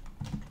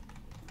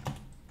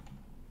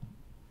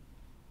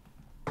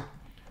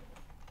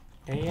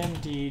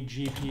 AMD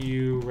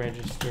GPU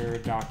register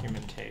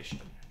documentation.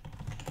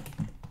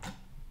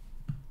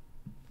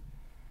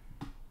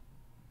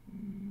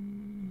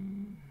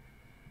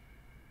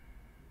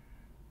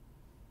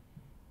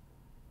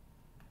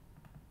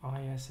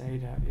 ISA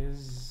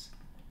is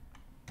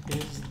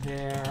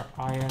there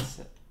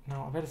ISA?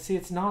 No, I better see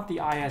it's not the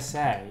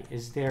ISA.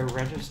 Is there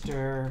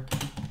register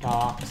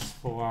docs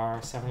for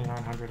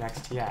 7900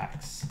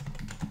 XTX?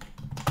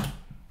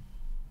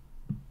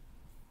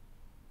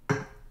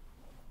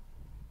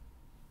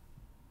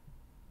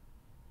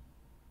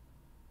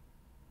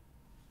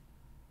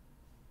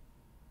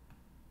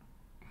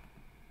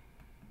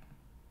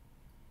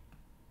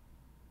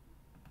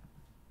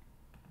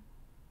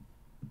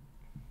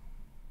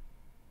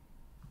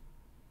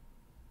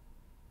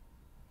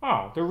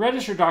 Oh, the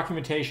register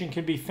documentation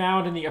can be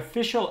found in the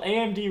official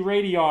AMD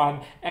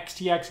Radeon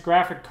XTX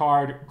graphic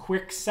card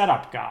quick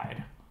setup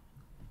guide.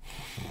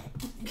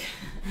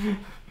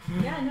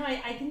 Yeah, no,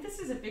 I think this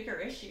is a bigger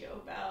issue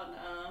about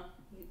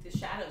the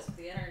shadows of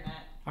the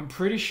internet. I'm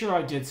pretty sure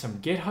I did some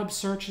GitHub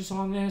searches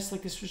on this.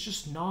 Like, this was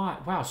just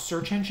not... Wow,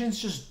 search engines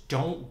just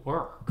don't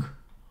work.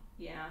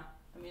 Yeah,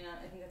 I mean,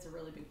 I think that's a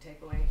really big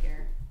takeaway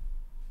here.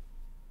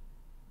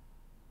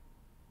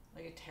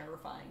 Like a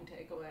terrifying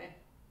takeaway.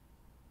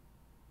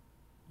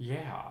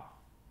 Yeah.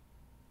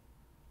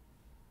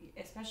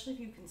 Especially if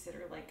you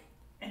consider like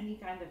any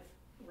kind of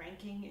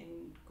ranking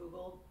in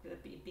Google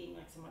being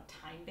like somewhat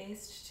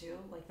time-based too.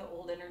 Like the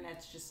old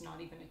internet's just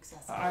not even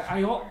accessible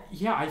anymore.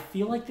 Yeah, I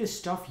feel like this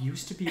stuff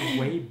used to be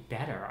way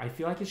better. I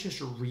feel like it's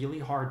just really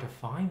hard to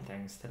find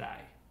things today.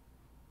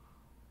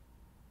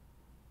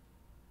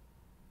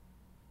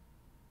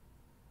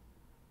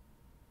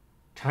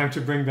 Time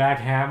to bring back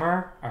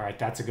Hammer. All right,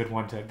 that's a good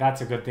one to.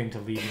 That's a good thing to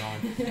lead me on.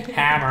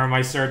 Hammer,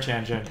 my search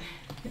engine.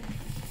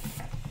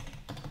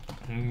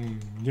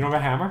 You know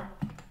about Hammer?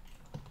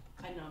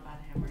 I know about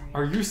Hammer. Yeah.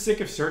 Are you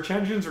sick of search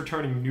engines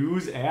returning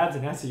news, ads,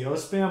 and SEO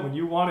spam when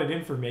you wanted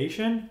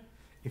information?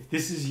 If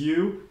this is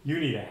you, you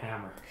need a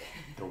hammer.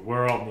 The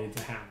world needs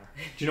a hammer.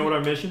 Do you know what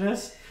our mission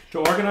is? To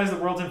organize the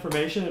world's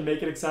information and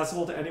make it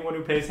accessible to anyone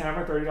who pays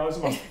Hammer $30 a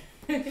month.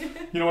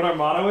 You know what our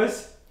motto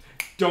is?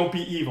 Don't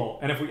be evil.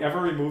 And if we ever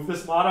remove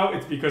this motto,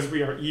 it's because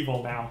we are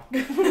evil now.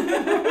 you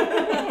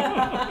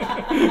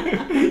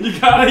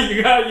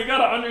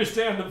gotta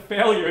understand the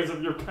failures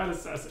of your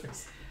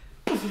predecessors.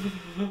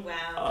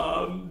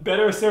 Wow.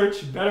 Better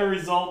search, better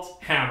results,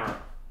 Hammer.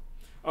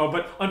 Oh,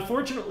 but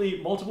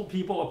unfortunately, multiple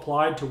people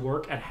applied to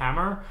work at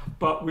Hammer,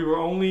 but we were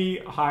only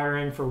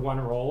hiring for one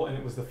role, and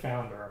it was the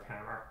founder of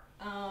Hammer.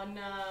 Oh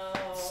no.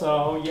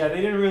 So yeah, they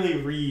didn't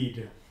really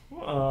read.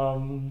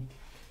 Wow.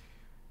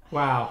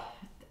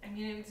 I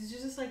mean, it's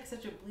just like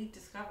such a bleak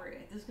discovery.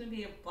 This is going to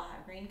be a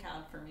black green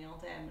cloud for me all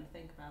day. I'm going to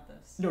think about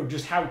this. No,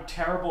 just how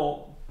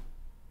terrible.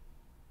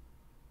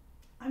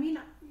 I mean,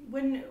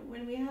 when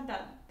we had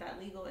that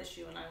legal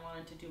issue and I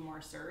wanted to do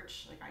more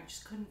search, like I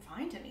just couldn't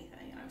find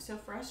anything, and I was so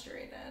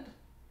frustrated.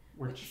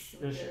 Which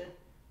with issue?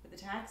 With the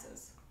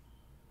taxes,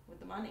 with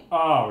the money.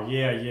 Oh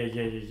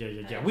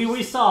yeah.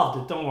 We solved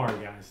it. Don't worry,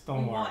 guys.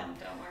 Don't worry.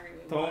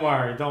 Don't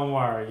worry. Don't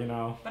worry. You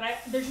know. But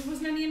there just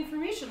wasn't any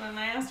information, and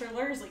I asked our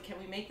lawyers, like, how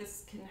do we make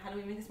this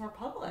more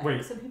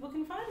public, so people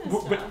can find this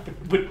stuff?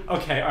 But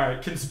okay, all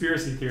right.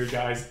 Conspiracy theory,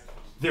 guys.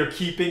 They're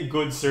keeping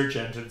good search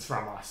engines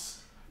from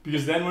us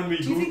because then when we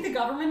do you think the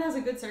government has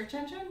a good search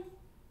engine?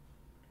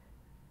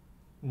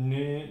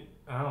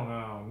 I don't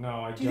know.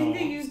 No, I don't. Do you think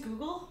they use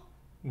Google?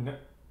 No.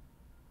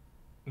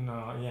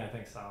 Yeah, I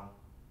think so.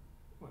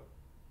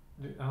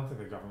 I don't think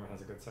the government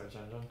has a good search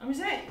engine. I'm just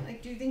saying,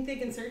 like, do you think they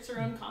can search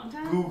their own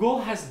content? Google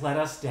has let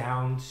us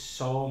down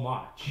so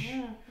much.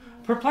 Yeah.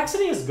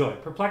 Perplexity is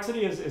good.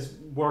 Perplexity is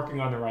working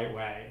on the right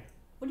way.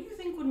 What do you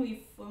think when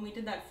we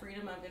did that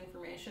Freedom of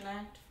Information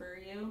Act for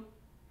you?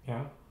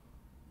 Yeah.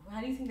 How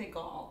do you think they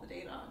got all the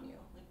data on you?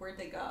 Like, where'd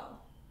they go?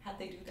 How'd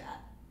they do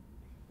that?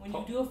 When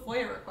you do a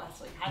FOIA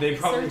request, like how do they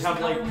search the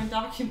government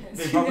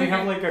documents? They probably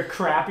have like a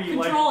crappy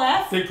Control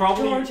F. They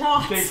probably George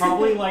Hotz. They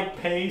probably like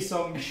pay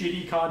some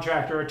shitty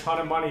contractor a ton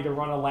of money to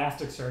run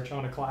Elasticsearch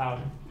on a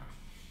cloud.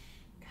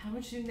 How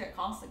much do you think that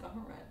costs the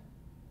government?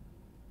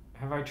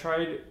 Have I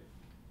tried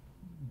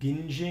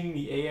binging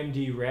the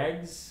AMD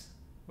regs?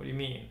 What do you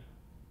mean?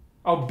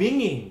 Oh,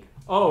 binging.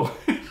 Oh.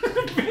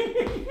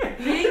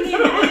 Binging.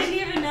 I didn't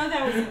even know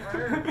that was a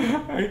verb.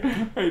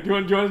 Hey, do you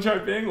want to try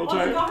Bing? The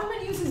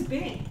government uses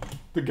Bing.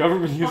 The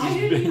government uses Why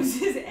Bing. Why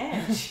uses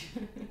Edge?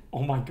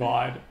 Oh my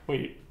god.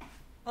 Wait.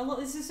 Oh,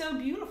 this is so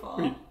beautiful.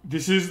 Wait,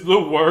 this is the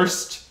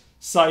worst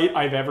sight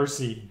I've ever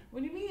seen.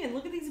 What do you mean?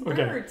 Look at these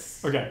Okay.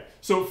 birds. Okay,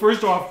 so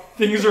first off,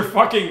 things are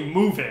fucking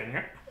moving.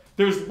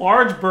 There's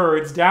large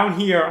birds. Down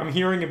here, I'm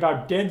hearing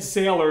about dead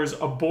sailors,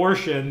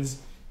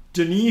 abortions,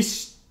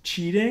 Denise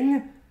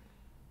cheating,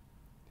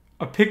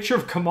 a picture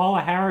of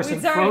Kamala Harris Wait,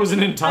 in sorry,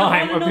 Frozen in I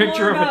Time, wanna a know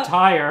picture more of a about-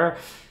 tire.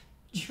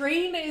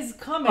 Train is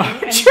coming,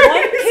 and Train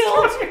one is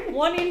killed, coming.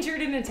 one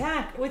injured in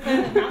attack. With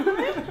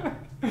a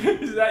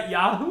Is that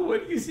Yahoo?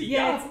 What do you see?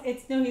 yeah,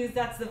 it's no news.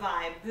 That's the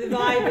vibe. The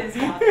vibe is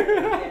Yahoo.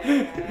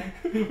 Yeah.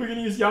 We're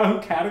gonna use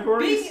Yahoo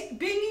categories.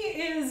 Bing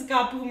is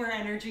got boomer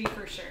energy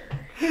for sure.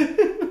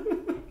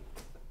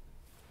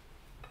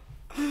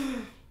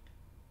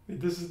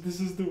 This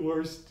is the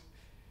worst.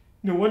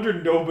 No wonder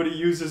nobody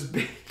uses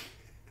Bing.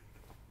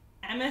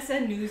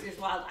 MSN News is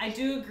wild. I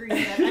do agree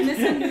that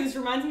MSN News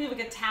reminds me of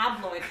like a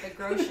tabloid at the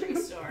grocery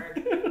store.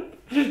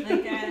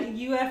 Like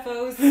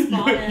UFOs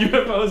spotted.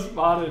 UFO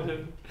spotted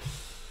him.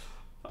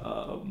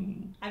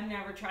 I've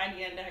never tried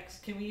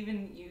Yandex. Can we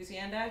even use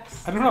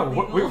Yandex? I don't know. Is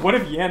it legal? What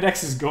if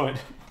Yandex is good?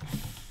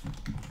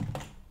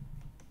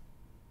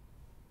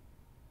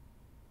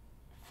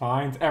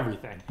 Finds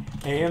everything.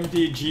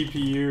 AMD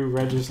GPU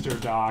register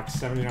docs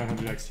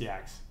 7900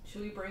 XTX.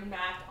 Should we bring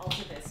back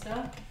Alta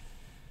Vista?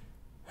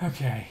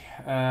 Okay.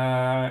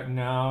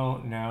 No.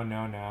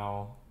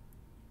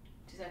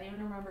 Does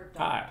anyone remember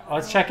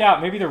Let's check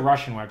out. Maybe the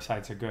Russian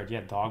websites are good.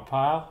 Yeah,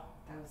 Dogpile.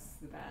 That was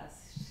the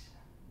best.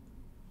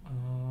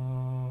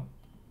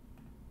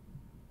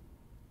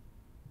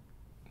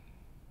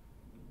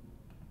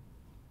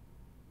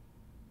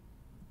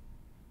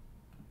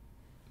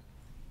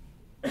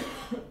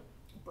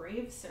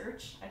 Brave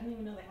search? I didn't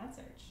even know they had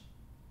search.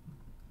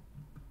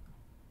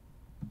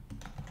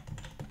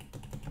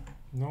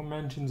 No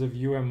mentions of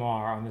UMR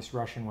on this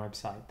Russian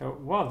website. Though,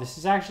 wow, this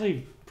is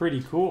actually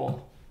pretty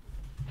cool.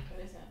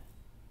 What is it?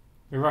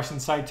 The Russian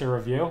site to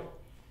review.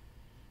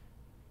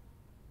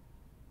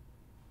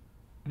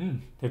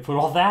 They put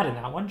all that in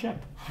that one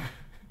chip.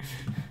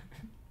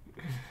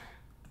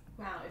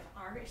 Wow, if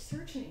our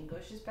search in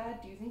English is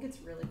bad, do you think it's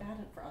really bad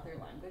for other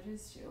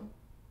languages too?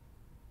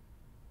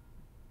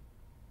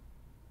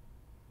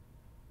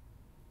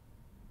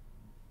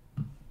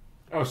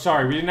 Oh,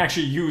 sorry, we didn't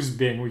actually use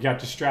Bing. We got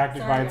distracted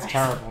by Sorry, its guys.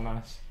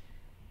 terribleness.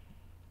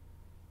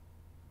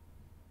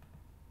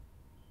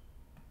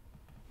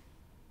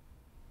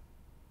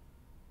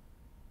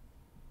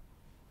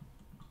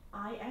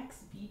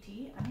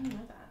 IXBT? I don't know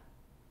that.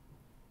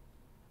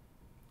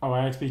 Oh,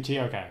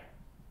 IXBT? Okay.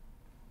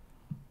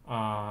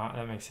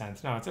 That makes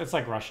sense. No, it's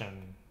like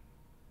Russian.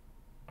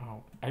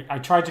 Oh, I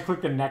tried to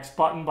click the next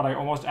button, but I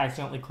almost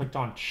accidentally clicked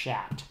on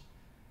chat.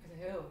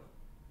 With who?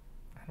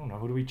 I don't know.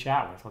 Who do we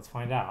chat with? Let's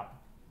find out.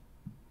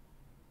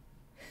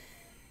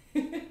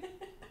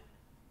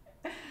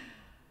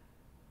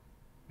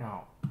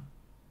 No.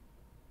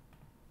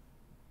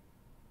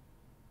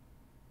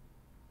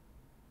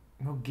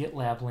 No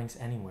GitLab links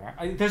anywhere.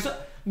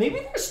 Maybe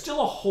there's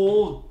still a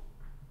whole.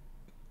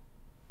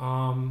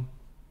 Okay,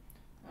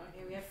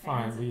 we have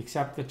Fine. fans. We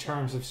accept the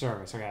terms of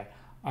service. Okay.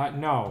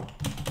 No,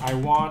 I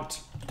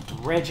want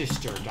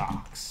register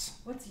docs.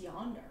 What's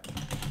yonder?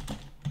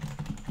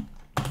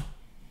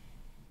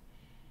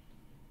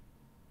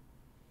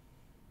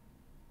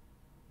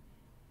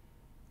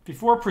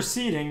 Before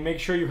proceeding, make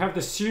sure you have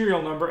the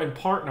serial number and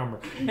part number.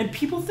 And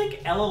people think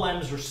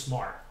LLMs are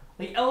smart.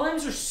 Like,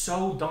 LLMs are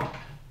so dumb.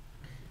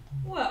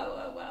 Whoa.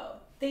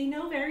 They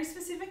know very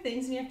specific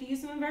things and you have to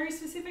use them in very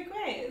specific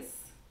ways.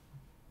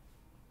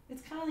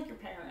 It's kind of like your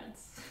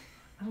parents.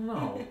 I don't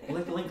know.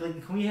 Like,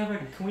 can we have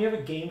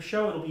a game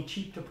show? It'll be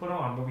cheap to put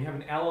on, but we have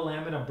an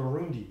LLM and a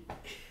Burundi.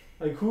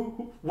 Like,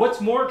 what's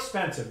more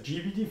expensive,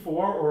 GPT-4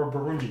 or a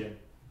Burundian?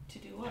 To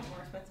do what? More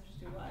expensive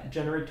to do what?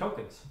 Generate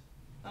tokens.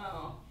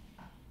 Oh.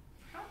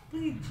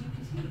 Probably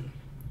GPT.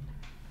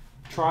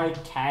 Try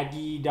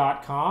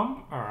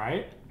Kagi.com. All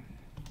right.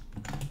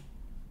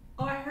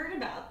 Oh, I heard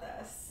about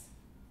this.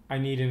 I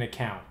need an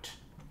account.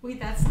 Wait,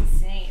 that's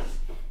insane.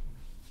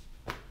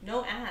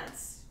 No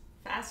ads.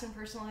 Fast and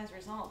personalized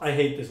results. I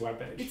hate this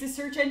webpage. It's a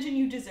search engine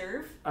you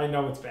deserve. I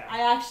know it's bad.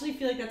 I actually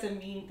feel like that's a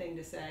mean thing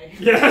to say.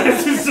 Yeah,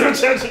 this is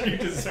search engine you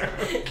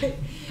deserve.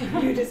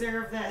 You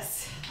deserve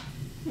this.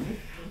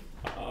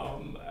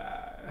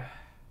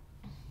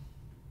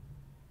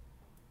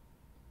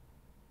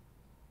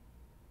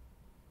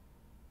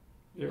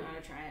 You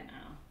gotta try it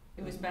now.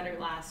 It was better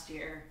last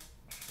year.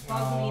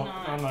 Bug me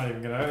not. I'm not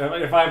even gonna.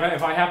 If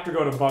I have to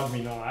go to bug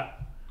me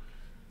not.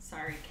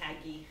 Sorry,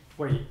 Kagi.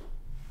 Wait,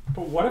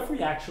 but what if we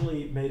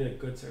actually made a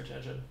good search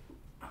engine?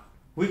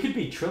 We could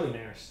be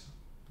trillionaires.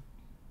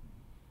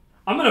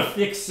 I'm gonna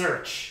fix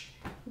search.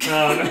 Where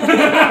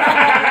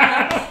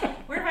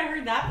have I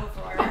heard that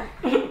before?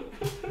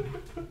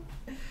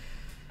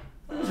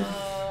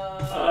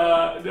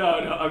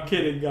 No, I'm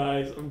kidding,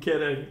 guys. I'm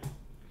kidding.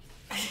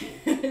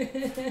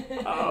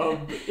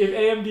 If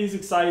AMD's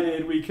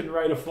excited, we can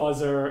write a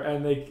fuzzer,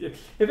 and if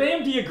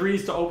AMD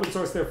agrees to open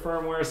source their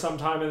firmware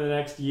sometime in the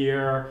next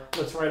year,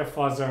 let's write a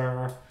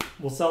fuzzer.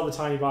 We'll sell the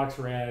tinybox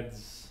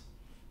reds.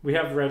 We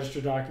have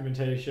register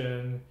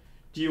documentation.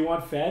 Do you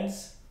want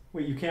feds?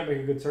 Wait, you can't make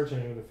a good search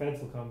engine. The feds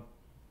will come.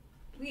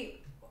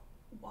 Wait,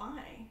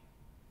 why?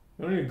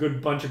 We don't need a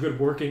good bunch of good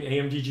working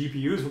AMD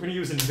GPUs. We're going to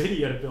use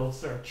NVIDIA to build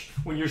search.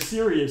 When you're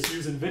serious,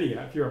 use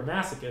NVIDIA. If you're a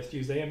masochist,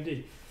 use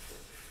AMD.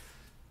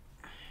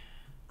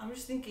 I'm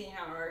just thinking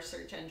how our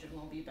search engine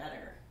will be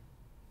better.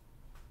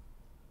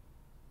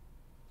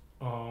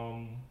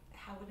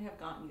 How would it have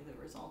gotten you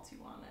the results you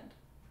wanted?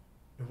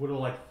 It would have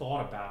like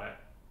thought about it.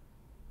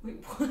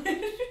 Wait, what?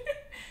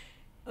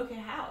 Okay,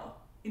 how?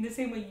 In the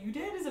same way you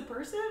did as a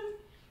person?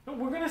 No,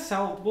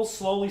 we'll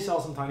slowly sell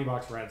some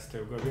tinybox reds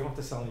too. Good. We don't have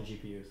to sell any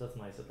GPUs. That's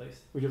nice at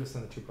least. We do have to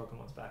send the 2 broken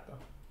ones back though.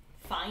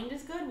 Find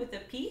is good with a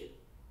P?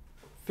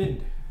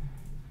 Find.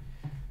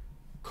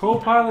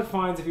 Copilot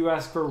finds if you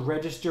ask for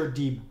register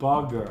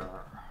debugger.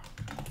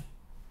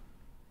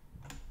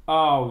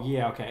 Oh,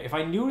 yeah, okay. If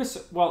I notice,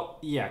 well,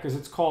 yeah, because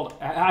it's called,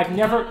 I've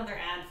never... Another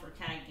ad for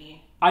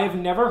Kagi. I have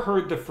never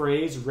heard the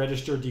phrase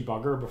register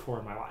debugger before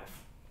in my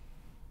life.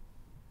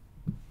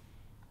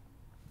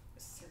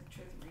 Search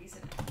with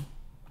reasoning.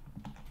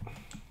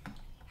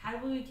 How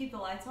will we keep the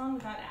lights on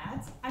without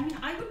ads? I mean,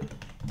 I would,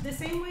 the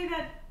same way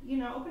that, you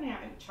know,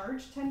 OpenAI would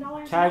charge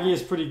 $10. Kagi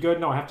is pretty good.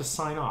 No, I have to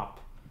sign up.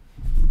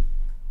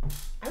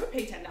 I would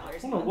pay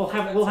 $10. No, we'll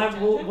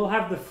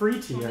have the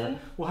free tier.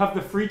 We'll have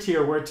the free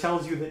tier where it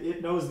tells you that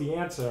it knows the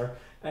answer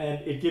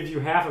and it gives you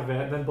half of it,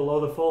 and then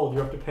below the fold you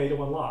have to pay to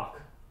unlock.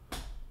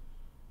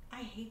 I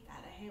hate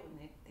that. I hate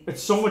when they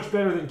It's so much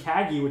better than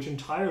Kagi, which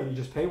entirely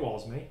just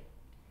paywalls me.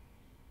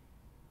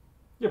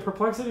 Yeah,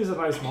 Perplexity is a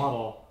nice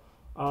model.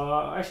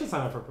 I should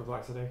sign up for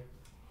Perplexity.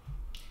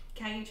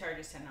 Kagi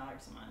charges $10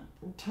 a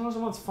month. $10 a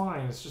month's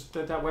fine. It's just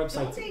that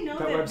website. Don't they know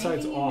that that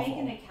website's making you awful. make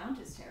an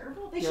account is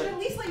terrible? They should at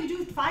least let you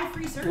do 5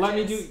 free searches. Let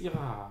me do.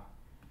 Yeah.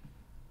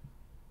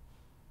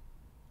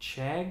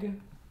 Chegg?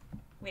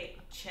 Wait,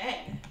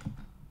 Chegg?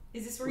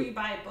 Is this where you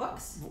buy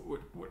books?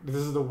 This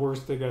is the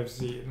worst thing I've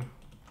seen.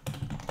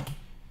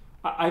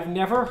 I've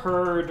never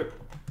heard.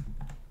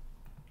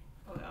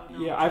 Oh,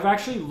 no. Yeah, I've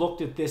actually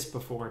looked at this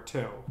before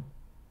too.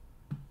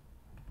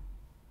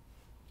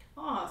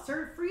 Oh,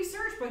 free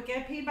search, but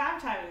get paid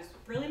baptized.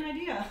 Brilliant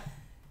idea.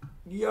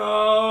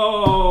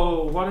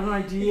 Yo, what an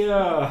idea!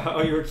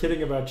 Oh, you were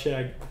kidding about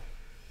Chegg.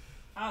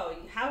 Oh,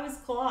 how is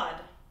Claude?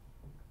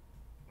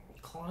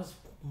 Claude is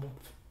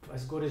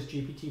as good as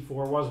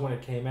GPT-4 was when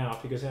it came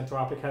out because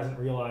Anthropic hasn't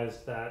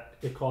realized that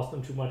it cost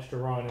them too much to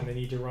run and they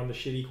need to run the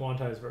shitty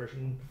quantized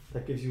version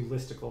that gives you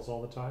listicles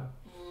all the time.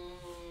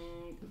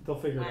 They'll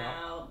figure it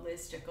out. Wow,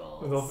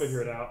 listicles. They'll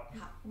figure it out.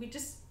 We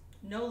just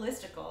know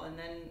listicle and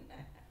then...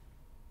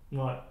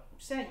 What? I'm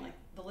saying, like,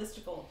 the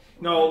listicle.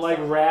 No, like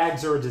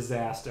rags are a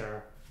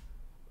disaster.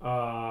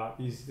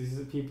 These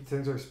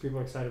things are people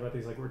are excited about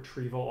these like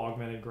retrieval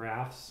augmented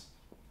graphs.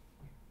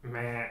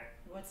 Meh.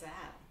 What's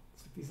that?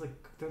 It's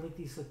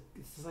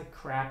this is like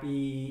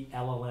crappy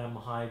LLM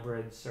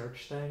hybrid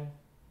search thing.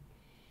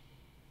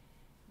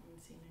 I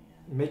haven't seen it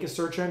yet. Make a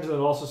search engine that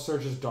also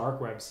searches dark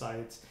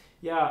websites.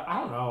 Yeah,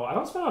 I don't know. I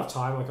don't spend enough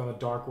time like on the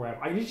dark web.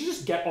 I need to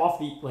just get off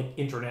the like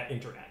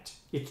internet.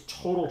 It's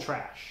total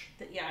trash.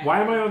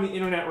 Why am I on the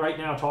internet right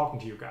now talking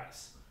to you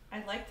guys?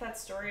 I liked that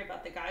story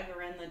about the guy who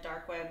ran the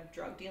dark web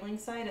drug dealing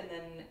site and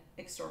then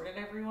extorted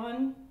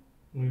everyone.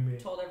 What do you mean?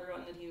 Told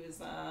everyone that he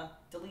was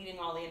deleting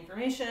all the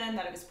information,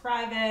 that it was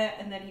private,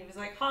 and then he was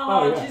like,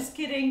 "Ha, just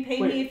kidding.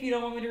 Pay me if you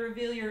don't want me to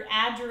reveal your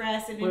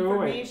address and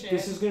information." Wait.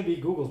 This is going to be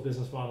Google's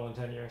business model in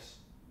 10 years.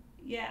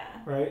 Yeah.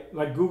 Right?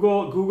 Like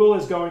Google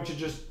is going to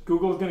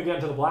get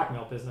into the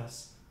blackmail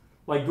business.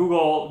 Like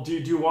Google, do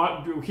you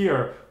want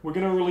here? We're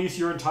gonna release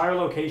your entire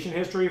location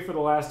history for the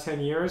last 10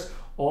 years.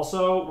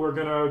 Also, we're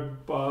gonna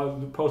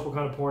post what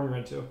kind of porn you're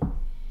into.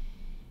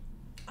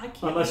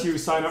 Unless you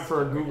sign up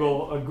for a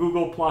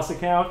Google Plus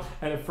account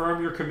and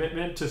affirm your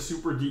commitment to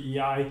super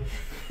DEI.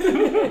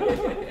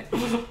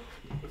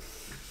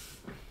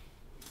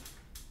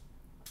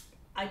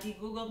 I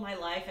de-Googled my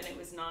life and it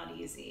was not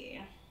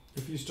easy.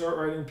 If you start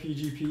writing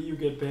PGP, you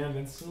get banned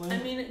instantly.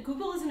 I mean,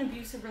 Google is an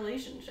abusive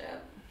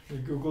relationship.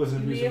 Google is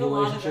an abusive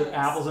relationship.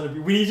 Apple's an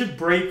abusive. We need to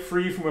break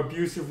free from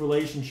abusive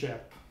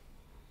relationship.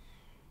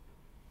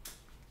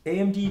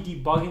 AMD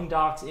debugging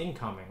docs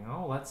incoming.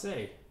 Oh, let's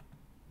see.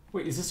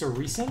 Wait, is this a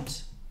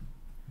recent?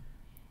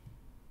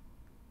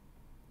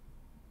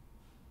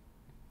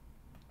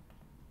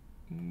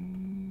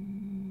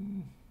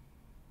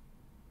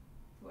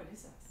 What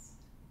is this?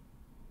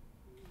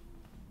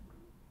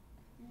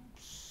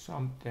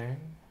 Something.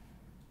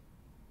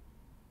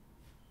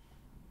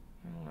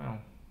 I don't know.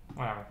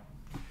 Whatever.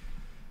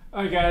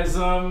 Alright guys,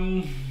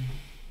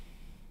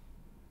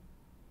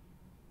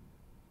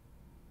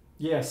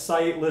 yeah,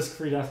 site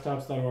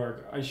listfreedesktops.org.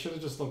 I should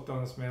have just looked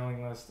on this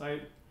mailing list.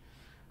 I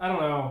don't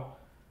know.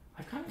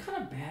 I've gotten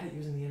kind of bad at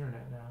using the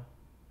internet now.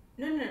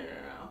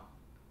 No.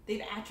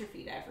 They've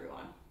atrophied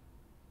everyone.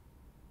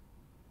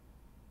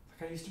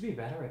 Like I used to be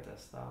better at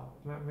this though.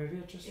 Maybe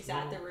it just... Is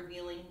that the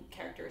revealing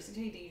characteristic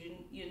that you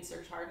didn't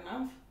search hard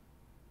enough?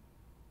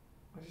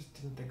 I just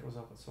didn't think it was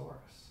open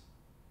source.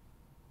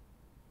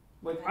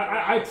 Like,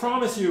 I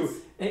promise you,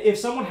 if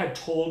someone had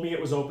told me it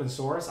was open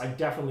source, I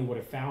definitely would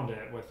have found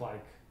it with,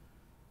 like,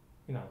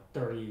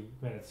 30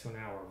 minutes to an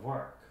hour of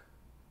work.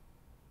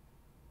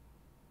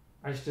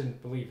 I just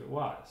didn't believe it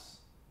was.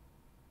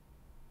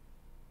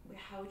 Wait,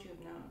 how would you have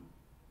known?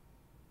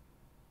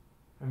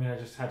 I mean, I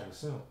just had to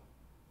assume.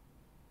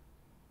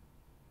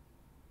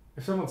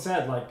 If someone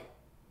said, like,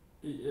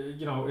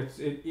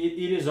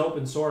 it is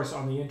open source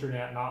on the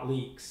internet, not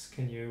leaks.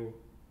 You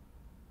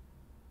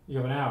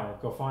have an hour,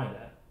 go find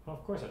it. Well,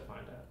 of course I'd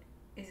find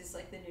it. Is this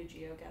like the new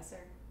GeoGuessr?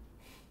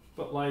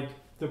 But, like,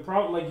 the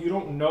problem, like, you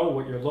don't know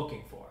what you're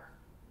looking for.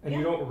 And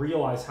you don't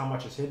realize how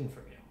much is hidden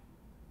from you.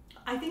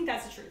 I think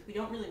that's the truth. We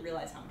don't really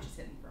realize how much is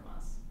hidden from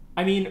us.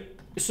 I mean,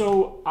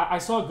 so I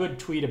saw a good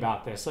tweet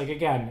about this. Like,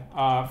 again,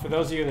 for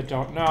those of you that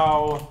don't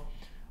know,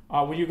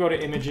 when you go to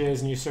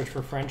images and you search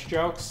for French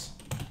jokes,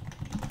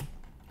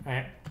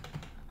 right?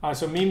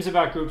 So memes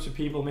about groups of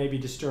people may be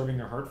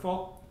disturbing or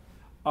hurtful.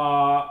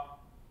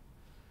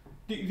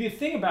 The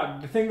thing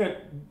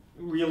that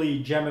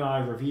really Gemini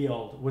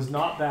revealed was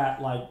not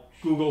that, like,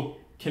 Google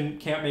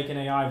can't make an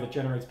AI that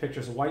generates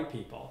pictures of white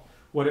people.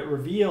 What it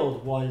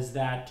revealed was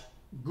that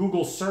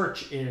Google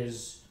search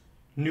is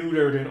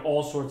neutered in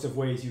all sorts of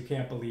ways you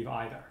can't believe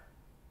either.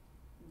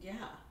 Yeah.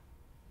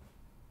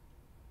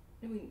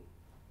 I mean,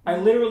 I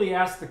literally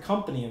asked the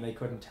company and they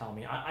couldn't tell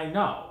me. I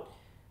know.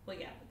 Well,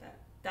 yeah, but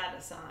that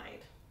aside.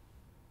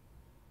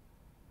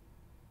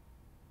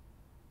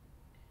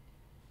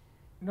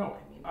 No,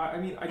 I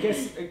mean, I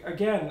guess,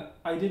 again,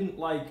 I didn't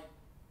like...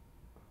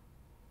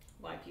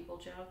 White people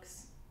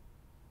jokes?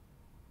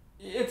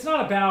 It's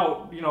not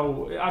about,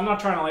 I'm not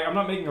trying to, like, I'm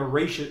not making a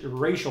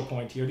racial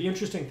point here. The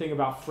interesting thing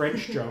about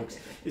French jokes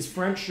is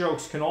French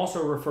jokes can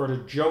also refer to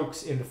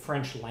jokes in the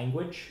French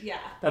language. Yeah.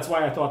 That's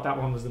why I thought that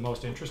one was the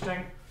most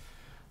interesting.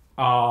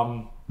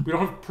 We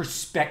don't have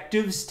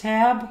perspectives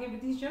tab. Okay,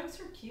 but these jokes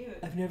are cute.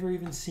 I've never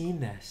even seen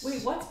this.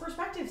 Wait, what's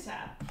perspectives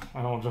tab?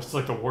 I don't know, just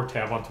like the war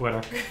tab on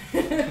Twitter.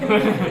 Wait,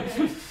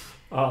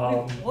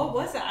 what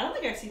was that? I don't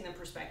think I've seen the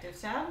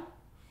perspectives tab.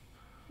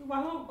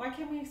 Why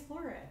can't we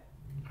explore it?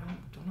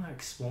 Don't know how to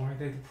explore.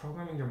 They're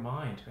programming your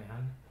mind,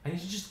 man.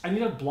 I need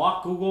to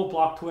block Google,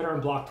 block Twitter,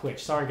 and block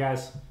Twitch. Sorry,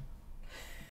 guys.